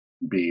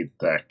be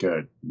that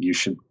good. You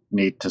should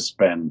need to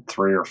spend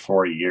 3 or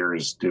 4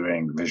 years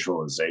doing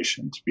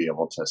visualization to be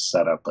able to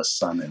set up a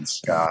sun and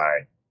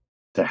sky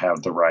to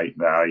have the right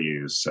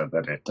values so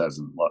that it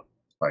doesn't look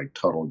like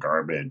total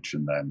garbage.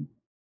 And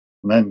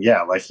then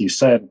yeah, like you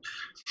said,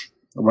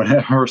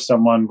 whenever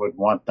someone would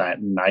want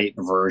that night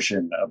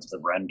version of the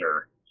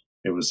render,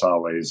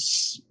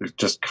 it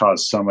just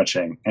caused so much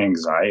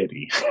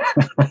anxiety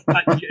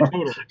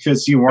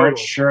because you weren't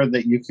sure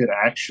that you could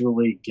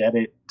actually get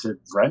it to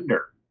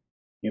render.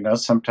 You know,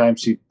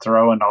 sometimes you'd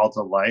throw in all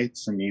the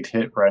lights and you'd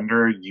hit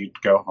render, you'd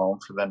go home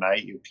for the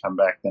night, you'd come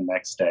back the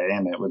next day,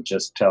 and it would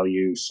just tell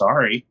you,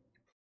 sorry,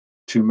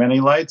 too many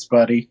lights,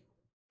 buddy.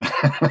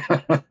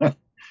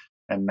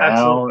 And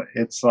now Absolutely.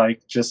 It's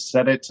like, just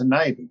set it to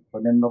night and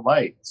put in the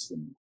lights.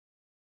 And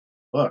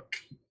look,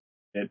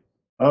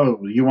 oh,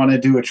 you want to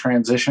do a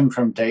transition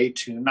from day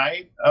to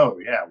night? Oh,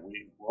 yeah,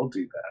 we'll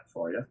do that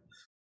for you.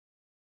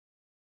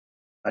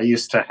 I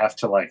used to have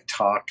to like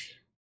talk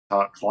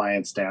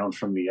clients down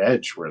from the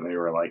edge where they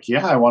were like,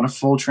 yeah, I want a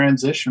full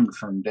transition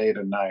from day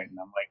to night. And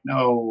I'm like,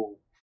 no,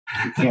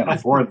 you can't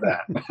afford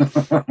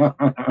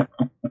that.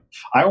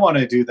 I want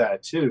to do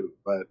that too,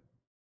 but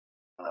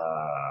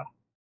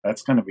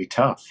that's going to be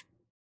tough.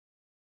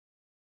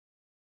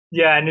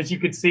 Yeah, and as you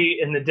could see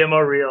in the demo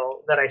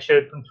reel that I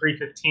showed from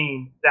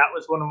 315, that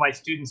was one of my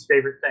students'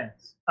 favorite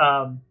things.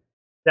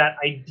 That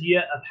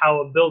idea of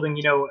how a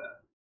building,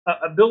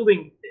 a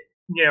building,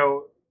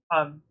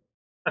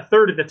 a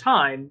third of the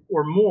time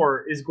or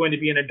more is going to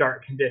be in a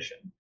dark condition.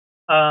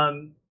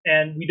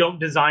 And we don't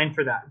design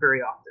for that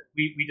very often.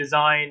 We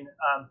design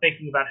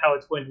thinking about how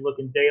it's going to look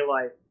in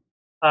daylight.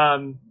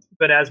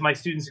 but as my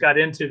students got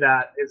into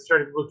that, it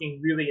started looking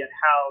really at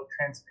how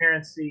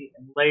transparency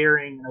and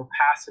layering and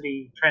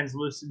opacity,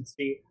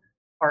 translucency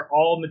are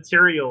all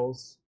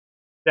materials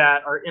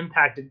that are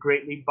impacted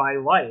greatly by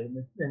light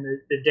and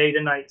the day to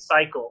night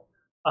cycle,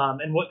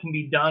 and what can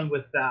be done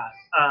with that.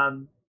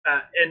 And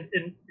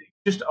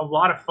just a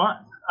lot of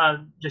fun,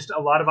 just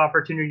a lot of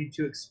opportunity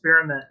to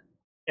experiment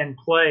and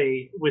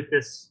play with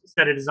this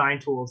set of design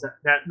tools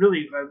that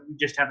really we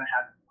just haven't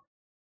had.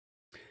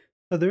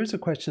 So there is a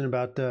question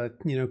about,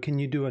 can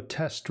you do a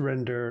test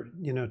render,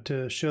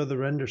 to show the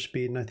render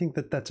speed? And I think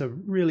that that's a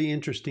really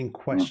interesting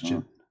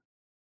question.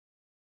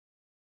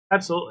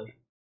 Absolutely.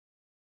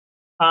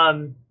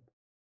 Well,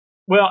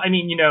 I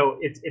mean,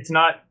 it's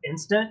not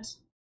instant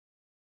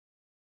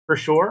for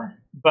sure,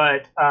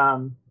 but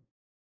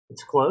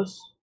it's close.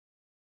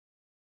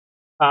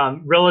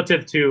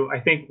 Relative to, I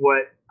think,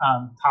 what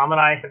Tom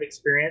and I have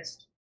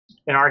experienced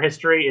in our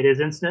history, it is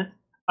instant.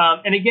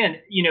 And again,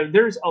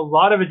 there's a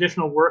lot of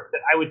additional work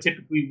that I would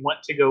typically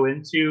want to go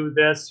into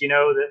this,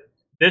 that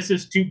this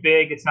is too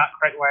big. It's not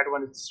quite where I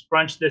want to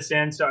scrunch this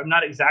in. So I'm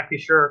not exactly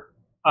sure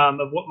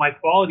of what my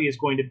quality is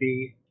going to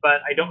be,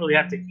 but I don't really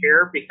have to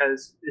care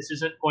because this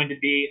isn't going to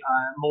be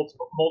a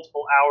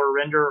multiple hour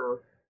render,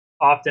 or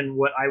often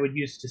what I would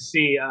used to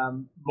see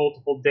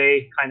multiple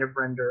day kind of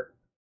render.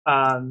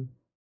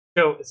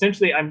 So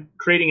essentially I'm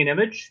creating an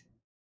image.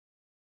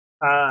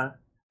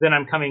 Then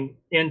I'm coming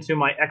into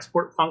my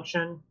export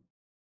function.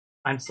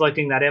 I'm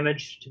selecting that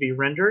image to be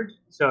rendered.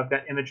 So I've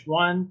got image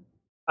 1.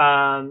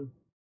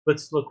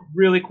 Let's look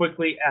really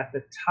quickly at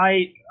the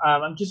type.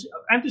 I'm just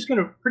going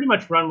to pretty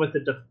much run with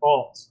the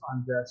defaults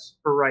on this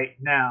for right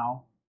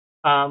now.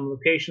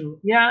 Location,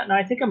 yeah, and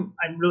I think I'm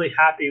really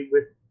happy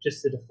with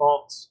just the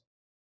defaults.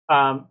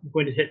 I'm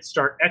going to hit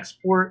Start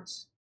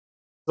Exports.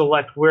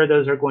 Select where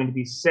those are going to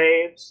be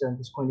saved. So I'm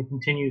just going to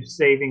continue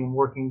saving and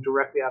working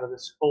directly out of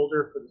this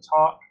folder for the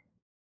talk.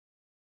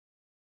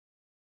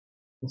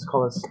 Let's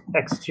call this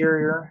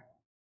exterior.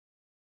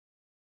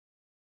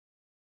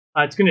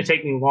 It's going to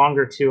take me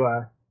longer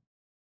to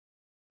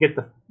get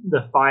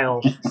the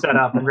files set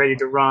up and ready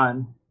to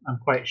run, I'm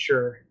quite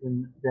sure,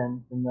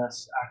 than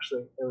this.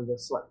 Actually, there was a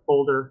select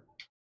folder.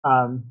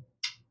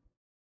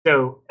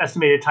 So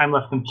estimated time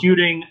left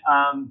computing.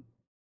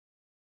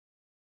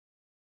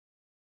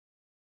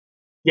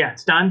 Yeah,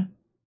 it's done.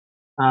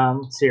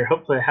 Let's see here.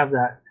 Hopefully I have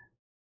that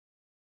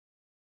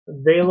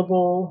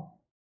available.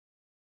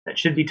 That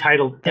should be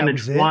titled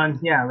Image 1.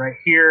 Yeah, right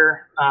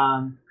here.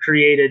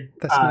 Created.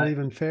 That's not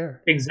even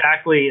fair.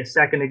 Exactly a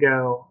second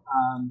ago.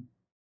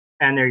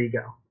 And there you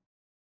go.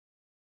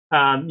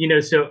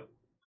 So,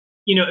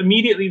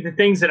 immediately the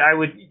things that I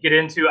would get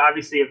into,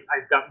 obviously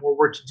I've got more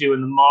work to do in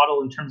the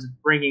model in terms of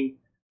bringing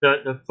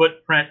the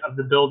footprint of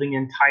the building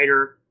in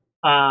tighter.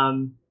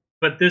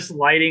 But this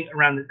lighting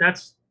around it,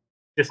 that's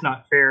just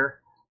not fair.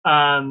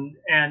 I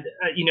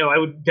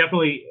would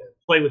definitely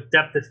play with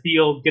depth of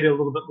field, get a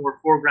little bit more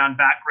foreground,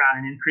 background,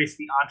 and increase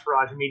the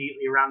entourage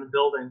immediately around the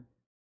building.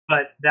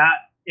 But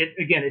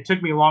it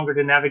took me longer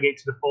to navigate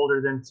to the folder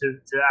than to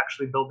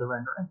actually build the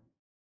rendering.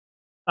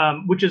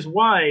 Which is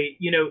why,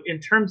 in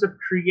terms of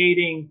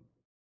creating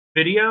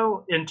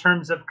video, in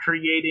terms of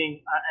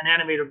creating an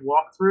animated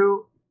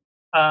walkthrough,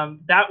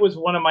 that was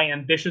one of my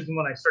ambitions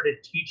when I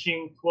started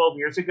teaching 12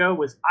 years ago,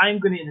 was I'm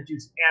going to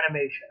introduce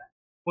animation.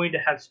 I'm going to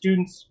have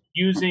students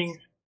using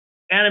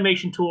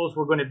animation tools.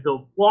 We're going to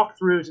build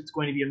walkthroughs. It's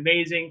going to be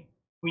amazing.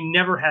 We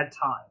never had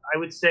time. I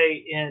would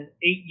say in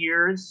 8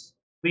 years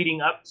leading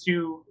up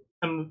to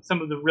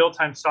some of the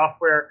real-time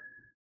software,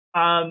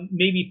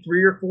 maybe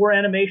 3 or 4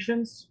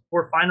 animations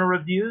for final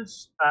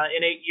reviews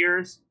in 8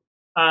 years.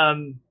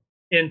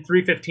 In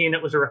 315,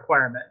 it was a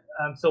requirement.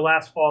 So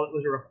last fall, it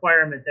was a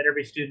requirement that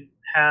every student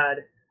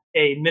had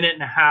a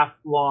 1.5-minute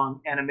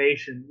long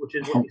animation, which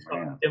is what we saw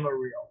in the demo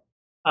reel.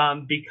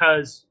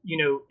 Because,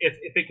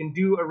 if it can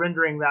do a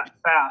rendering that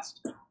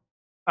fast,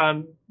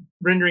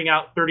 rendering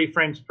out 30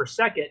 frames per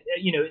second,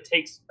 it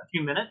takes a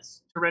few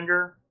minutes to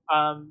render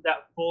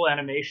that full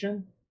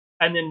animation.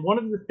 And then one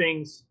of the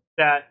things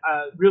that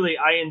really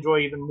I enjoy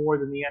even more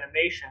than the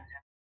animation, and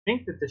I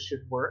think that this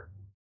should work.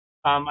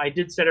 I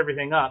did set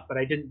everything up, but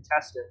I didn't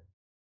test it.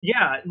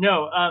 Yeah,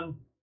 no.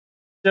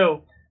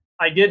 So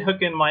I did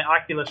hook in my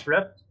Oculus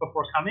Rift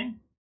before coming,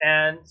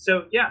 and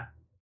so yeah,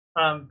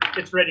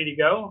 it's ready to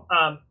go.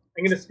 I'm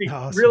going to speak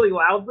really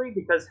loudly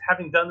because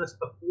having done this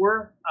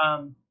before,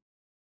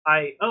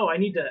 I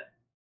need to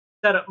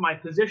set up my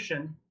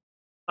position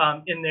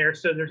in there.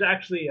 So there's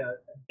actually a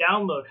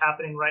download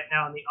happening right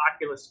now in the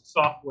Oculus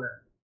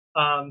software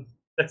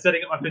that's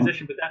setting up my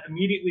position, but that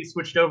immediately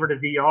switched over to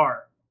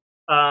VR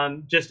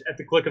just at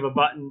the click of a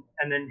button,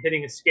 and then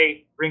hitting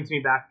escape brings me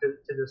back to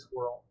this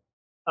world,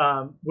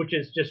 which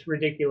is just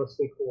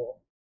ridiculously cool.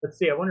 Let's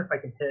see, I wonder if I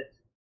can hit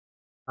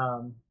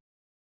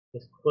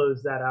just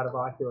close that out of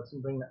Oculus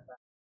and bring that back.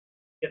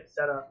 Get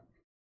set up.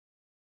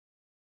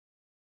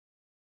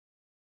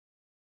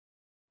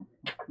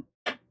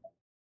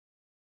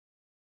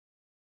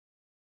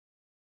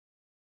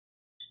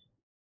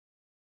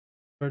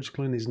 George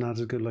Clooney's not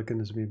as good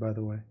looking as me, by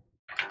the way.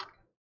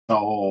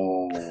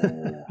 Oh.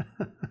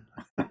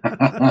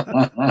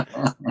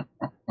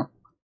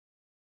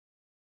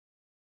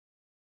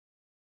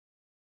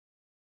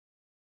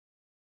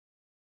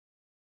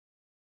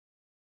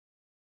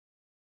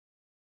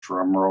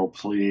 Drum roll,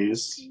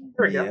 please.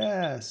 There we go.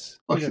 Yes.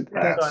 Look Yeah, at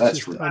that. that's That's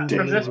just From this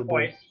unbelievable.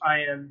 point, I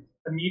am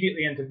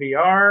immediately into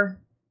VR.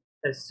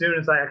 As soon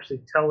as I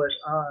actually tell it,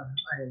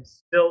 I am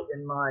still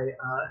in my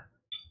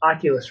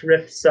Oculus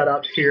Rift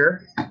setup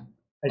here.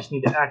 I just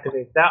need to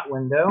activate that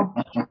window.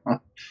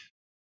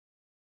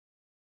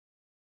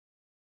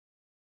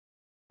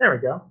 There we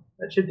go.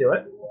 That should do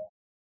it.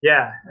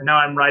 Yeah, and now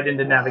I'm right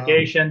into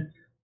navigation.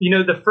 You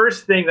know, the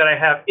first thing that I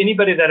have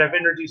anybody that I've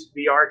introduced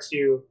VR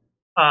to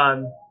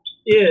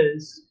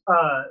is,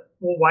 well,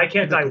 why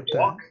can't I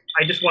walk?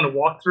 I just want to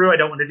walk through. I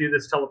don't want to do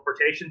this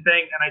teleportation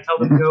thing. And I tell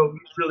them, no, you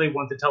really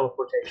want the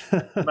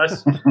teleportation.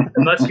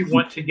 Unless you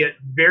want to get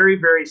very,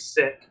 very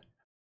sick,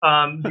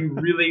 you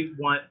really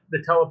want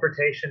the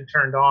teleportation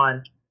turned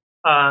on.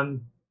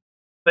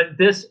 But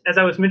this, as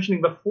I was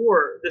mentioning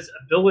before, this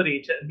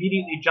ability to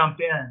immediately jump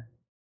in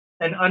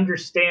and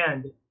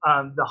understand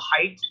the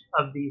height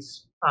of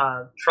these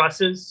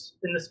trusses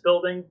in this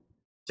building,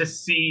 to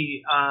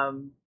see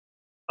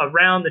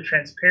around the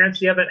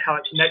transparency of it, how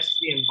it connects to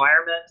the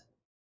environment,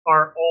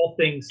 are all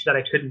things that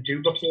I couldn't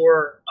do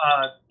before.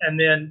 And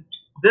then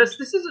this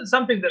isn't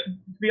something that, to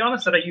be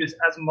honest, that I use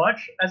as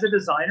much as a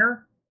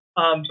designer,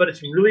 but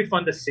it's really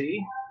fun to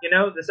see. You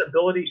know, this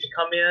ability to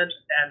come in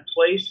and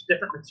place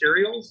different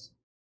materials,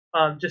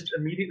 just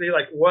immediately,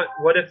 like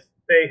what if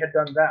they had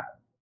done that?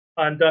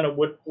 Done a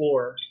wood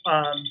floor.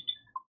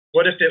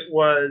 What if it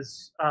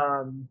was,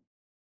 I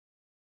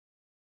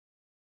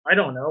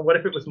don't know, what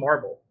if it was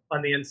marble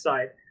on the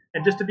inside?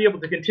 And just to be able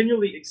to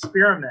continually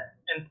experiment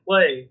and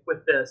play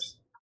with this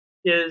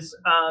is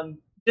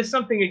just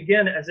something,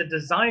 again, as a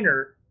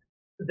designer,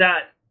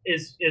 that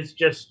is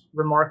just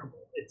remarkable.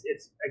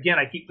 It's again,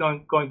 I keep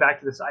going back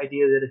to this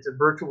idea that it's a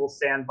virtual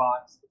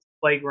sandbox, it's a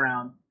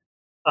playground,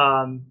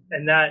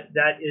 and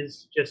that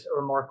is just a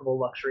remarkable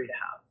luxury to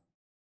have.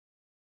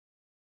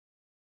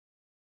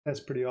 That's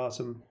pretty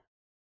awesome.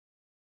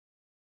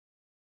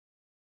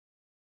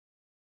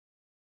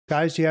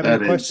 Guys, do you have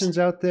any questions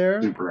out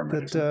there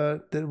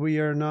that we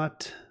are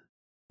not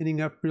hitting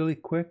up really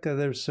quick?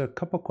 There's a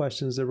couple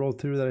questions that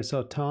rolled through that I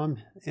saw Tom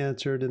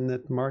answered and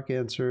that Mark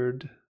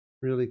answered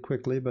really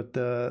quickly, but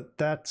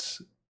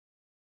that's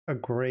a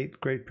great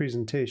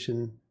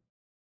presentation,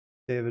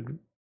 David.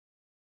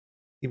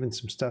 Even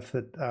some stuff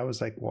that I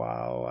was like,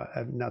 wow,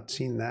 I've not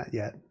seen that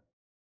yet.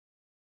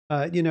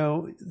 You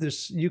know,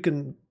 you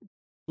can,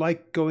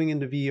 like going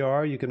into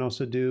VR, you can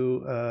also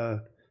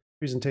do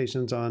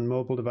presentations on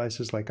mobile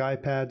devices like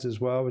iPads as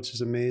well, which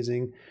is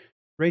amazing.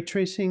 Ray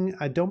tracing,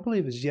 I don't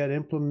believe is yet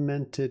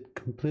implemented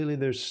completely.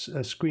 There's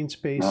a screen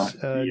space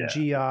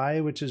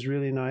GI, which is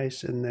really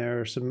nice, and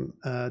there are some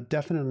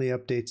definitely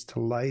updates to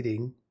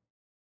lighting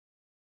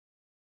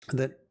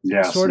that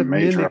sort of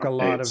mimic a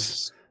lot of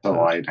the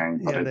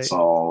lighting, but it's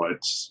all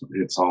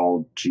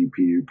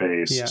GPU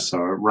based, so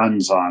it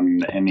runs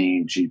on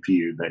any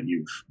GPU that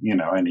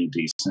any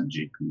decent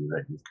GPU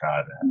that you've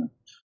got,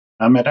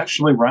 and it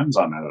actually runs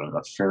on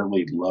a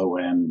fairly low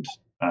end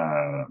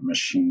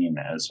machine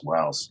as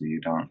well, so you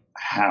don't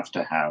have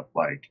to have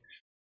like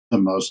the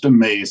most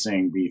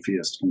amazing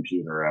beefiest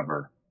computer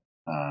ever.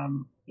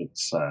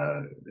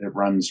 It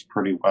runs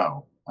pretty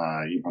well,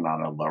 even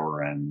on a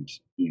lower end,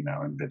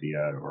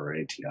 NVIDIA or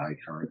ATI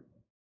card.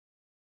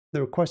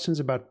 There were questions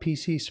about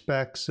PC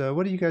specs.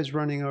 What are you guys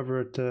running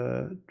over at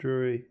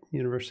Drury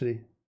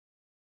University?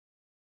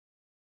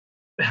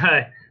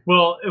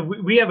 Well,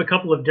 we have a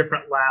couple of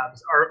different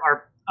labs.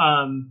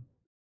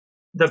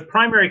 The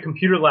primary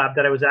computer lab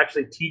that I was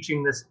actually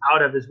teaching this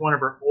out of is one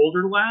of our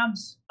older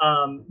labs.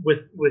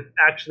 With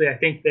actually, I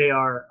think they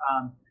are.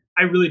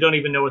 I really don't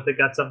even know what the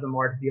guts of them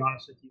are, to be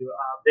honest with you.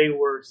 They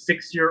were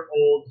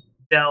 6-year-old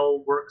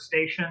Dell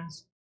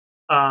workstations.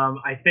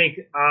 I think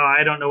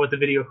I don't know what the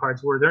video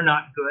cards were. They're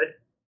not good.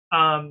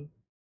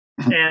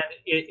 And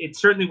it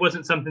certainly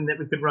wasn't something that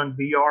we could run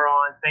VR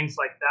on, things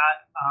like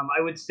that.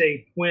 I would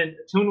say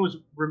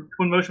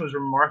Twinmotion was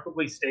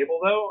remarkably stable,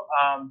 though.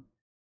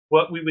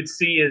 What we would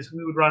see is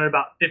we would run at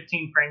about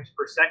 15 frames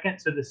per second,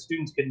 so the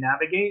students could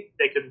navigate,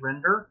 they could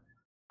render.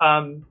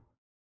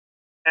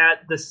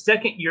 At the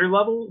second year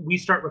level, we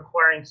start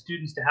requiring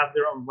students to have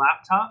their own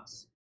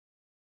laptops.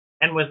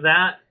 And with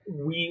that,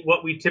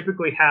 what we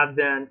typically have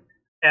then,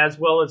 as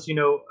well as,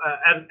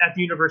 at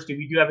the university,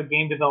 we do have a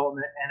game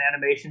development and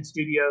animation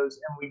studios,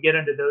 and we get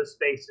into those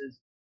spaces.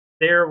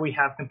 There we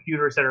have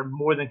computers that are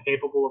more than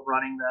capable of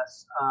running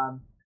this,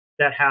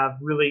 that have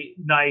really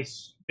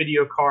nice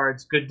video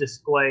cards, good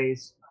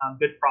displays,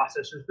 good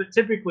processors. But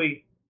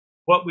typically,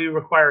 what we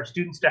require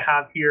students to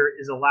have here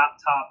is a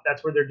laptop.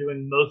 That's where they're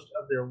doing most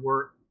of their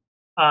work.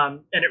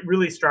 And it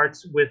really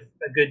starts with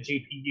a good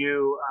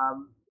GPU,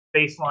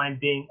 baseline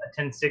being a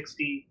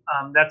 1060.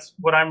 That's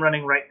what I'm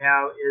running right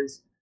now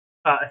is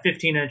a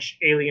 15-inch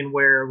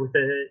Alienware with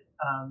a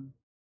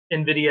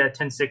NVIDIA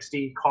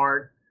 1060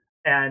 card,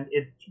 and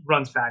it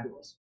runs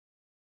fabulous.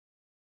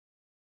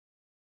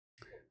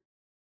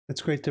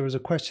 That's great. There was a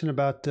question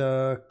about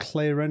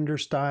clay render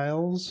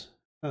styles,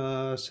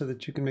 so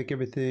that you can make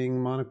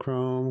everything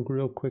monochrome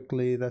real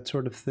quickly, that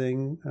sort of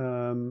thing.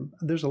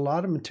 There's a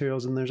lot of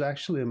materials, and there's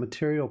actually a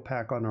material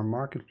pack on our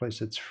marketplace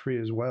that's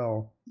free as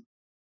well.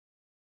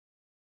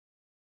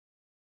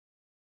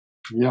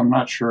 Yeah, I'm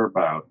not sure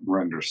about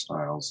render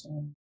styles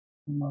and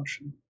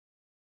Twinmotion.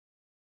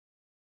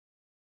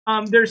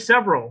 There's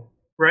several,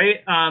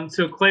 right?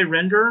 So clay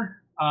render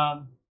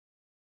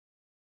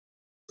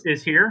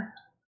is here,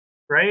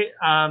 right?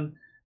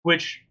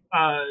 Which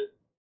I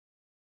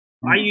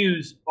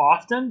use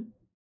often.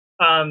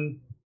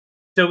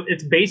 So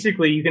it's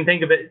basically, you can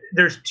think of it,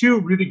 there's two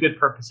really good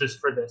purposes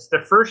for this.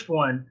 The first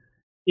one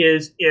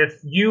is if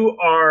you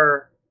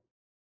are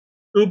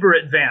uber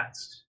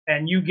advanced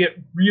and you get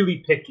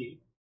really picky,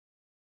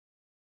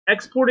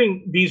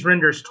 exporting these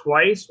renders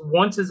twice,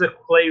 once as a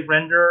clay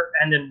render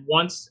and then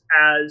once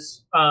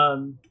as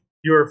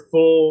your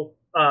full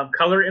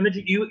color image,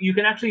 you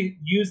can actually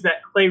use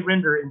that clay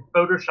render in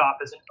Photoshop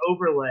as an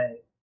overlay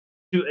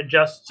to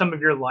adjust some of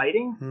your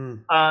lighting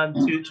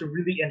to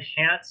really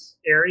enhance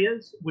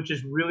areas, which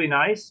is really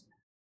nice.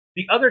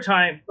 The other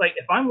time, like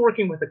if I'm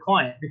working with a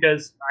client,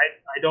 because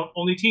I don't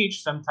only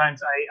teach,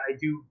 sometimes I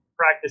do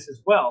practice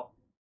as well.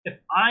 If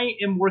I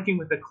am working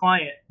with a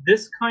client,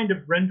 this kind of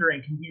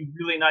rendering can be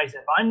really nice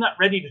if I'm not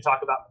ready to talk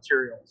about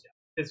materials yet.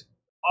 Because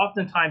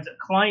oftentimes a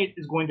client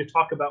is going to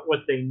talk about what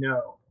they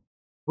know,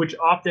 which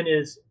often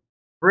is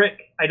brick.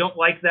 I don't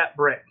like that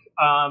brick.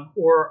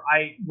 Or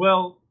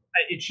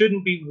it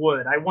shouldn't be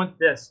wood. I want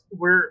this.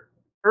 We're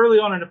early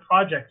on in a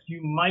project,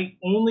 you might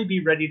only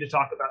be ready to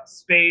talk about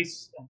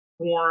space and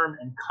form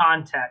and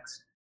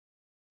context.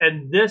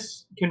 And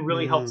this can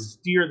really help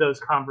steer those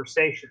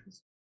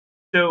conversations.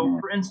 So,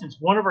 for instance,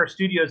 one of our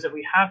studios that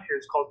we have here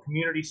is called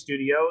Community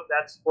Studio.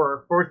 That's for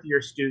our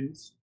fourth-year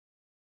students.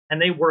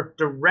 And they work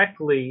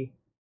directly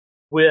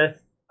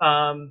with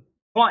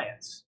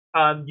clients.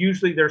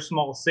 Usually they're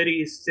small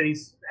cities.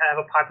 Cities have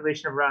a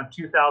population of around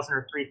 2,000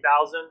 or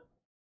 3,000.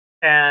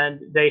 And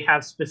they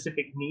have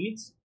specific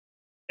needs.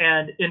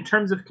 And in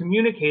terms of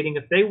communicating,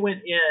 if they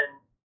went in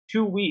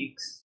 2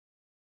 weeks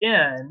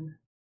in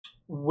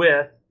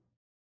with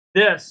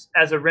this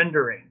as a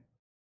rendering,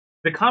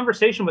 the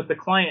conversation with the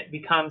client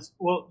becomes,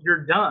 well,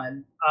 you're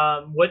done.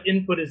 What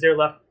input is there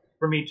left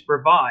for me to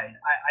provide?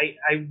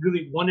 I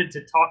really wanted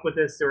to talk with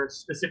this. There are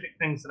specific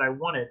things that I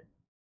wanted.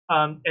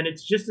 And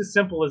it's just as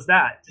simple as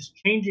that. Just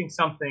changing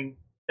something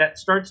that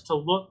starts to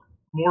look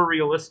more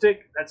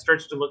realistic, that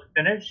starts to look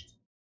finished,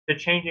 to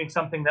changing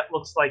something that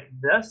looks like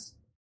this,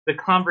 the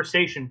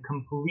conversation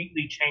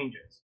completely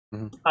changes.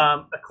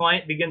 A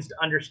client begins to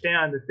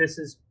understand that this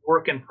is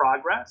work in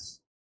progress,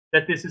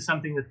 that this is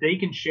something that they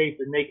can shape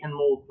and they can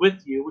mold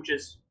with you, which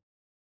is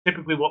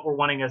typically what we're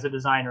wanting as a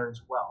designer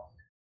as well.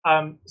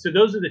 So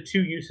those are the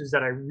two uses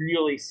that I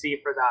really see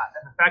for that.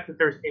 And the fact that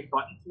there's a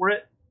button for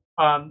it,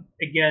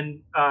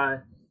 again,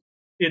 I'm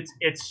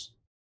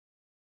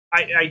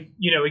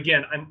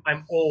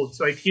old,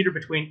 so I teeter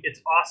between it's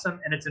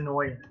awesome and it's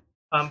annoying.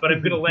 But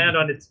I'm going to land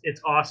on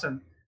it's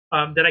awesome.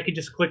 That I can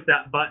just click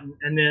that button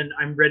and then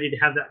I'm ready to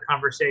have that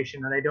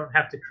conversation, and I don't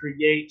have to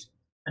create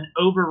an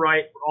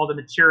overwrite for all the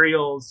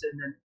materials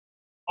and then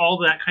all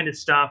that kind of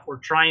stuff, or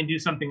try and do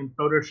something in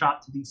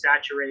Photoshop to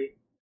desaturate.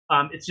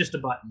 It's just a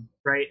button,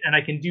 right? And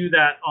I can do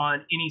that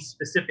on any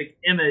specific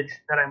image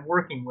that I'm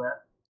working with.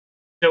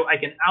 So I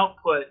can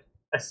output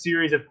a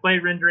series of clay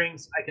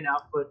renderings. I can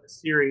output a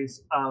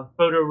series of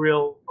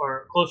photoreal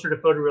or closer to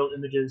photoreal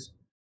images,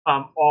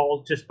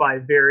 all just by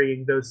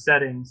varying those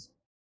settings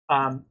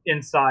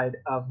inside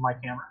of my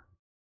camera.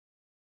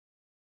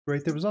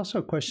 Right. There was also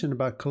a question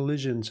about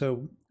collision.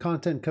 So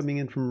content coming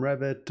in from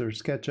Revit or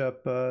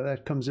SketchUp,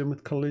 that comes in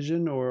with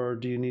collision, or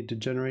do you need to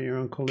generate your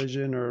own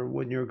collision? Or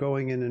when you're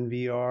going in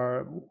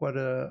VR, what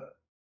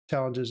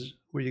challenges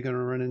were you going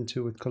to run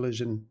into with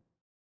collision?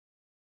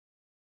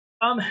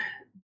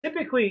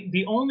 Typically,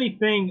 the only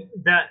thing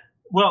that,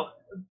 well,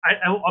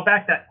 I'll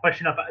back that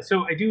question up.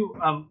 So I do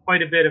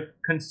quite a bit of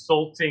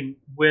consulting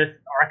with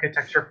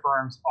architecture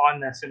firms on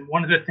this. And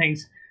one of the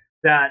things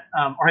that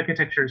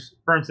architecture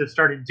firms have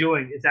started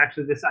doing is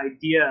actually this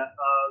idea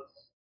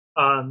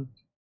of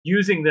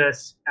using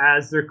this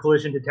as their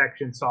collision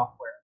detection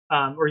software,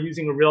 or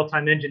using a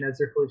real-time engine as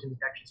their collision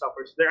detection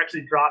software. So they're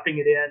actually dropping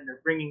it in, they're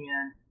bringing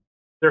in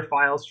their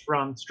files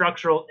from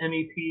structural,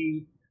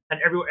 MEP, and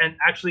everywhere, and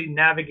actually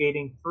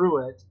navigating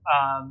through it,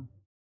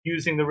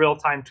 using the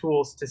real-time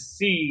tools to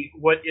see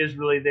what is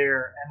really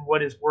there and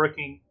what is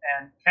working,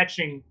 and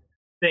catching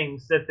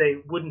things that they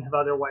wouldn't have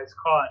otherwise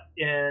caught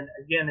in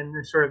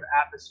this sort of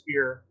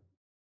atmosphere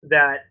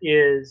that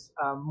is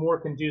more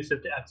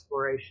conducive to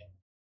exploration.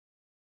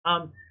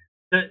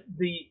 The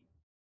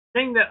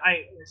thing that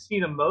I see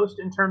the most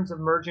in terms of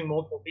merging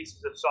multiple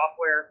pieces of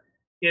software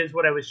is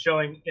what I was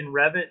showing in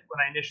Revit when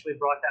I initially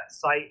brought that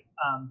site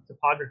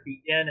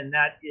topography in, and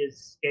that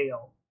is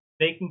scale.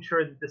 Making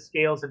sure that the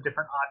scales of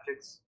different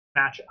objects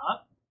match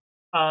up.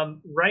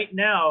 Right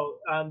now,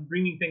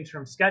 bringing things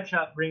from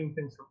SketchUp, bringing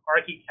things from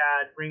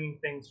ArchiCAD, bringing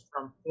things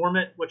from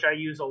Formit, which I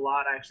use a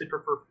lot. I actually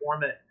prefer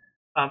Formit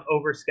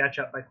over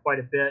SketchUp by quite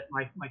a bit.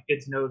 My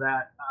kids know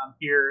that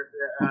here.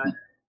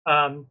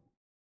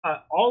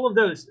 All of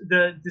those,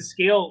 the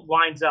scale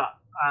lines up,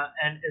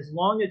 and as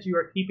long as you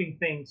are keeping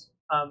things,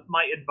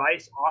 my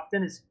advice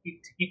often is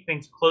to keep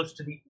things close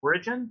to the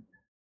origin.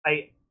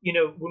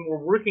 When we're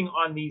working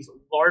on these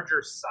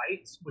larger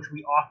sites, which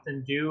we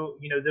often do,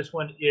 this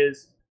one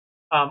is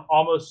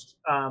almost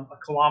a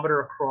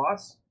kilometer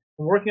across.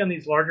 When working on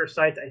these larger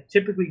sites, I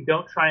typically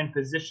don't try and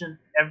position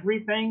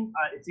everything.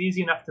 It's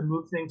easy enough to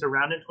move things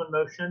around in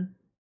Twinmotion.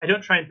 I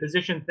don't try and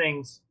position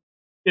things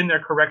in their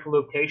correct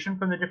location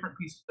from the different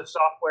pieces of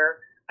software.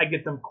 I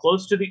get them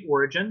close to the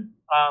origin.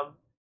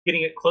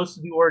 Getting it close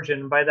to the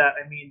origin, by that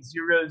I mean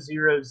 0,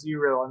 0,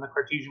 0 on the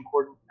Cartesian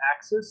coordinate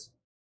axis.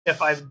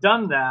 If I've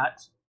done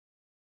that,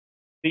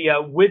 the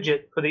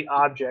widget for the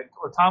object,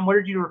 or Tom, what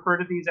did you refer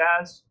to these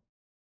as?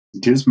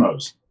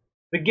 Gizmos.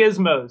 The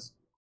gizmos.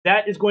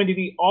 That is going to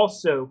be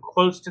also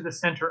close to the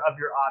center of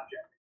your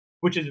object,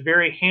 which is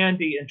very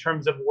handy in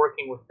terms of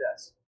working with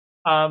this.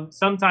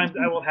 Sometimes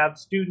I will have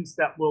students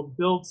that will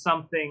build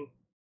something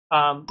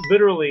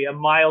literally a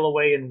mile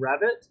away in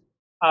Revit,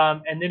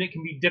 and then it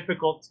can be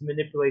difficult to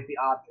manipulate the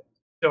object.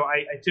 So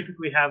I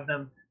typically have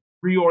them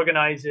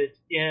reorganize it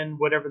in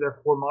whatever their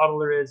core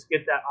modeler is,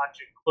 get that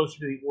object closer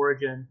to the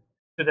origin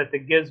so that the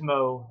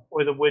gizmo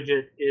or the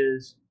widget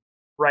is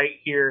right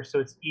here, so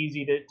it's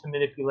easy to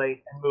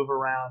manipulate and move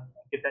around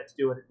and get that to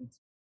do what it needs.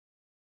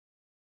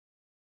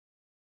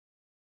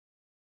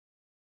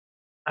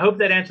 I hope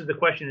that answers the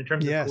question in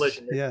terms of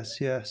collision. Yes.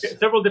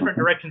 Several different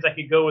directions I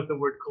could go with the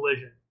word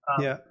collision.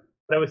 Yeah.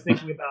 But I was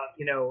thinking about,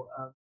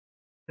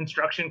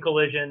 construction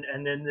collision,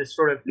 and then this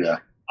sort of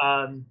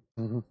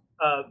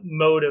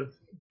mode of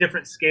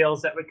different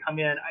scales that would come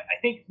in. I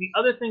think the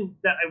other thing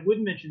that I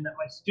would mention that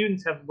my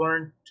students have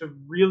learned to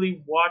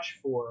really watch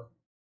for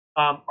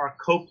are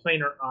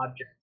coplanar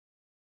objects.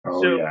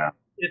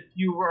 If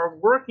you are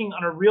working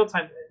on a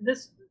real-time,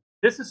 this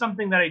is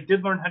something that I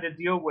did learn how to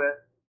deal with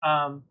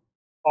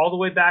all the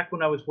way back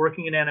when I was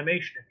working in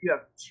animation. If you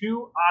have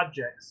two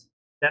objects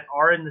that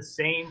are in the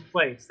same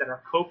place, that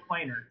are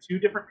coplanar, two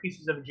different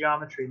pieces of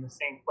geometry in the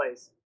same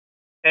place,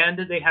 and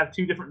they have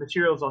two different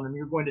materials on them,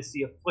 you're going to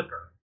see a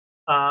flicker.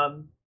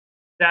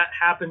 That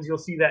happens, you'll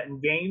see that in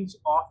games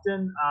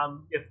often.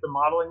 If the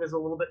modeling is a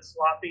little bit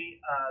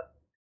sloppy,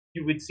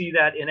 you would see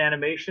that in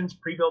animations,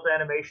 pre-built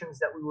animations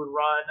that we would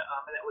run,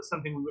 and that was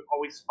something we would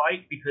always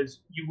fight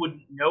because you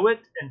wouldn't know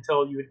it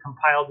until you had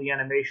compiled the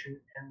animation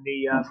in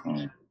the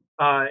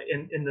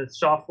in the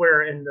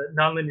software, in the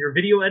nonlinear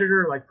video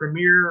editor like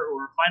Premiere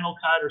or Final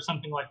Cut or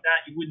something like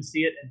that. You wouldn't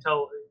see it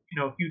until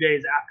a few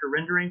days after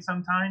rendering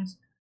sometimes,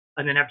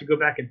 and then have to go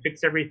back and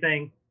fix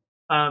everything.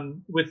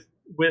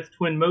 With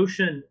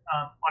Twinmotion,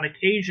 on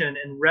occasion,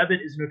 and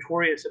Revit is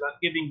notorious about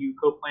giving you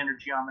coplanar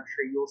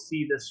geometry, you'll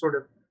see this sort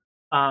of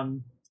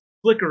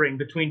flickering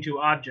between two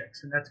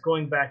objects, and that's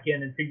going back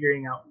in and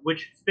figuring out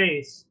which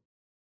face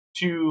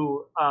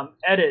to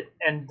edit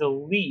and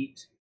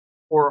delete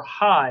or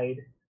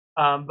hide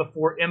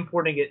before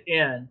importing it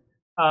in.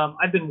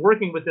 I've been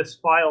working with this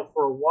file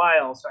for a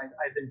while, so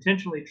I've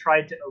intentionally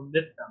tried to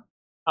omit them.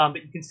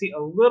 But you can see a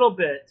little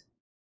bit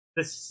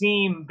the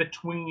seam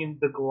between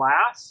the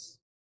glass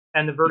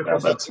and the vertical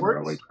that's supports,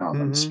 a really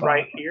common spot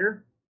right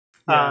here.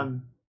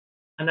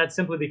 And that's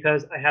simply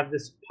because I have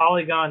this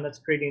polygon that's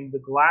creating the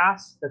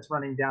glass that's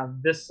running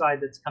down this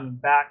side that's coming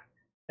back,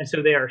 and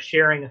so they are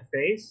sharing a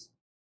face.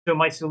 So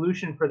my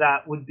solution for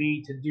that would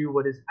be to do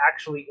what is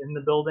actually in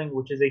the building,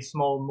 which is a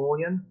small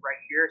mullion right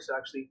here. So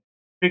actually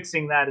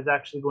fixing that is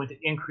actually going to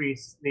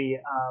increase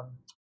the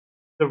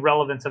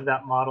relevance of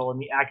that model and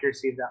the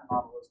accuracy of that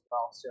model as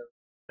well. So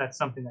that's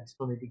something I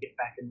still need to get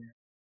back in there.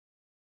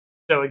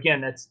 So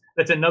again, that's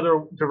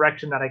another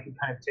direction that I can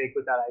kind of take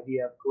with that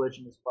idea of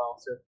collision as well.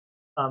 So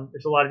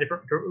there's a lot of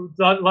different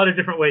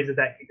ways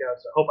that could go.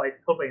 So I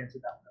hope I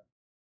answered that one.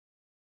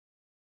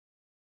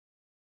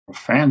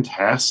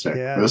 Fantastic.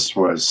 Yeah. This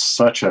was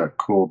such a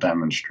cool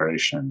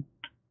demonstration.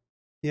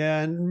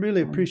 Yeah, and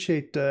really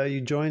appreciate you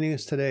joining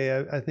us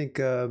today. I think,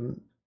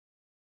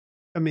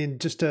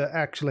 just to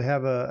actually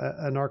have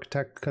an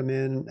architect come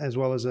in as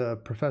well as a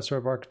professor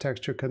of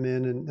architecture come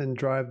in and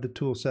drive the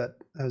tool set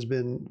has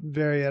been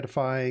very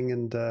edifying,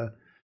 and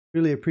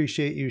really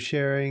appreciate you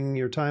sharing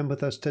your time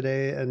with us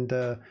today. And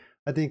I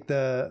think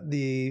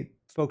the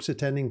folks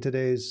attending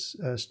today's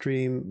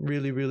stream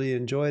really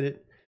enjoyed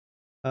it.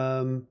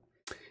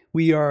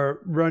 We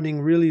are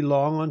running really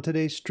long on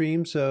today's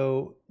stream.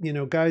 So,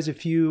 guys,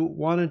 if you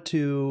wanted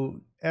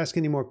to ask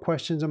any more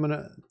questions, I'm going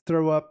to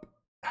throw up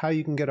how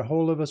you can get a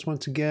hold of us.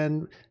 Once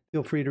again,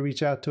 feel free to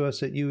reach out to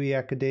us at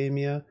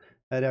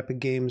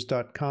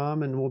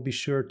ueacademia@epicgames.com, and we'll be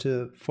sure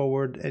to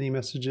forward any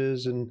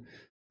messages and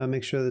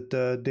make sure that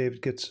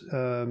David gets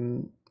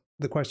the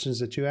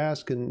questions that you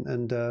ask.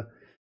 And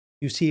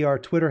you see our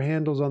Twitter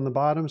handles on the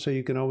bottom, so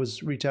you can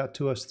always reach out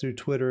to us through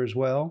Twitter as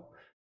well.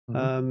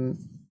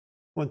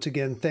 once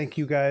again, thank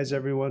you guys,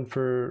 everyone,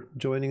 for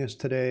joining us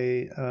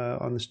today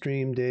on the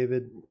stream.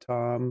 David,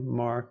 Tom,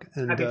 Mark,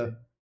 and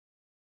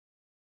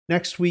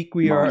next week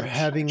we are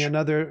having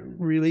another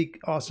really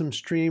awesome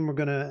stream. We're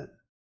going to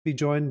be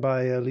joined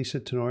by Lisa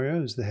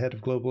Tenorio, who's the head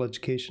of global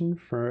education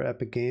for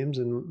Epic Games,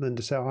 and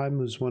Linda Selheim,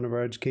 who's one of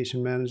our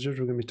education managers.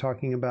 We're going to be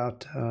talking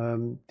about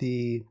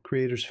the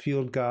Creators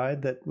Field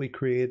Guide that we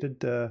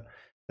created,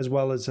 as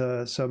well as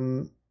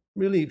some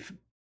really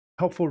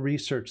helpful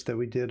research that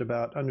we did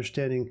about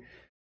understanding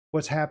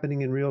what's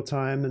happening in real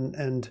time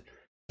and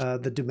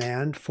the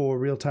demand for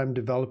real-time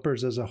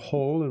developers as a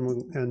whole.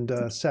 And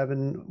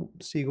Seven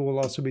Siegel will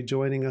also be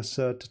joining us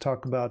to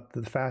talk about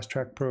the Fast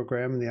Track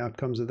program and the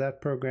outcomes of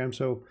that program.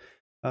 So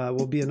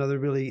will be another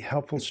really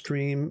helpful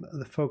stream,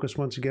 the focus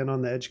once again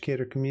on the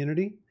educator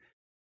community.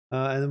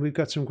 And then we've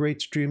got some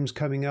great streams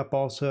coming up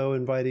also,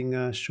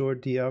 inviting Shor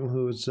DeYoung,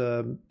 who's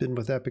been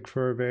with Epic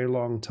for a very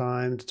long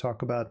time, to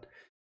talk about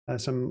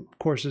some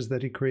courses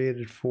that he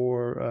created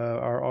for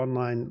our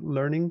online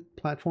learning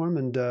platform,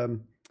 and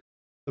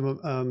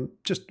some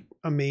just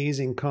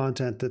amazing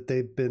content that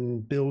they've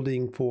been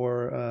building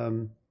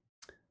for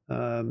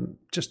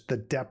just the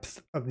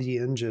depth of the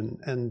engine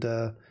and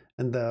the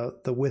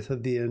width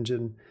of the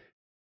engine.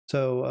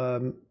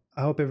 So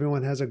I hope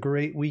everyone has a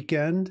great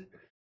weekend.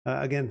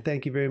 Again,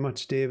 thank you very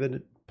much,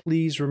 David.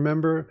 Please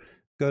remember,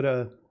 go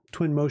to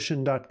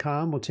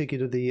twinmotion.com. We'll take you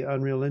to the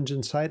Unreal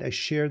Engine site. I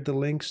shared the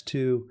links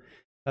to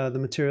the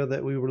material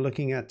that we were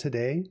looking at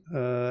today,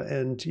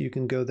 and you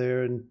can go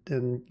there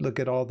and look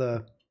at all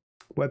the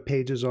web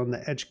pages on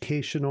the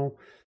educational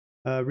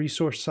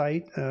resource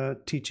site,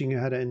 teaching you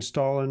how to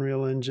install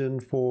Unreal Engine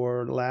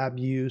for lab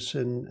use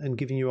and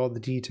giving you all the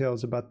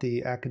details about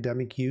the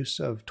academic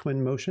use of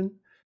Twinmotion.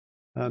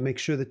 Make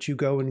sure that you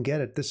go and get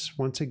it. This,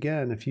 once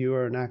again, if you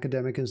are an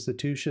academic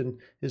institution,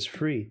 is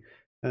free.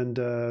 And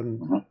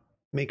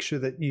make sure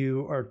that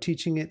you are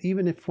teaching it,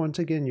 even if, once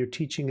again, you're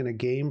teaching in a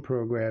game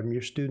program.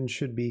 Your students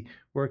should be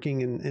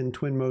working in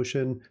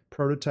Twinmotion,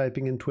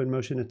 prototyping in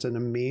Twinmotion. It's an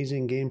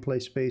amazing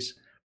gameplay space,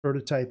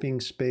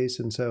 prototyping space.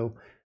 And so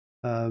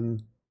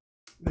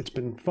it's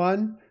been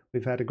fun.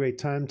 We've had a great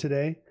time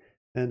today.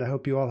 And I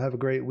hope you all have a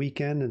great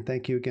weekend. And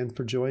thank you again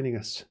for joining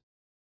us.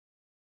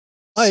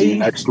 Bye. See you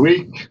next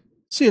week.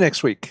 See you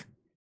next week.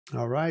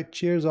 All right.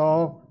 Cheers,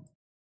 all.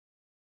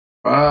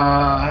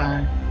 Bye.